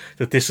knowledge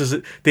that this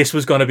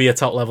was going to be a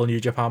top-level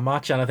New Japan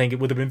match. And I think it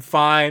would have been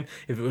fine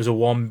if it was a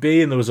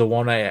 1B and there was a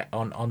 1A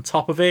on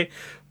top of it.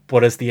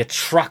 But as the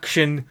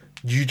attraction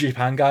New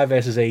Japan guy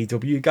versus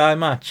AEW guy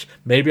match,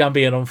 maybe I'm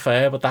being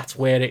unfair, but that's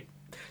where it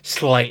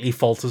slightly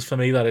falters for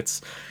me, that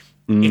it's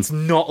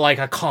not like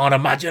I can't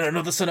imagine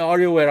another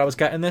scenario where I was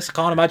getting this. I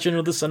can't imagine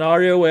another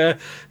scenario where,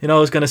 I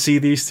was going to see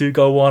these two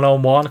go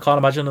one-on-one. I can't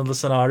imagine another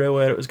scenario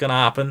where it was going to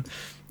happen.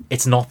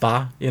 It's not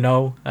that,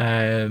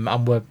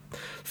 and we're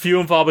few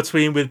and far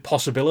between with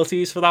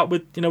possibilities for that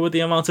with the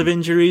amount of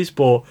injuries,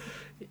 but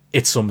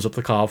it sums up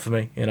the card for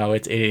me.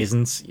 It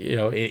isn't,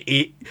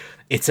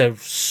 it's a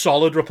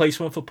solid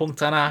replacement for Punk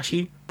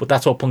Tanahashi, but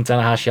that's what Punk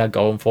Tanahashi had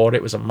going for it.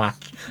 It was a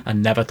match I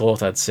never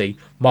thought I'd see.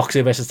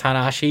 Moxley versus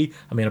Tanahashi,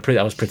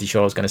 I was pretty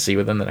sure I was going to see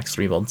within the next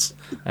 3 months.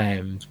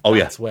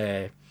 That's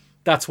where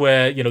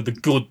the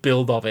good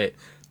build of it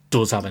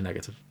does have a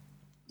negative.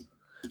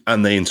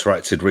 And they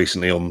interacted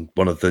recently on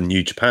one of the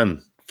New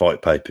Japan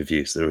Fight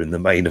pay-per-views. They were in the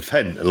main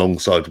event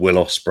alongside Will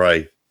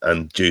Ospreay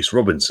and Juice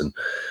Robinson,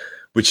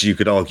 which you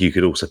could argue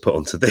could also put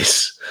onto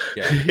this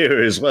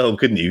here as well,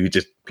 couldn't you? You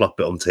just plop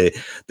it onto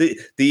here.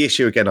 The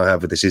issue again I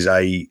have with this is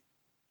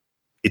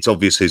it's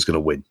obvious who's going to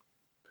win,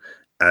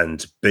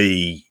 and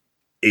B,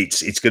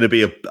 it's going to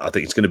be I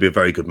think it's going to be a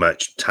very good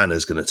match.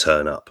 Tanner's going to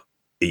turn up.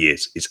 He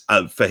is. It's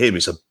for him.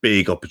 It's a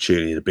big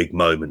opportunity, a big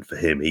moment for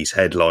him. He's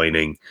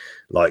headlining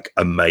like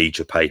a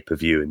major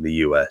pay-per-view in the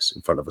US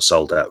in front of a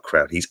sold-out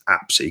crowd. He's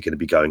absolutely going to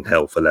be going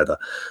hell for leather.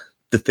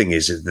 The thing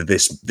is that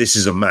this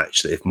is a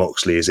match that if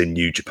Moxley is in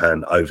New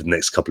Japan over the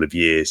next couple of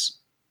years,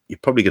 you're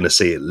probably going to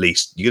see at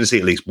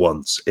least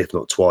once, if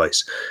not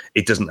twice.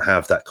 It doesn't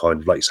have that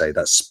kind of, like you say,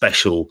 that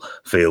special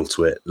feel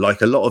to it.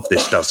 Like a lot of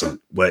this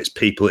doesn't, where it's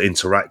people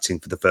interacting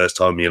for the first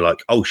time and you're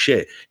like, oh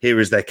shit, here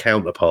is their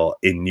counterpart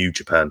in New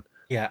Japan.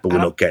 Yeah. But we're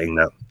not getting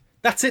that.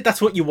 That's it.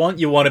 That's what you want.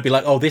 You want to be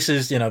like, oh, this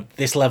is,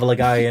 this level of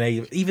guy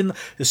in even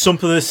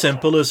something as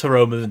simple as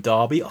Hiromu and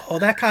Darby. Oh,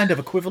 they're kind of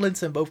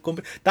equivalent in both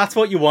companies. That's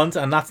what you want,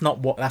 and that's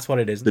what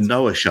it is. The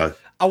Noah show.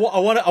 I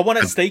want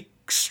to state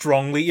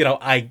strongly,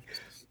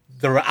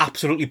 there are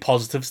absolutely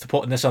positives to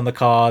putting this on the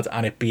card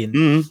and it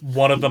being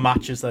one of the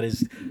matches that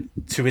is,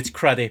 to its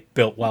credit,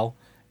 built well.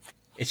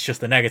 It's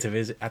just the negative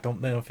is I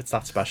don't know if it's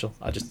that special.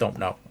 I just don't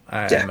know.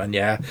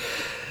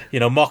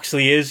 And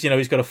Moxley is,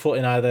 he's got a foot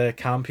in either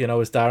camp,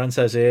 as Darren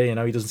says here,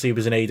 he doesn't see him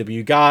as an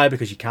AEW guy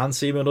because you can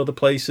see him in other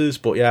places.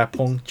 But yeah,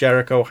 Punk,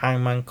 Jericho,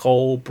 Hangman,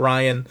 Cole,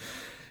 Bryan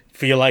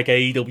feel like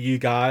AEW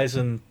guys,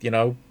 and,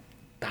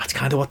 that's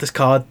kind of what this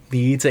card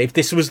needs. If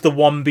this was the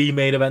 1B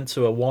main event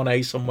to a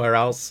 1A somewhere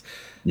else,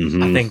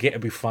 I think it'd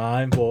be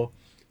fine. But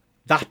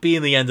that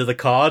being the end of the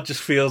card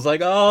just feels like,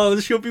 oh,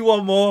 there should be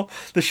one more.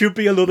 There should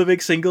be another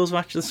big singles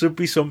match. There should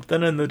be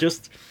something, and there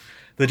just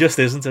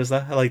isn't, is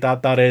there? Like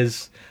that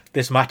is...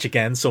 This match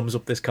again sums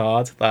up this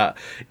card. That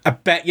I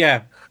bet,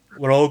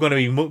 we're all going to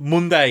be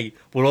Monday.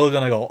 We're all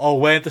going to go, oh,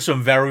 weren't there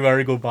some very,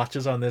 very good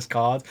matches on this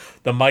card?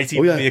 There might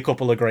even be a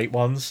couple of great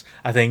ones.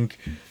 I think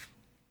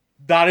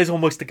that is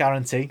almost a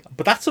guarantee.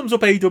 But that sums up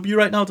AEW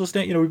right now, doesn't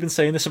it? We've been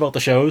saying this about the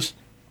shows.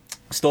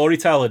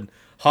 Storytelling,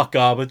 hot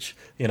garbage.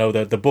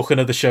 The booking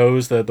of the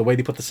shows, the way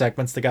they put the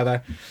segments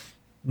together.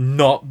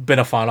 Not been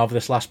a fan of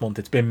this last month.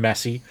 It's been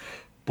messy.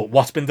 But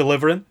what's been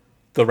delivering?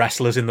 The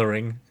wrestlers in the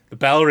ring. The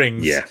bell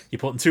rings. Yeah. You're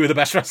putting two of the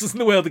best wrestlers in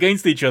the world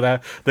against each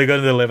other. They're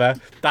going to deliver.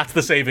 That's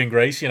the saving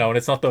grace, and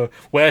it's not the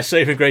worst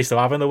saving grace to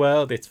have in the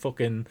world. It's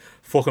fucking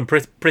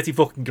pretty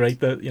fucking great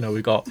that,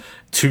 we've got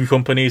two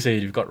companies here.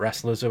 You've got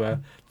wrestlers who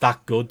are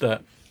that good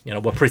that,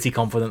 we're pretty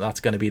confident that's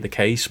going to be the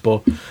case.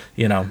 But,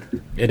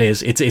 it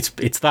is.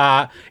 It's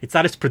that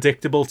it's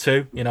predictable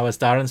too. As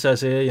Darren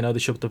says here, they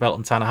shoved the belt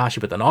on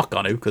Tanahashi, but they're not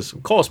going to, because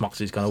of course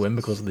Moxley's going to win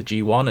because of the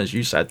G1, as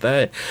you said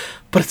there.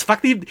 But it's the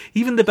fact that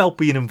even the belt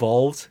being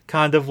involved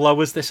kind of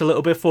lowers this a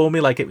little bit for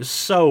me. Like, it was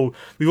so...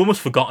 We've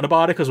almost forgotten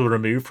about it because we're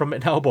removed from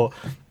it now, but...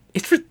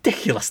 It's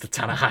ridiculous that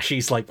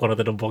Tanahashi's like one of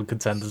the number one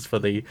contenders for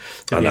the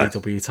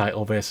AEW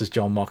title versus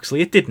Jon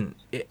Moxley. It didn't...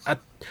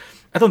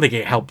 I don't think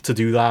it helped to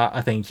do that.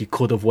 I think you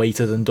could have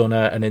waited and done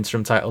an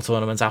interim title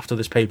tournament after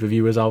this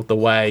pay-per-view was out the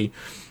way.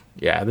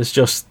 Yeah, there's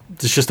just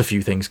a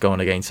few things going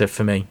against it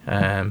for me.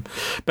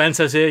 Ben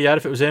says here,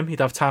 if it was him, he'd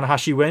have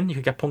Tanahashi win. You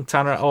could get Punk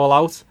Tanner all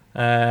out.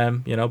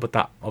 But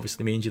that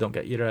obviously means you don't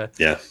get your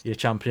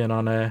champion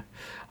on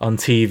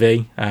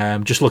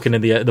TV. Just looking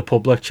in the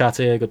public chat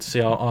here, good to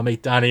see our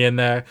mate Danny in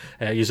there.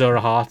 Yuzuru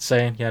Hart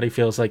saying, he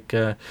feels like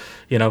he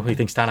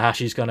thinks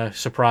Tanahashi's going to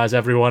surprise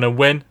everyone and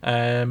win.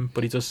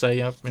 But he does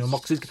say,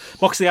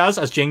 Moxley has,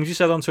 as James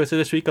said on Twitter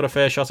this week, got a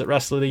fair shot at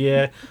Wrestler of the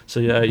Year. So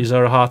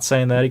Yuzuru Hart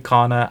saying there he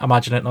can't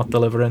imagine it not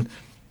delivering.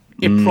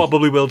 It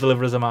probably will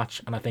deliver as a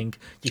match, and I think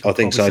you can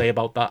probably say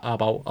about that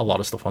about a lot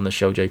of stuff on the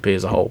show, JP,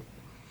 as a whole.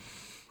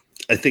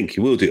 I think he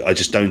will do. I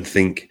just don't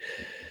think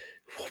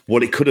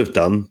what it could have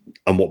done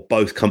and what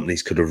both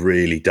companies could have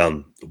really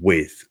done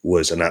with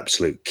was an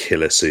absolute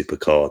killer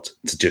supercard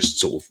to just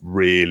sort of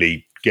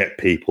really get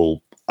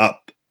people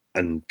up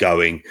and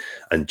going,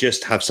 and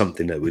just have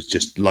something that was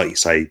just, like you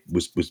say,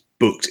 was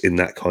booked in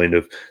that kind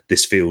of,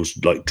 this feels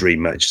like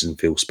dream matches and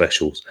feel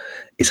specials.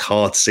 It's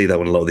hard to see that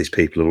when a lot of these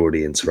people are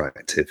already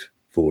interactive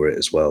for it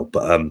as well,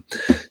 but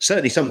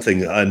certainly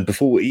something. And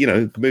before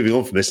moving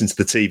on from this into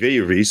the TV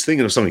reviews,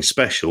 thinking of something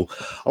special,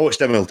 I watched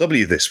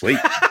MLW this week.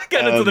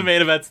 Get into the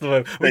main events.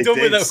 We're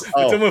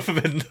done with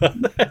Forbidden Door.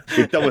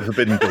 We've done with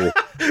Forbidden Door.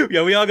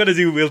 Yeah, we are going to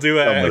do. We'll do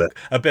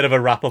a bit of a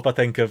wrap up, I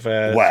think, of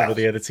some of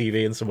the other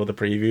TV and some of the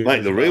previews.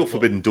 Mate, the real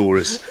Forbidden Door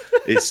is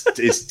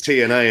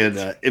TNA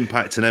and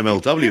Impact and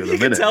MLW at the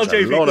minute.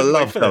 There's a lot of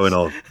love going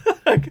on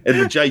in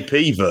the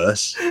JP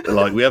verse.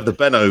 Like, we have the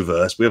Benno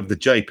verse, we have the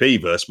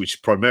JP verse,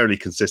 which primarily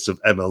consists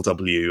of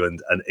MLW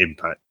and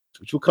Impact,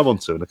 which we'll come on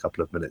to in a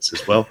couple of minutes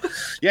as well.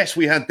 Yes,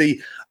 we had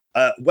the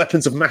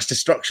Weapons of Mass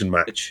Destruction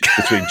match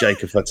between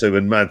Jacob Fatu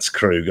and Mads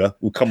Kruger.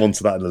 We'll come on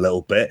to that in a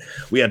little bit.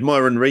 We had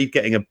Myron Reed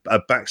getting a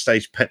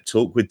backstage pep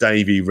talk with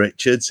Davey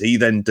Richards. He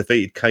then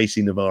defeated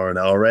Casey Navarro and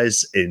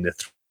Ares in a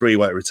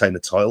three-way retainer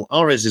title.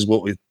 Ares is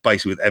what we're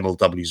basically with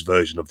MLW's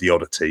version of the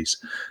Oddities.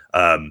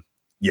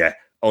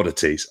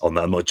 Oddities on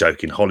that. I'm not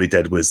joking.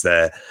 Holidead was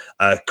there.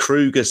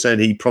 Kruger said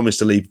he promised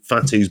to leave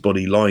Fatu's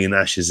body lying in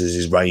ashes as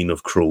his reign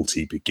of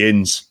cruelty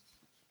begins.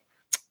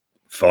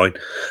 Fine.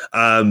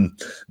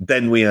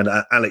 Then we had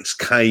Alex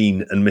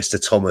Kane and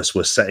Mr. Thomas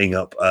were setting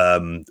up, a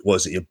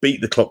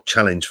beat the clock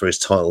challenge for his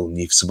title, and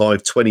you've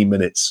survived 20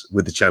 minutes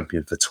with the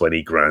champion for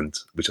 20 grand,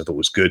 which I thought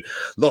was good.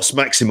 Los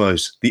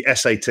Maximos, the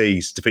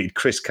SATs, defeated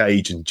Chris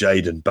Cage and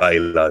Jaden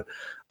Balo.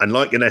 And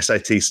like an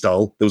SAT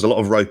style, there was a lot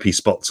of ropey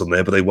spots on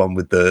there, but they won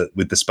with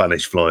the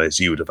Spanish Flyers.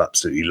 You would have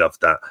absolutely loved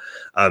that.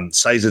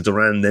 Cesar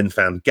Duran then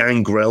found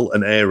Gangrel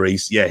and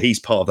Aries. Yeah, he's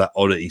part of that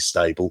Oddity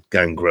stable,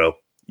 Gangrel.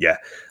 Yeah,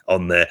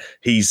 on there.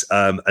 He's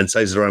and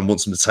Cesar Duran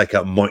wants him to take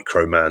out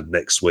Microman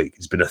next week.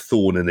 He's been a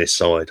thorn in his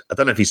side. I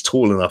don't know if he's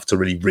tall enough to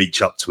really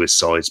reach up to his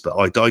size, but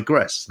I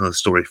digress. Another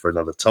story for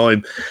another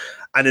time.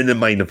 And in the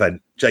main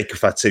event, Jacob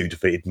Fatu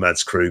defeated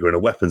Mads Kruger in a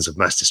Weapons of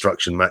Mass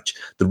Destruction match.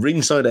 The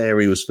ringside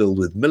area was filled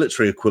with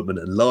military equipment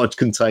and large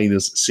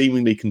containers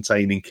seemingly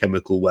containing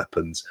chemical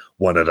weapons.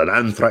 One had an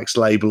anthrax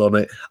label on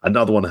it.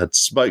 Another one had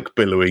smoke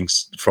billowing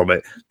from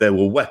it. There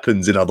were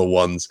weapons in other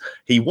ones.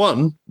 He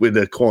won with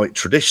a quite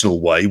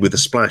traditional way, with a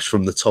splash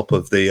from the top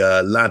of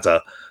the ladder,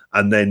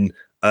 and then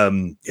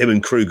him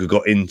and Kruger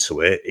got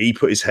into it. He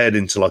put his head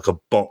into like a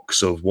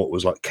box of what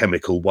was like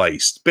chemical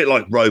waste, a bit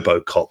like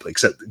RoboCop,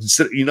 except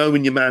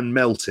when your man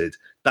melted,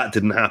 that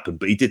didn't happen,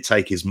 but he did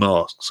take his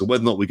mask. So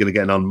whether or not we're going to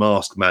get an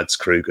unmasked Mads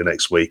Kruger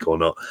next week or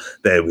not,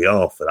 there we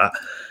are for that.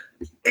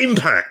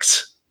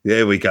 Impact.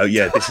 There we go.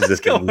 Yeah, this is the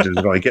thing. We're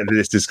just going to get to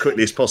this as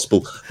quickly as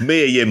possible.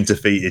 Mia Yim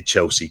defeated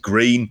Chelsea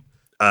Green.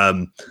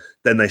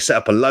 Then they set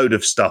up a load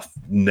of stuff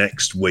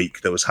next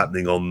week that was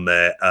happening on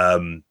there.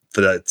 For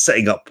the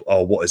setting up,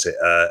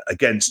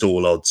 Against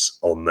All Odds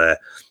on there.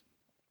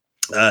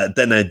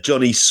 Then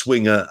Johnny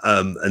Swinger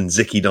and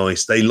Zicky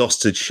Dice, they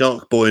lost to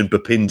Shark Boy and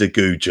Bapinda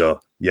Gujar.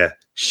 Yeah,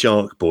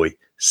 Shark Boy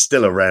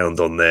still around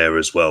on there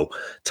as well.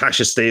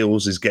 Tasha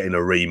Steeles is getting a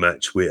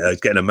rematch,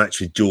 getting a match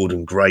with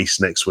Jordan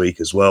Grace next week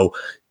as well.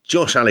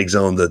 Josh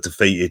Alexander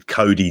defeated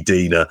Cody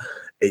Deaner.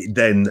 It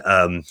then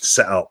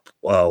set up,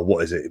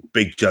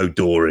 Big Joe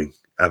Doring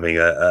having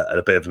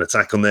a bit of an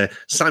attack on there.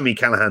 Sammy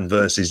Callahan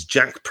versus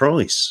Jack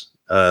Price,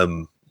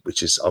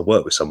 which is, I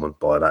work with someone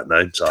by that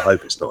name, so I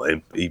hope it's not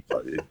him.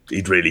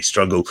 He'd really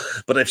struggle.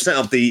 But they've set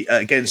up the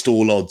Against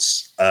All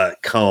Odds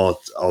card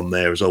on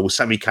there as well, with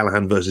Sammy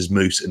Callahan versus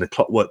Moose in a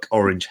Clockwork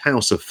Orange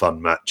House of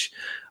Fun match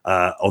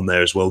on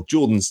there as well.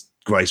 Jordan's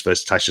Grace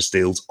versus Tasha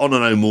Steeles, Honor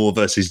No More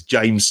versus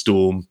James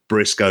Storm,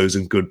 Briscoes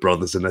and Good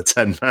Brothers in a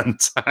 10-man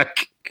tag.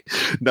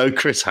 No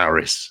Chris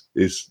Harris,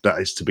 that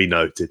is to be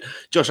noted.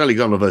 Josh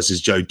Alexander versus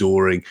Joe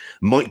Doring,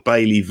 Mike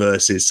Bailey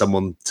versus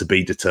someone to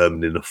be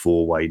determined in a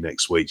 4-way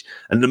next week.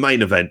 And the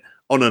main event,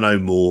 Honor No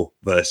More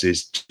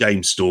versus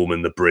James Storm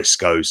and the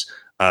Briscoes.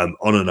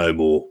 Honor No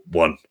More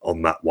won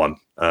on that one.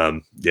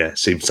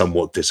 Seems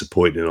somewhat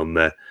disappointing on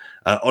there.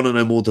 Honor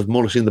No More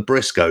demolishing the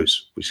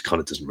Briscoes, which kind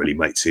of doesn't really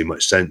make too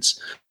much sense.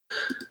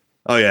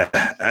 Oh yeah,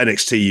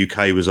 NXT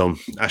UK was on.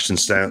 Ashton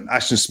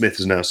Smith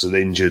is now still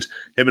injured.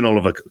 Him and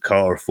Oliver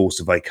Carr are forced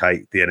to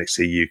vacate the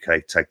NXT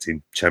UK Tag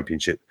Team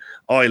Championship.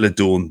 Isla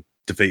Dawn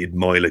defeated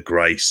Myla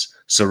Grace.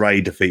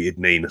 Saray defeated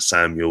Nina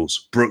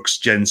Samuels. Brooks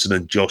Jensen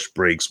and Josh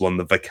Briggs won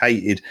the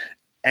vacated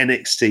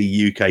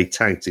NXT UK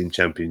Tag Team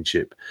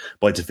Championship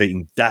by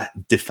defeating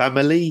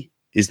DeFamily.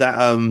 Is that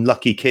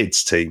Lucky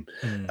Kids team?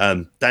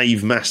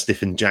 Dave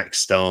Mastiff and Jack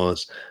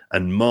Stars,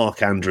 and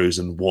Mark Andrews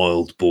and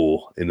Wild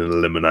Boar in an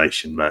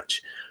elimination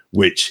match,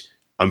 which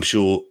I'm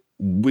sure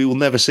we will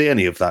never see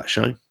any of that,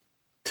 Shane.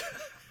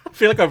 I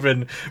feel like I've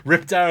been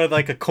ripped out of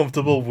like a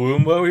comfortable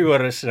womb where we were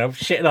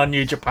shitting on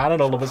New Japan,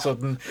 and all of a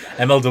sudden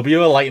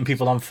MLW are lighting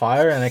people on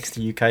fire, and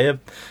NXT UK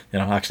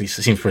actually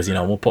seems pretty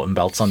normal, putting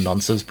belts on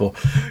nonsense, but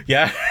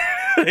yeah.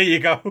 There you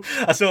go.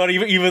 I saw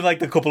even like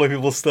the couple of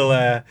people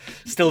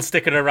still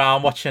sticking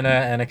around watching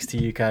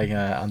NXT UK.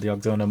 Andy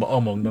Ogden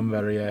among them.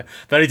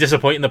 Very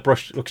disappointing that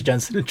Brooks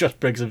Jensen and Josh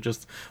Briggs have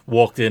just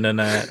walked in and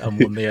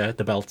won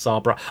the belts.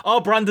 Our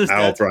brand is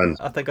dead. Brand.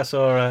 I think I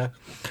saw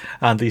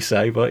Andy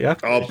say, but yeah.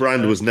 Our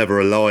brand was never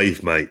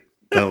alive, mate.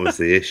 That was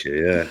the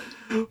issue, yeah.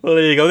 Well,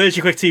 there you go. There's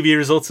your quick TV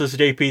results as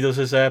JP does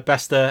his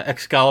best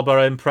Excalibur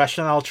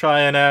impression. I'll try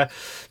and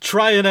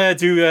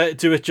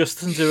do it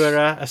justice and do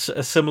a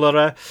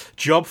similar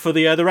job for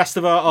the rest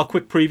of our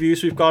quick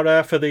previews we've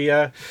got for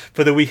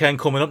the weekend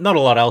coming up. Not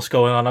a lot else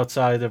going on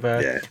outside of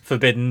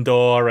Forbidden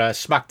Door.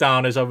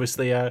 SmackDown is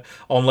obviously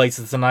on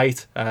later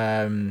tonight.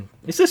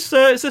 Is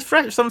this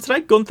fresh? Something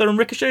tonight? Gunther and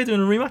Ricochet doing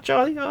a rematch,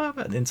 are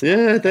they?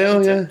 Yeah, they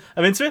are. Yeah,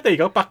 I'm into it. There you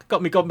go.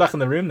 Got me back in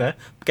the room there.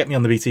 Get me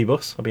on the BT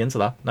bus. I'll be into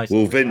that. Nice.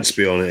 Will Vince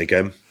be on it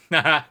again?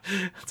 I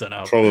don't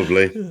know.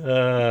 Probably.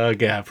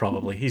 Yeah,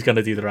 probably. He's going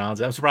to do the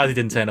rounds. I'm surprised he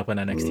didn't turn up in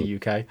NXT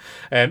UK.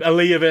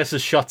 Aaliyah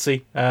versus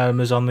Shotzi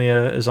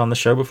is on the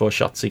show before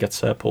Shotzi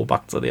gets pulled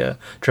back to the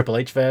Triple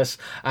H verse.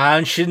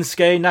 And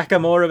Shinsuke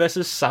Nakamura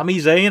versus Sami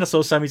Zayn. I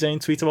saw Sami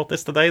Zayn tweet about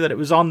this today, that it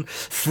was on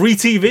free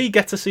TV.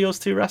 Get to see us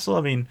two wrestle.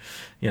 I mean,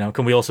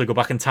 can we also go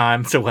back in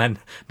time to when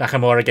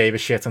Nakamura gave a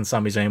shit and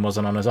Sami Zayn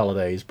wasn't on his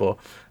holidays? But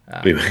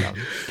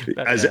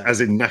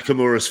as in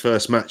Nakamura's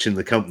first match in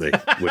the company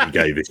when he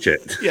gave his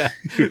shit. Yeah,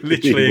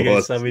 literally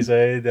against Sami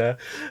Zayn.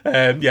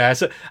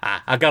 So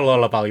I got a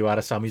lot of value out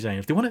of Sami Zayn.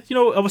 If they want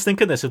to, I was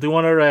thinking this. If they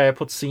want to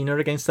put Cena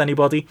against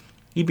anybody,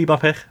 he'd be my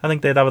pick. I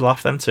think they'd have a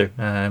laugh, them too.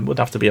 Would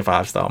have to be a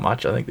 5-star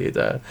match. I think they'd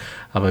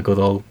have a good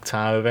old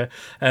time of it.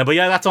 But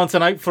yeah, that's on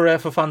tonight for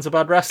fans of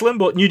bad wrestling.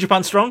 But New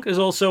Japan Strong is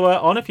also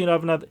on. If you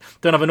don't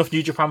have enough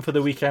New Japan for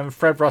the weekend,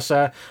 Fred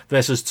Rosser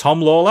versus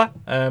Tom Lawler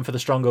for the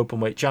Strong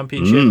Openweight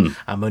Championship,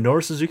 and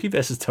Minoru Suzuki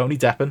versus Tony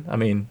Deppen. I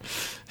mean,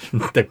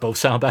 they both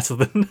sound better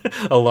than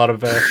a lot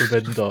of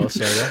Forbidden Door.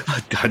 So yeah,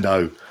 I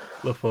know.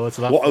 Look forward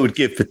to that. What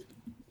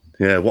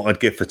I'd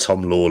give for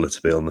Tom Lawler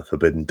to be on the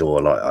Forbidden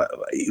Door,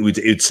 it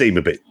would seem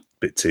a bit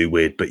too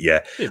weird, but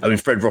yeah. I mean,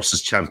 Fred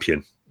Ross's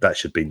champion, that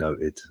should be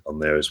noted on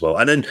there as well.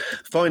 And then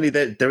finally,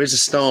 there is a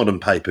Stardom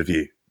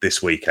pay-per-view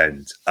this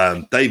weekend.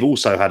 They've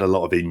also had a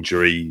lot of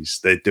injuries.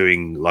 They're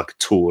doing like a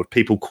tour of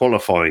people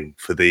qualifying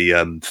for the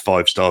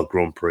 5-star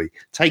Grand Prix.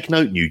 Take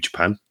note, New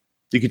Japan.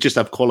 You could just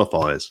have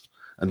qualifiers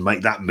and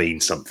make that mean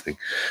something.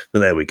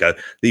 But there we go.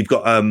 You've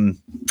got in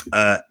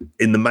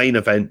the main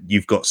event,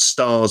 you've got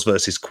Stars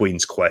versus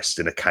Queen's Quest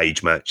in a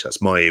cage match.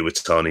 That's Mai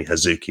Iwatani,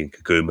 Hazuki, and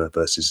Kaguma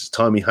versus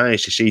Taimi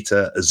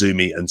Hayashishita,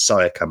 Azumi, and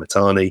Saya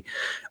Kamitani.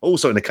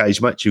 Also in a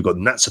cage match, you've got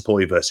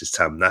Natsupoi versus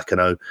Tam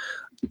Nakano.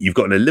 You've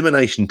got an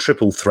elimination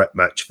triple threat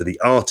match for the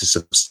Artists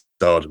of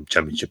Stardom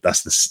Championship.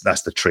 That's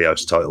the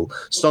trios title.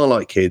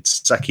 Starlight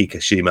Kids, Saki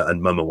Kashima,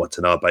 and Momo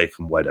Watanabe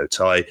from Wado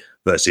Tai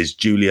versus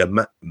Julia,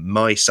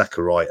 Mai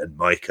Sakurai, and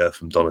Maika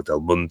from Donna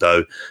Del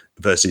Mundo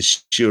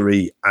versus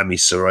Shuri, Ami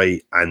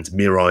Sarai, and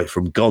Mirai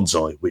from God's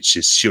Eye, which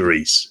is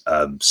Shuri's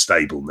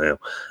stable now.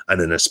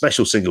 And in a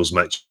special singles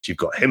match, you've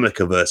got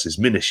Himeka versus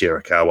Mina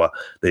Shirakawa.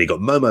 Then you've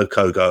got Momo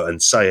Kogo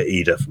and Saya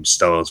Ida from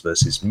Stars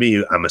versus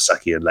Miyu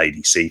Amasaki and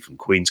Lady C from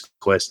Queen's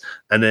Quest.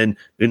 And then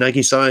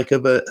Unagi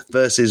Sayaka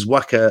versus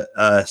Waka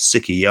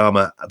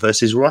Tsukiyama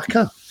versus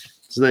Raka.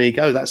 So there you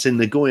go. That's in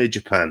Nagoya,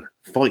 Japan.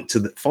 Fight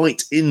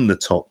in the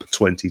top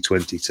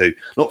 2022,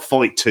 not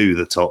fight to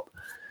the top.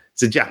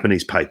 It's a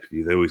Japanese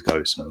pay-per-view. They always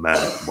go some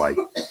mad way.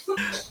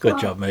 Good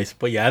job, mate.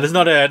 But yeah, there's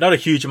not a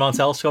huge amount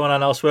else going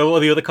on elsewhere. What were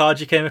the other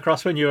cards you came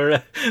across when you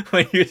were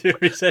doing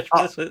research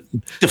for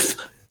this?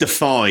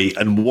 Defy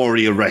and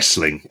Warrior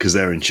Wrestling, because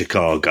they're in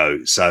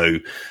Chicago. So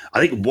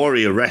I think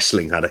Warrior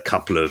Wrestling had a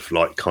couple of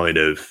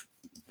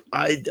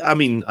I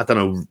mean, I don't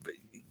know,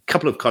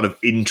 couple of kind of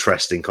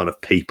interesting kind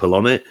of people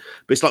on it,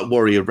 but it's like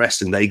Warrior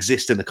Wrestling. They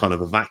exist in a kind of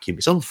a vacuum.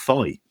 It's on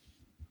Fight,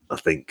 I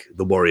think,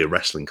 the Warrior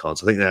Wrestling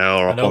cards. I think they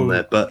are up on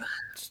there, but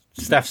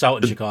Steph's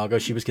out in Chicago.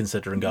 She was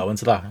considering going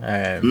to that,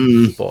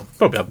 but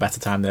probably have a better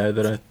time there.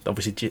 Than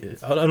obviously,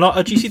 not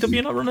a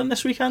GCW not running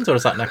this weekend, or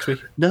is that next week?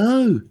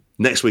 No,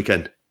 next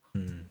weekend.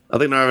 I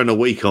think they're having a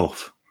week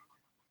off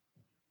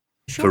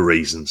for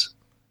reasons.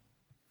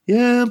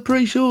 Yeah, I'm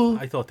pretty sure.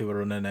 I thought they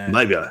were running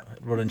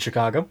running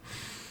Chicago.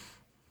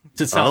 It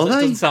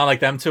doesn't sound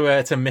like them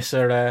to miss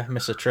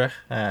a trick.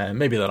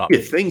 Maybe they're not. You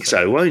think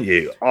so, won't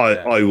you?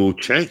 I will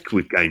check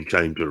with Game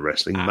Changer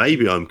Wrestling.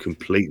 Maybe I'm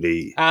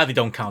completely. They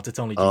don't count. It's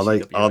only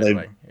GCW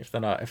anyway. If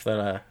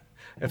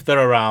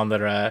they're around,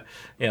 they're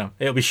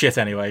it'll be shit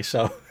anyway.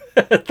 So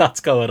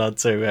that's going on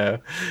too.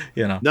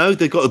 No,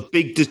 they've got a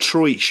big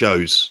Detroit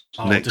shows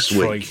next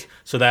week.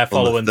 So they're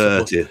following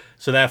the 30th.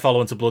 So they're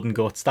following to Blood and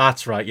Guts.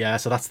 That's right, yeah.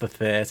 So that's the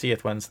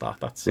 30th. When's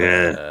that?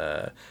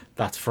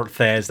 That's for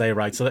Thursday,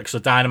 right? So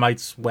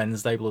Dynamite's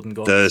Wednesday, Blood and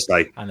Guts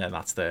Thursday, and then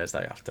that's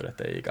Thursday after it.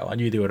 There you go. And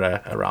you do it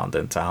around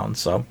in town.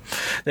 So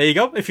there you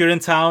go. If you're in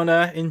town,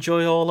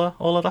 enjoy all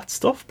of that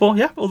stuff. But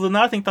yeah, other than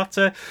that, I think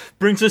that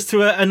brings us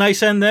to a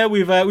nice end there.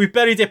 We've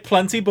buried it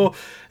plenty, but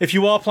if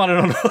you are planning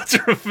on going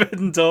to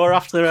Forbidden Door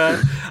after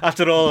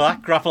all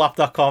that,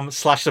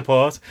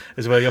 grapplapp.com/support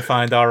is where you'll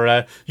find our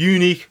our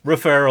unique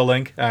referral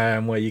link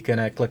where you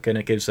can click, and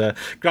it gives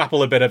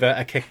Grapple a bit of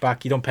a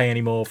kickback. You don't pay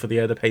any more for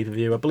the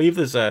pay-per-view. I believe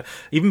there's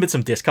even been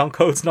some discount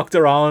codes knocked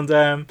around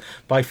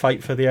by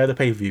Fight for the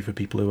pay-per-view for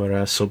people who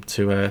are sub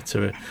to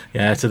the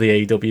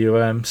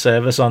AEW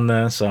service on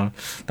there. So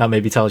that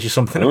maybe tells you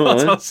something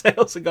about how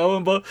sales are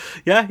going. But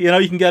yeah,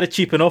 you can get it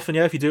cheap enough, and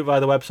if you do it via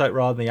the website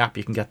rather than the app,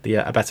 you can get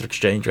a better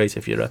exchange rate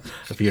if you're a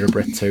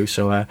Brit too.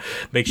 So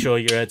make sure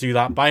you do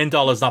that. Buying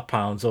dollars, not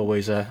pounds,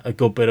 always a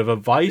good bit of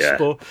advice. Yeah.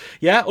 But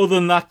yeah, other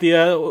than that, the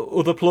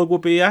other plug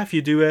would be if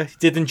you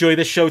did enjoy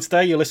this show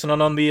today, you're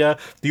listening on the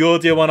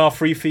audio on our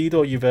free feed,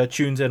 or you've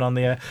tuned in on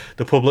the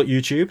public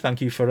YouTube.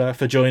 Thank you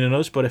for joining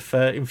us. But if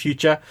in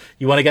future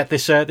you want to get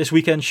this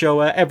weekend show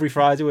every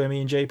Friday where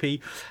me and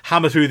JP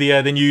hammer through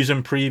the news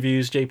and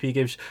previews, JP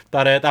gives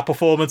that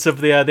performance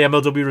of the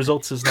MLW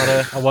results is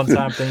not a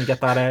one-time thing. You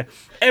get that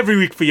every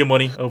week for your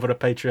money over at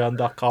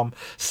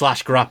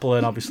patreon.com/grapple,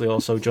 and obviously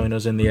also join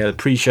us in the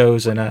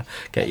pre-shows and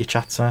get your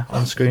chats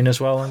on screen as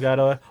well, and get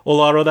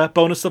all our other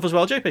bonus stuff as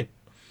well, JP.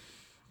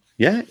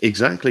 Yeah,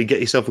 exactly. Get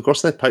yourself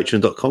across there,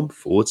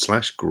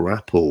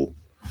 patreon.com/grapple.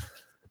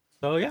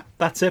 So yeah,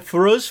 that's it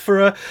for us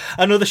for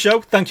another show.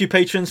 Thank you,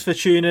 patrons, for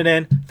tuning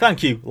in.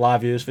 Thank you,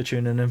 live viewers, for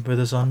tuning in with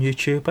us on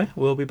YouTube.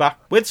 We'll be back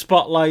with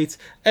Spotlight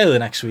early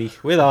next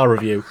week with our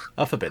review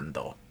of Forbidden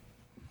Door.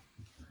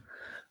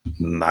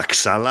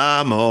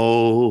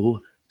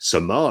 Maxalamo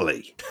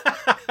Somali.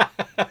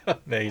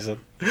 Amazing.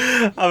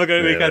 Have a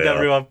great weekend,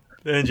 everyone.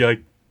 Enjoy.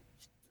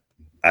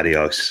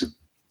 Adios.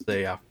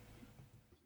 See ya.